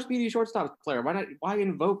smaller, speedy shortstop player. Why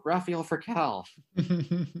invoke Rafael Furcal?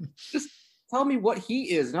 Just tell me what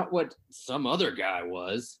he is, not what some other guy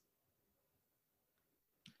was.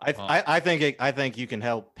 I think you can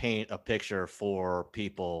help paint a picture for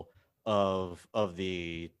people of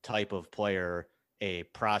the type of player a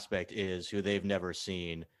prospect is who they've never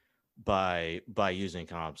seen by using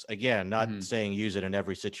comps. Again, not saying use it in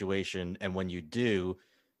every situation, and when you do,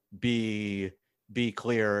 be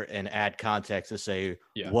clear and add context to say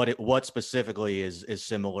what specifically is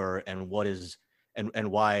similar and what is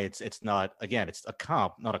and why it's not. Again, it's a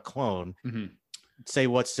comp, not a clone. Say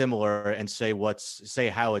what's similar and say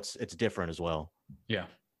how it's different as well. Yeah,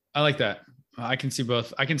 I like that. I can see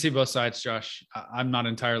both sides, Josh. I'm not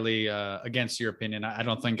entirely against your opinion. I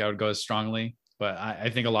don't think I would go as strongly, but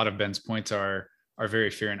I think a lot of Ben's points are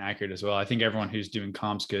very fair and accurate as well. I think everyone who's doing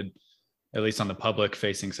comps could, at least on the public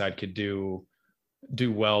facing side, could do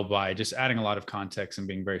well by just adding a lot of context and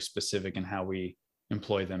being very specific in how we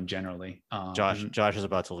employ them generally. Josh is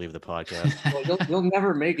about to leave the podcast. Well, you'll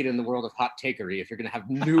never make it in the world of hot takery if you're going to have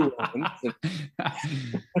nuance and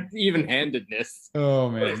even-handedness. Oh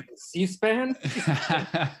man, C-SPAN.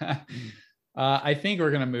 I think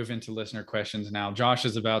we're going to move into listener questions now. Josh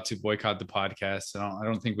is about to boycott the podcast, so I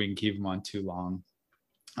don't think we can keep him on too long.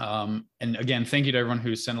 And again, thank you to everyone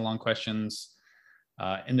who sent along questions.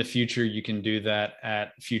 In the future, you can do that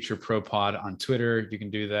at Future Pro Pod on Twitter. You can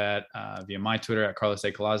do that via my Twitter at Carlos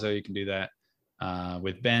A. Collazo. You can do that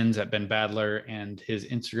with Ben's at Ben Badler and his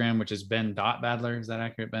Instagram, which is Ben.Badler. Is that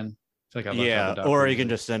accurate, Ben? I feel like or you can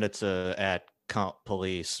just send it to at Comp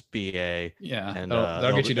Police BA. Yeah, and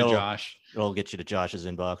that'll get you to Josh. It'll get you to Josh's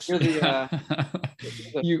inbox.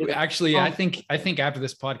 I think after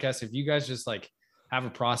this podcast, if you guys just like have a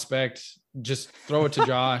prospect, just throw it to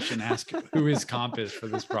Josh and ask who his comp is for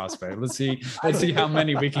this prospect. Let's see how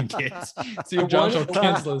many we can get. See if Josh will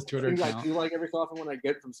cancel his Twitter account. I do like every so often when I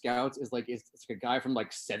get from scouts is like it's a guy from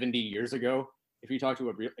like 70 years ago. If you talk to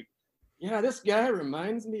a real this guy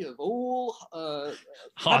reminds me of old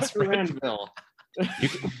Randville.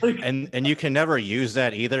 and you can never use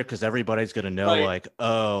that either because everybody's gonna know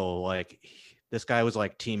this guy was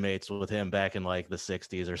like teammates with him back in like the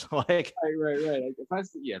 60s or something. Right. If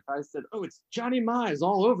I said, oh, it's Johnny Mize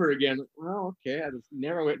all over again. Well, okay, I just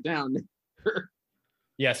narrow it down.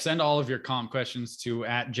 Yeah, send all of your comp questions to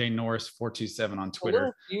at jnorris427 on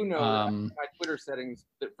Twitter. My Twitter settings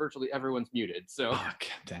that virtually everyone's muted. So God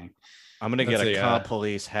dang. I'm gonna get a comp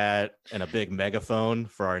police hat and a big megaphone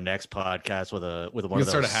for our next podcast with one of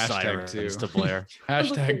those sirens to blare.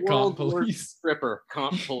 Hashtag comp police. Stripper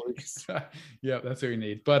comp police. Yeah, that's what we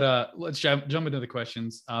need. But let's jump into the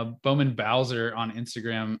questions. Bowman Bowser on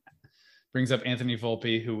Instagram brings up Anthony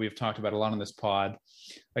Volpe, who we've talked about a lot on this pod.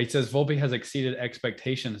 He says Volpe has exceeded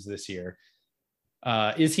expectations this year.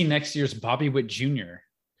 Is he next year's Bobby Witt Jr.?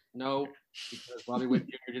 No, because Bobby Witt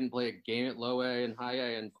Jr. didn't play a game at low A and high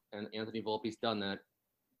A, and Anthony Volpe's done that.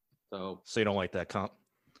 So you don't like that comp?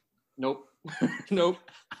 Nope. Nope.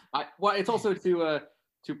 It's also to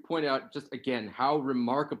point out just again how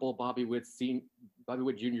remarkable Bobby Witt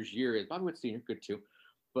Jr.'s year is. Bobby Witt Sr. good too,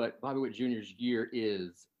 but Bobby Witt Jr.'s year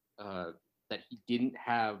is that he didn't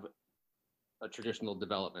have a traditional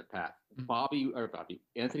development path.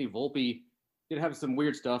 Anthony Volpe did have some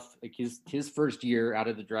weird stuff. Like his first year out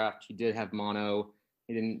of the draft, he did have mono.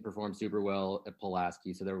 He didn't perform super well at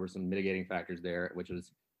Pulaski, so there were some mitigating factors there, which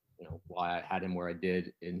was, why I had him where I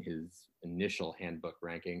did in his initial handbook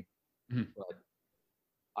ranking. Mm-hmm. But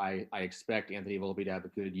I expect Anthony Volpe to have a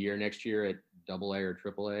good year next year at AA or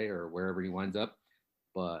AAA or wherever he winds up.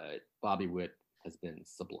 But Bobby Witt has been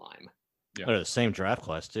sublime. Yeah, they're the same draft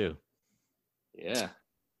class too. Yeah.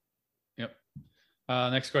 Yep.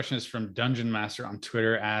 Next question is from Dungeon Master on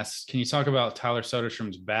Twitter. Asks, can you talk about Tyler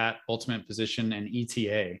Soderstrom's bat, ultimate position, and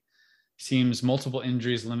ETA? Seems multiple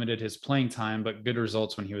injuries limited his playing time, but good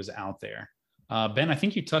results when he was out there. Ben, I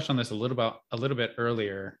think you touched on this a little bit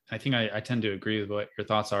earlier. I think I tend to agree with what your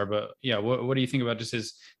thoughts are, but yeah, what do you think about just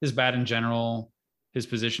his bat in general? his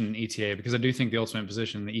position in ETA, because I do think the ultimate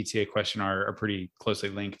position and the ETA question are pretty closely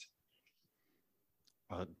linked.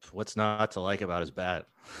 What's not to like about his bat?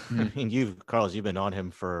 Mm. I mean, Carlos, you've been on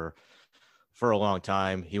him for a long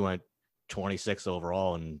time. He went 26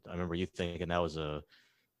 overall, and I remember you thinking that was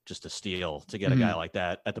just a steal to get a guy like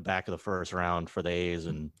that at the back of the first round for the A's.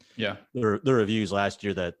 And yeah, the reviews last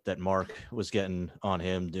year that Mark was getting on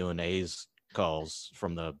him doing A's calls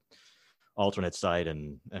from the alternate site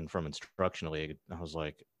and from Instruction League, I was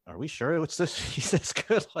like, are we sure it's this? He's this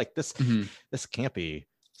good? Like this can't be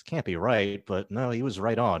right. But no, he was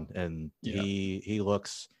right on, and he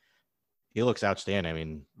looks outstanding. I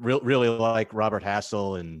mean, really like Robert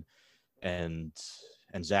Hassel and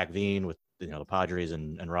Zach Veen with the Padres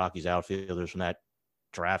and Rockies outfielders from that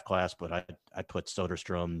draft class, but I'd put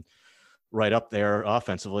Soderstrom right up there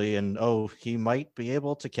offensively, and he might be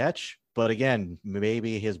able to catch, but again,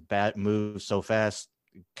 maybe his bat moves so fast,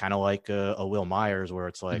 kind of like a Will Myers, where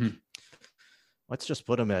it's like, let's just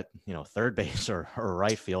put him at third base or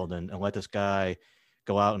right field and let this guy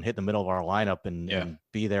go out and hit the middle of our lineup and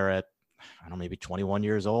be there at, I don't know, maybe 21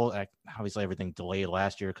 years old. Obviously everything delayed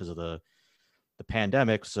last year because of the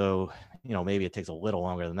pandemic, so maybe it takes a little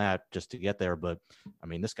longer than that just to get there, but I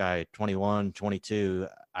mean, this guy 21, 22,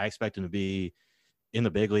 I expect him to be in the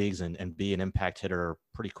big leagues and be an impact hitter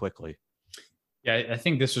pretty quickly. Yeah, I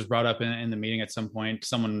think this was brought up in the meeting at some point.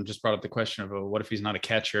 Someone just brought up the question of, what if he's not a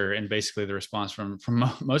catcher? And basically the response from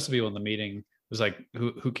most of the people in the meeting was like,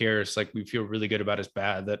 who cares? Like, we feel really good about his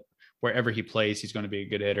bat, that wherever he plays, he's going to be a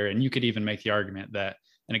good hitter. And you could even make the argument that,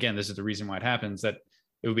 and again, this is the reason why it happens, that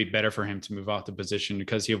it would be better for him to move off the position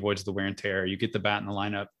because he avoids the wear and tear. You get the bat in the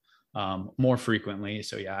lineup more frequently.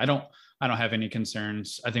 So yeah, I don't have any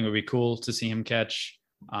concerns. I think it would be cool to see him catch,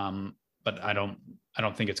 but I don't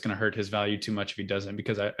think it's going to hurt his value too much if he doesn't,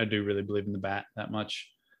 because I do really believe in the bat that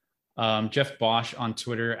much. Jeff Bosch on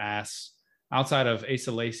Twitter asks, outside of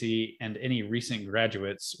Asa Lacy and any recent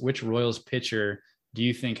graduates, which Royals pitcher do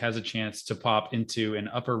you think has a chance to pop into an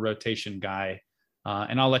upper rotation guy?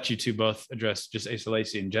 And I'll let you two both address just Asa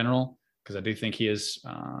Lacy in general, because I do think he has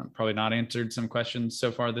probably not answered some questions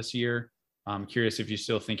so far this year. I'm curious if you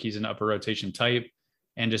still think he's an upper rotation type,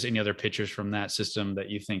 and just any other pitchers from that system that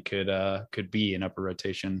you think could be an upper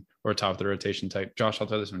rotation or top of the rotation type. Josh, I'll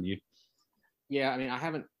throw this one to you. Yeah, I mean, I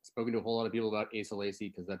haven't spoken to a whole lot of people about Asa Lacy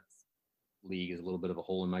because that league is a little bit of a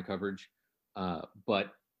hole in my coverage.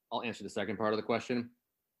 But I'll answer the second part of the question.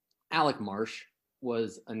 Alec Marsh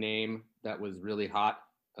was a name that was really hot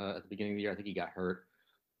at the beginning of the year. I think he got hurt,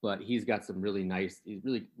 but he's got some really nice,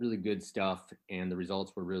 really, really good stuff. And the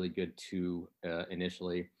results were really good too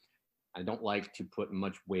initially. I don't like to put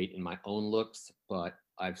much weight in my own looks, but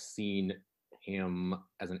I've seen him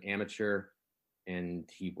as an amateur and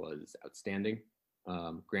he was outstanding.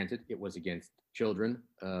 Granted, it was against children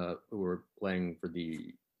who were playing for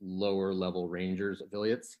the lower level Rangers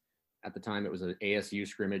affiliates. At the time, it was an ASU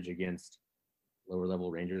scrimmage against lower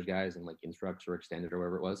level Rangers guys and like instructs or extended or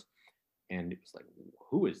whatever it was. And it was like,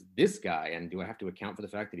 who is this guy? And do I have to account for the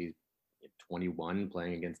fact that he's 21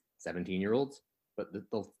 playing against 17-year-olds? But the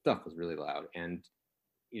stuff was really loud. And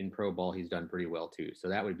in pro ball, he's done pretty well too. So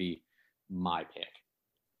that would be my pick.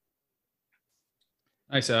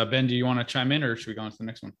 Nice. Ben, do you want to chime in, or should we go on to the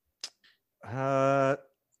next one? I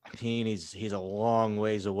mean, he's a long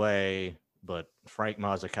ways away, but Frank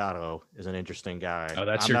Mazzucato is an interesting guy. Oh,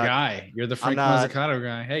 that's your guy. You're the Frank Mazzucato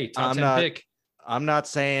guy. Hey, top 10 pick. I'm not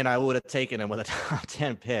saying I would have taken him with a top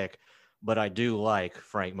 10 pick, but I do like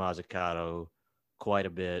Frank Mazzucato quite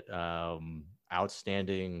a bit.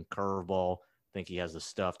 Outstanding curveball. I think he has the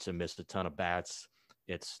stuff to miss a ton of bats.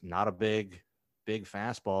 It's not a big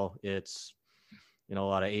fastball. It's, a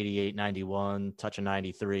lot of 88, 91, touch of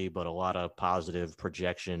 93, but a lot of positive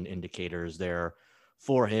projection indicators there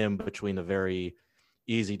for him between the very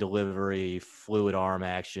easy delivery, fluid arm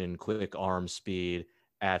action, quick arm speed,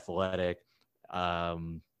 athletic.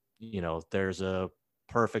 There's a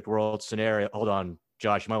perfect world scenario. Hold on,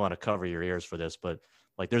 Josh, you might want to cover your ears for this, but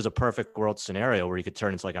like there's a perfect world scenario where you could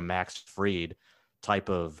turn into like a Max Fried type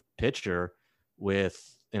of pitcher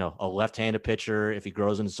with, a left-handed pitcher. If he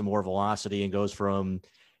grows into some more velocity and goes from,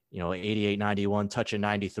 88, 91, touching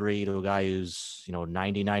 93 to a guy who's,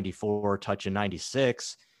 90, 94, touching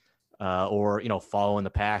 96, or, following the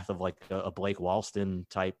path of like a Blake Walston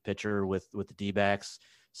type pitcher with the D-backs,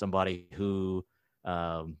 somebody who,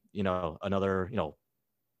 another,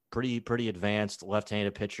 pretty advanced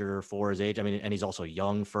left-handed pitcher for his age. I mean, and he's also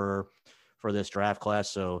young for this draft class.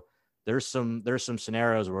 So there's some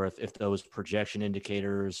scenarios where if those projection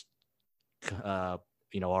indicators,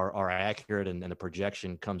 are accurate and the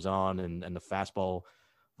projection comes on and the fastball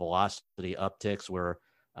velocity upticks where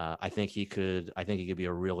I think he could be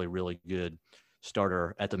a really, really good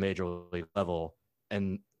starter at the major league level.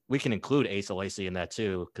 And we can include Asa Lacy in that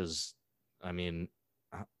too, because I mean,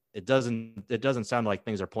 it doesn't sound like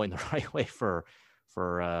things are pointing the right way for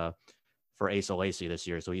Asa Lacy this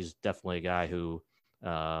year. So he's definitely a guy who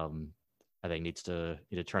I think needs to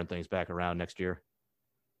turn things back around next year.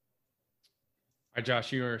 All right,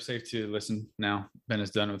 Josh, you are safe to listen now. Ben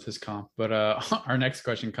is done with his comp. But our next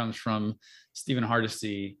question comes from Stephen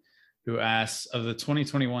Hardesty, who asks, of the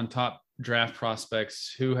 2021 top draft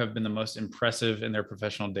prospects, who have been the most impressive in their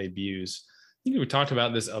professional debuts? I think we talked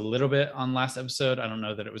about this a little bit on last episode. I don't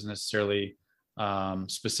know that it was necessarily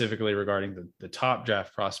specifically regarding the top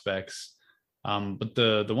draft prospects. But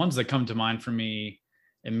the ones that come to mind for me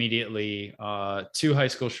immediately, 2 high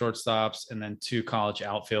school shortstops and then 2 college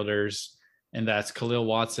outfielders. And that's Khalil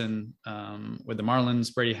Watson with the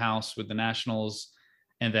Marlins, Brady House with the Nationals,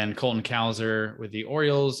 and then Colton Cowser with the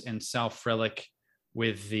Orioles, and Sal Frelick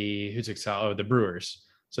with the Brewers.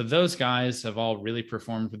 So those guys have all really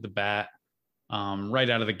performed with the bat right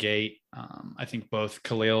out of the gate. I think both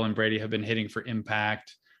Khalil and Brady have been hitting for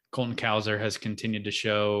impact. Colton Cowser has continued to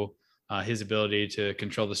show his ability to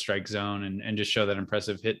control the strike zone and just show that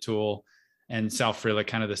impressive hit tool. And Sal Frelick,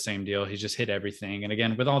 kind of the same deal. He's just hit everything. And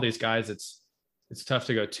again, with all these guys, it's tough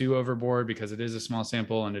to go too overboard because it is a small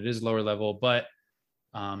sample and it is lower level, but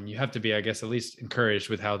you have to be, I guess, at least encouraged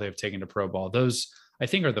with how they've taken to pro ball. Those, I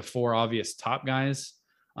think, are the 4 obvious top guys,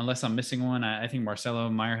 unless I'm missing one. I think Marcelo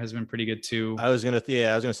Meyer has been pretty good too. I was going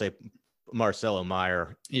to say Marcelo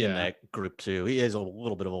Meyer in that group too. He is a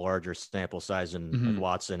little bit of a larger sample size than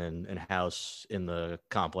Watson and House in the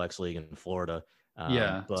complex league in Florida.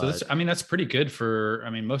 But so that's pretty good for,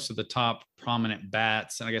 most of the top prominent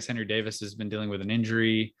bats. And I guess Henry Davis has been dealing with an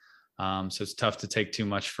injury. So it's tough to take too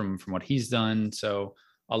much from what he's done. So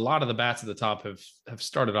a lot of the bats at the top have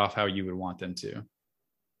started off how you would want them to.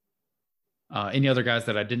 Any other guys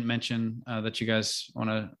that I didn't mention that you guys want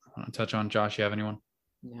to touch on? Josh, you have anyone?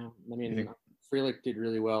 No, Frelick did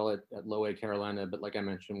really well at Low A Carolina, but like I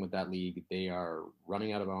mentioned with that league, they are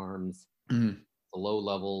running out of arms, the low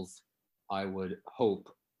levels. I would hope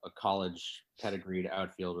a college pedigreed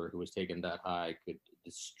outfielder who was taken that high could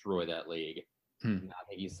destroy that league. Now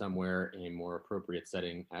maybe somewhere in a more appropriate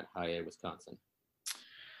setting at High A, Wisconsin.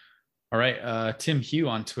 All right. Tim Hugh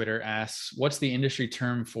on Twitter asks, what's the industry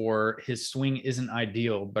term for his swing isn't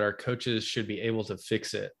ideal, but our coaches should be able to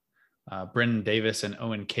fix it? Brendan Davis and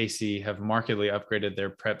Owen Casey have markedly upgraded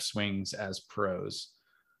their prep swings as pros.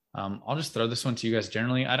 I'll just throw this one to you guys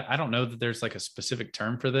generally. I don't know that there's like a specific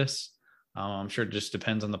term for this. I'm sure it just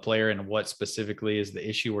depends on the player and what specifically is the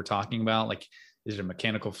issue we're talking about. Like, is it a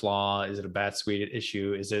mechanical flaw? Is it a bat speed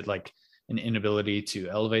issue? Is it like an inability to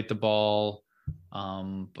elevate the ball?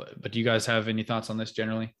 But do you guys have any thoughts on this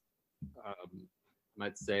generally? I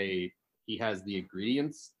might say he has the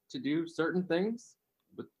ingredients to do certain things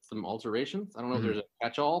with some alterations. I don't know if there's a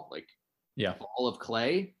catch-all, like ball of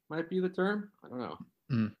clay might be the term. I don't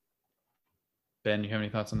know. Ben, you have any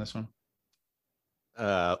thoughts on this one?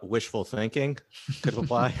 Wishful thinking could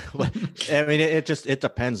apply. I mean, it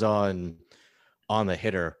depends on the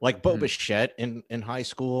hitter. Like Bo Bichette in high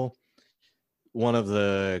school, one of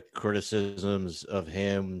the criticisms of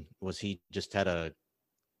him was he just had a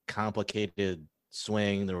complicated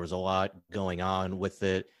swing. There was a lot going on with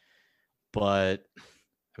it. But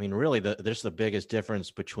I mean, really, there's the biggest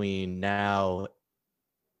difference between now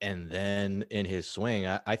and then in his swing,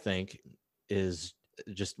 I think, is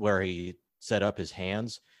just where he set up his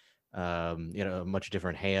hands. A much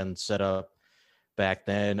different hand setup back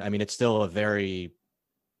then. I mean, it's still a very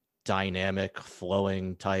dynamic,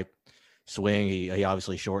 flowing type swing. He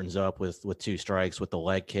obviously shortens up with 2 strikes with the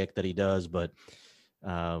leg kick that he does, but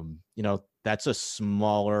that's a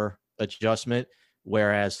smaller adjustment.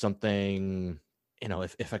 Whereas something,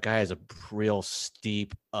 if a guy has a real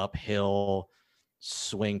steep uphill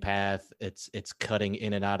swing path, it's cutting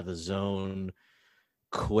in and out of the zone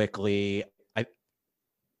quickly,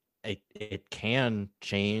 it can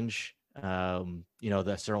change.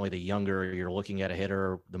 That's certainly the younger you're looking at a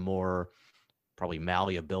hitter, the more probably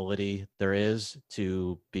malleability there is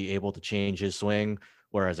to be able to change his swing.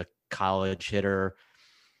 Whereas a college hitter,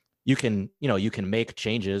 you can make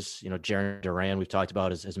changes. Jarren Duran, we've talked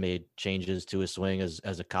about, has made changes to his swing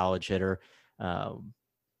as a college hitter.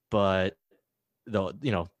 But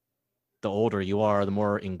the older you are, the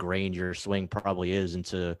more ingrained your swing probably is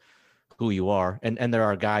into who you are. And there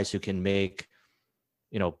are guys who can make,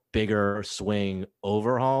 bigger swing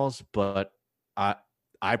overhauls, but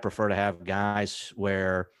I prefer to have guys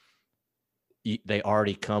where they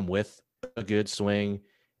already come with a good swing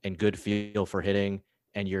and good feel for hitting,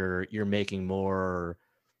 and you're making more,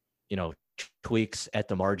 tweaks at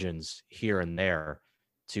the margins here and there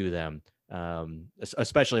to them.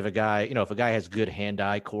 Especially if a guy has good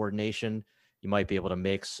hand-eye coordination, you might be able to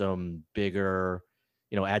make some bigger,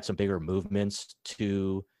 add some bigger movements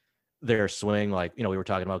to their swing. Like, we were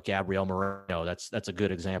talking about Gabriel Moreno. That's a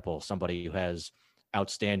good example. Somebody who has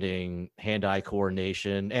outstanding hand-eye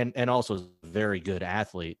coordination and also is a very good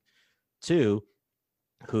athlete too,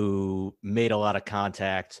 who made a lot of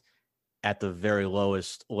contact at the very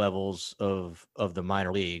lowest levels of the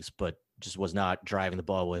minor leagues, but just was not driving the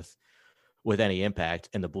ball with any impact.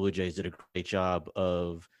 And the Blue Jays did a great job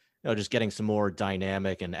of, just getting some more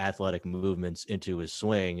dynamic and athletic movements into his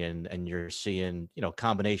swing. And you're seeing,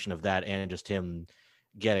 combination of that and just him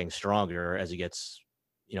getting stronger as he gets,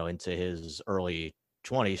 into his early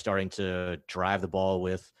 20s, starting to drive the ball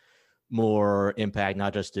with more impact,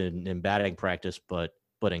 not just in batting practice, but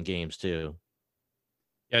in games too.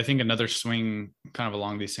 Yeah, I think another swing kind of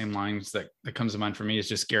along these same lines that comes to mind for me is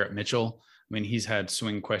just Garrett Mitchell. I mean, he's had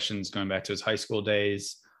swing questions going back to his high school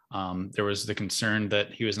days. There was the concern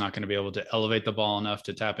that he was not going to be able to elevate the ball enough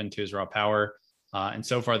to tap into his raw power. And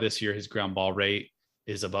so far this year, his ground ball rate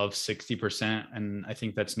is above 60%. And I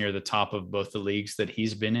think that's near the top of both the leagues that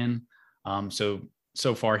he's been in.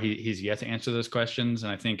 So far, he's yet to answer those questions.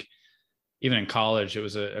 And I think even in college, it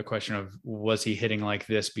was a question of, was he hitting like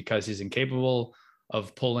this because he's incapable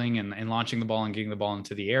of pulling and launching the ball and getting the ball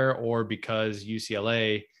into the air, or because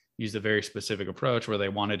UCLA used a very specific approach where they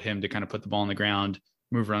wanted him to kind of put the ball on the ground,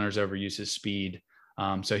 move runners over, use his speed.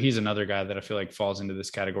 So he's another guy that I feel like falls into this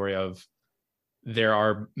category of, there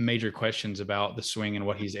are major questions about the swing and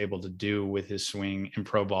what he's able to do with his swing in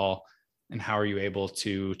pro ball, and how are you able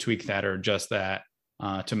to tweak that or adjust that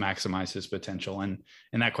to maximize his potential. And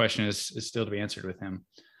that question is still to be answered with him.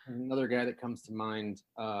 Another guy that comes to mind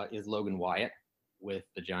is Logan Wyatt with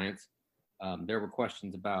the Giants. There were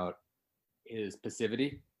questions about his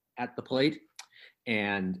passivity at the plate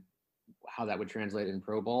and how that would translate in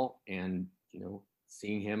pro ball. And,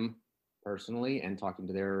 seeing him personally and talking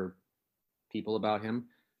to their people about him,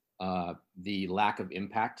 the lack of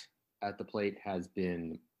impact at the plate has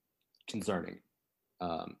been concerning.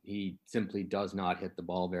 He simply does not hit the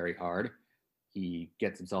ball very hard. He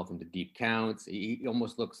gets himself into deep counts. He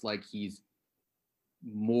almost looks like he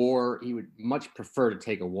would much prefer to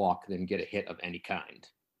take a walk than get a hit of any kind.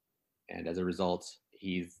 And as a result,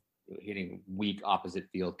 he's hitting weak opposite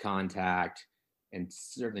field contact and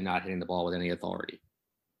certainly not hitting the ball with any authority.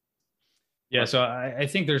 Yeah, so I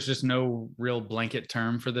think there's just no real blanket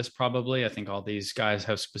term for this probably. I think all these guys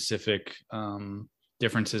have specific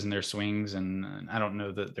differences in their swings, and I don't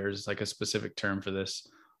know that there's like a specific term for this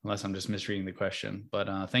unless I'm just misreading the question.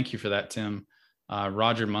 But thank you for that, Tim.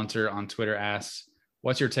 Roger Munter on Twitter asks,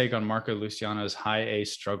 what's your take on Marco Luciano's high A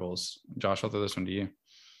struggles? Josh, I'll throw this one to you.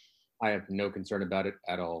 I have no concern about it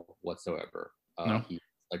at all whatsoever. No? He's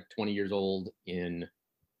like 20 years old in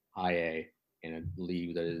high A in a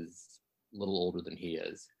league that is a little older than he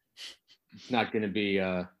is. It's not going to be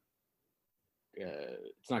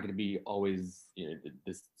always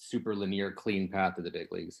this super linear clean path to the big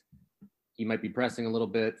leagues. He might be pressing a little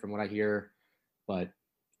bit from what I hear, but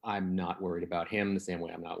I'm not worried about him the same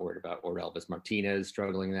way I'm not worried about Orelvis Martinez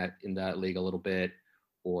struggling in that league a little bit,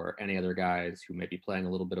 or any other guys who may be playing a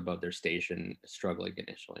little bit above their station, struggling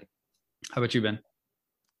initially. How about you, Ben?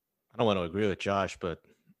 I don't want to agree with Josh, but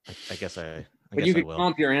I guess But you can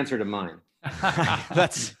comp your answer to mine.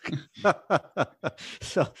 That's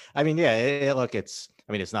so. I mean, yeah. Look, it's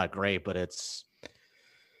not great, but it's.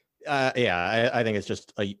 I think it's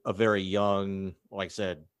just a very young, like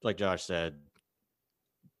Josh said,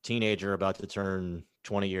 teenager about to turn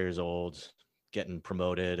 20 years old, getting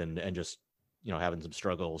promoted, and just having some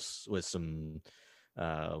struggles with some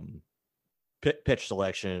pitch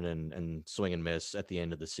selection and swing and miss at the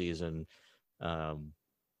end of the season.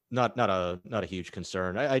 Not a huge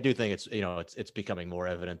concern. I do think it's becoming more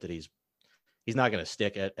evident that he's not going to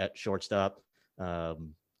stick at shortstop,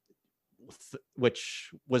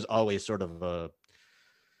 which was always sort of a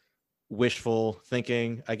wishful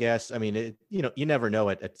thinking, I guess. I mean, you never know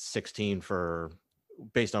at 16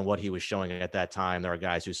 based on what he was showing at that time. There are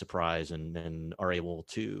guys who surprise and are able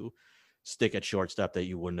to stick at shortstop that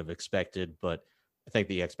you wouldn't have expected. But I think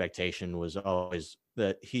the expectation was always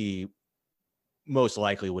that he most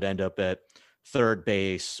likely would end up at third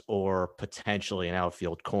base or potentially an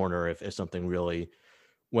outfield corner if something really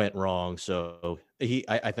went wrong. So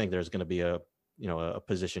I think there's going to be a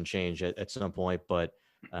position change at some point, but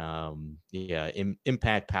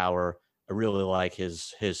impact power. I really like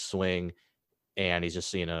his swing, and he's just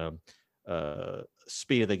seen a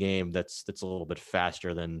speed of the game that's a little bit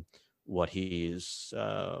faster than what he's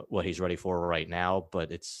ready for right now.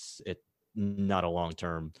 But it's not a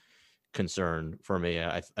long-term concern for me.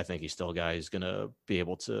 I think he's still a guy who's going to be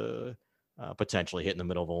able to potentially hit in the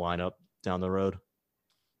middle of the lineup down the road.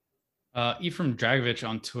 Ephraim Dragovich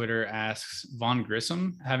on Twitter asks, Vaughn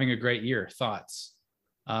Grissom having a great year. Thoughts?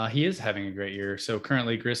 He is having a great year. So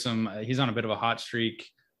currently Grissom, he's on a bit of a hot streak,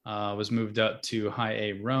 was moved up to high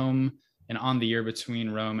A Rome. And on the year between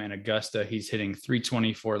Rome and Augusta, he's hitting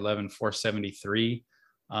 320, 411, 473.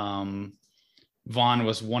 Vaughn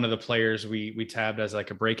was one of the players we tabbed as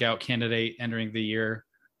like a breakout candidate entering the year.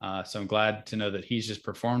 So I'm glad to know that he's just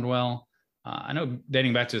performed well. I know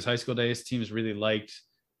dating back to his high school days, teams really liked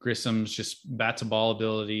Grissom's just bat to ball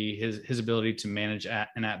ability, his ability to manage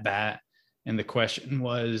at bat. And the question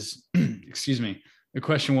was, the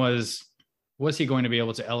question was he going to be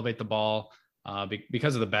able to elevate the ball?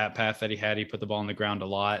 Because of the bat path that he had, he put the ball on the ground a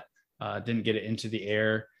lot, didn't get it into the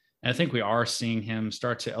air. And I think we are seeing him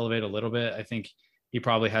start to elevate a little bit. I think he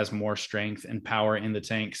probably has more strength and power in the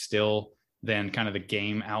tank still than kind of the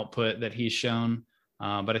game output that he's shown.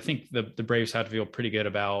 But I think the Braves have to feel pretty good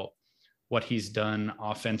about what he's done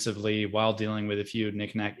offensively while dealing with a few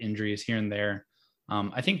knick-knack injuries here and there.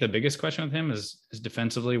 I think the biggest question with him is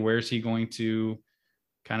defensively. Where is he going to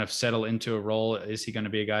kind of settle into a role? Is he going to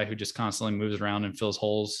be a guy who just constantly moves around and fills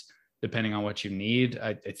holes depending on what you need?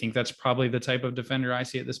 I think that's probably the type of defender I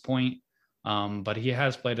see at this point. But he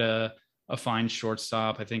has played a fine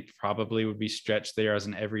shortstop. I think probably would be stretched there as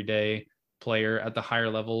an everyday player at the higher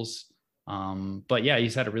levels. But yeah,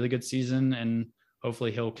 he's had a really good season, and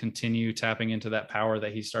hopefully he'll continue tapping into that power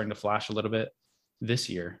that he's starting to flash a little bit this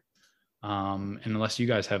year. And unless you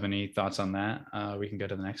guys have any thoughts on that, we can go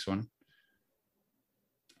to the next one.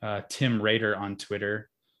 Tim Rader on Twitter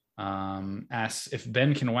asks if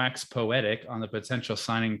Ben can wax poetic on the potential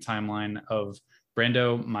signing timeline of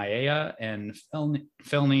Brando Maia and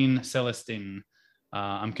Felnine Celestin.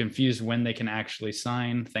 I'm confused when they can actually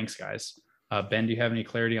sign. Thanks, guys. Ben, do you have any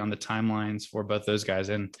clarity on the timelines for both those guys?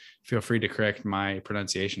 And feel free to correct my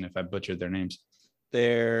pronunciation if I butchered their names.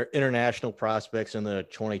 They're international prospects in the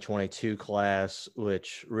 2022 class,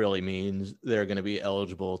 which really means they're going to be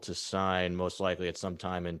eligible to sign most likely at some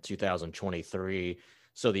time in 2023.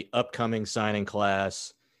 So the upcoming signing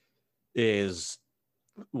class is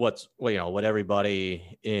what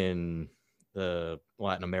everybody in the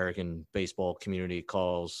Latin American baseball community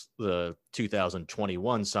calls the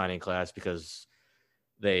 2021 signing class, because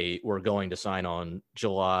they were going to sign on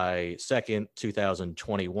July 2nd,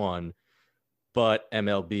 2021. But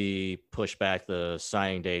MLB pushed back the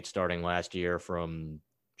signing date starting last year from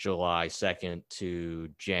July 2nd to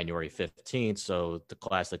January 15th. So the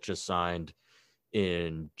class that just signed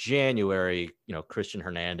in January, Christian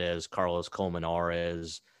Hernandez, Carlos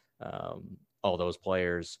Colmenares, all those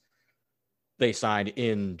players, they signed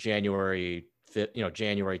in January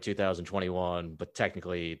 2021, but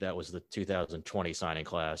technically that was the 2020 signing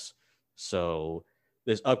class. So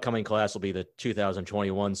this upcoming class will be the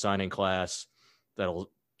 2021 signing class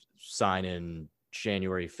that'll sign in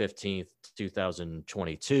January 15th,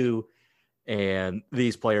 2022. And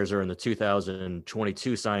these players are in the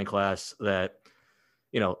 2022 signing class that,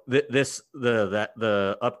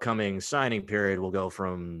 the upcoming signing period will go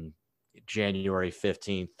from January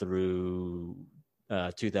 15th through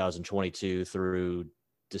 2022 through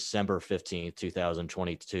December 15th,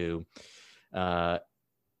 2022.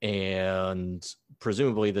 And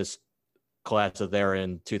presumably this class that they're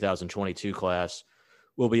in, 2022 class,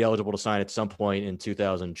 will be eligible to sign at some point in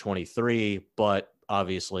 2023. But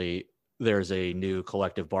obviously there's a new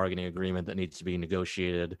collective bargaining agreement that needs to be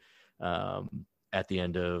negotiated at the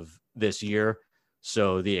end of this year.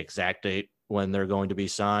 So the exact date when they're going to be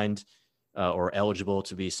signed or eligible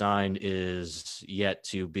to be signed is yet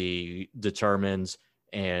to be determined.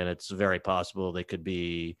 And it's very possible they could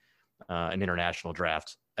be an international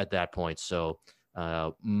draft at that point. So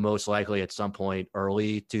most likely at some point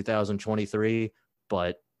early 2023,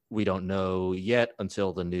 but we don't know yet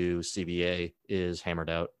until the new CBA is hammered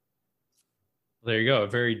out. There you go. A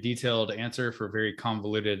very detailed answer for a very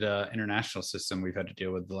convoluted international system we've had to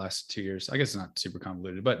deal with the last 2 years. I guess it's not super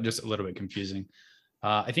convoluted, but just a little bit confusing.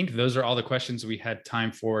 I think those are all the questions we had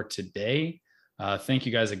time for today. Thank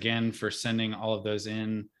you guys again for sending all of those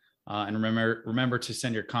in. And remember to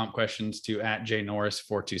send your comp questions to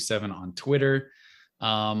 @jnorris427 on Twitter.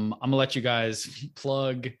 I'm going to let you guys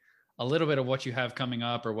plug a little bit of what you have coming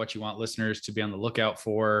up or what you want listeners to be on the lookout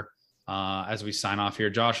for as we sign off here.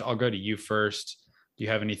 Josh, I'll go to you first. Do you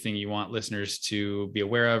have anything you want listeners to be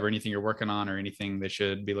aware of, or anything you're working on, or anything they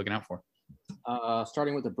should be looking out for?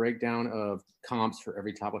 Starting with a breakdown of comps for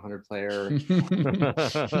every top 100 player.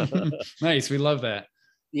 Nice. We love that.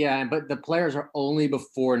 Yeah, but the players are only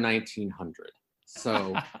before 1900.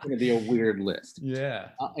 So it's going to be a weird list. Yeah.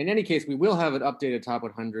 In any case, we will have an updated top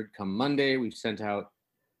 100 come Monday. We've sent out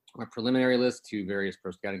our preliminary list to various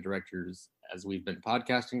pro scouting directors as we've been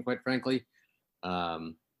podcasting, quite frankly.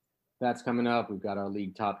 That's coming up. We've got our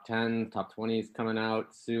league top 10, top 20s coming out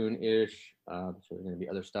soon-ish. So there's going to be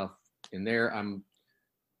other stuff in there. I'm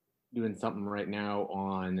doing something right now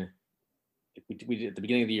on, we did at the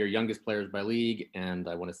beginning of the year, youngest players by league, and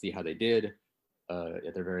I want to see how they did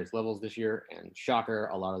at their various levels this year. And shocker,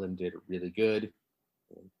 a lot of them did really good.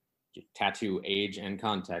 Tattoo age and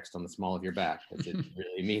context on the small of your back, because it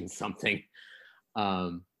really means something.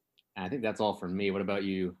 And I think that's all from me. What about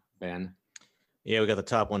you, Ben? Yeah, we got the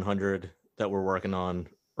top 100 that we're working on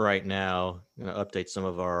right now. Gonna update some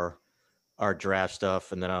of our draft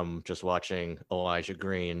stuff, and then I'm just watching Elijah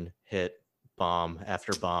Green hit bomb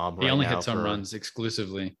after bomb. He only hits home runs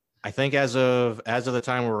exclusively. I think as of the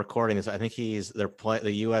time we're recording this, I think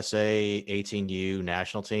the USA 18U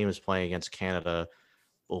national team is playing against Canada.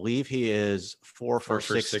 Believe he is 4 for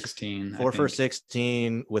 16. 4 for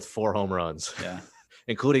 16 with 4 home runs. Yeah.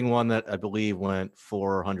 Including one that I believe went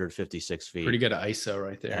 456 feet. Pretty good ISO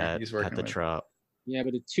right there. He's working at the Trop. Yeah,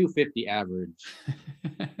 but a 250 average.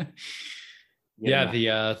 Yeah,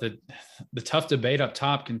 the tough debate up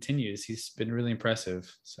top continues. He's been really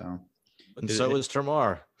impressive. So, and so is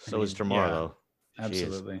Termarr. Though.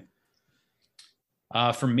 Absolutely.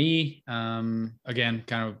 For me, again,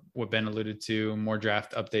 kind of what Ben alluded to, more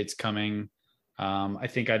draft updates coming. I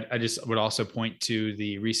think I just would also point to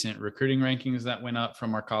the recent recruiting rankings that went up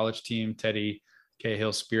from our college team. Teddy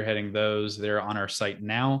Cahill spearheading those. They're on our site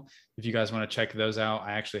now. If you guys want to check those out,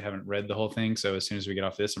 I actually haven't read the whole thing. So as soon as we get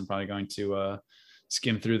off this, I'm probably going to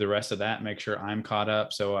skim through the rest of that, make sure I'm caught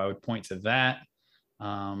up. So I would point to that.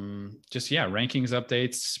 Rankings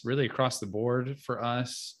updates really across the board for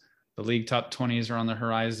us. The league top 20s are on the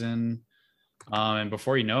horizon. And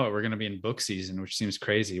before you know it, we're going to be in book season, which seems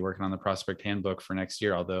crazy, working on the prospect handbook for next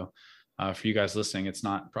year. Although for you guys listening, it's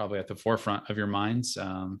not probably at the forefront of your minds.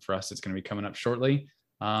 For us, it's going to be coming up shortly.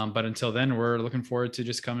 But until then, we're looking forward to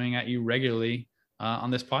just coming at you regularly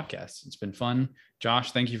on this podcast. It's been fun.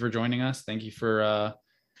 Josh, thank you for joining us. Thank you for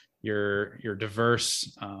your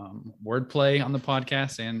diverse wordplay on the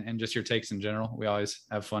podcast and just your takes in general. We always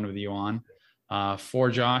have fun with you on.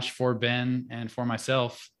 For Josh, for Ben, and for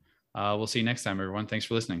myself, we'll see you next time, everyone. Thanks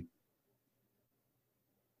for listening.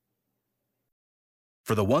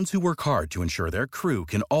 For the ones who work hard to ensure their crew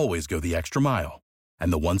can always go the extra mile,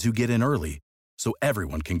 and the ones who get in early so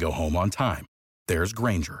everyone can go home on time, there's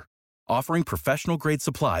Grainger, offering professional-grade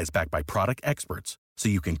supplies backed by product experts so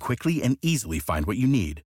you can quickly and easily find what you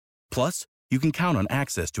need. Plus, you can count on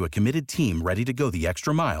access to a committed team ready to go the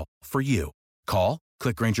extra mile for you. Call,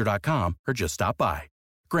 click Grainger.com, or just stop by.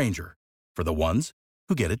 Grainger, for the ones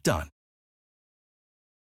who get it done.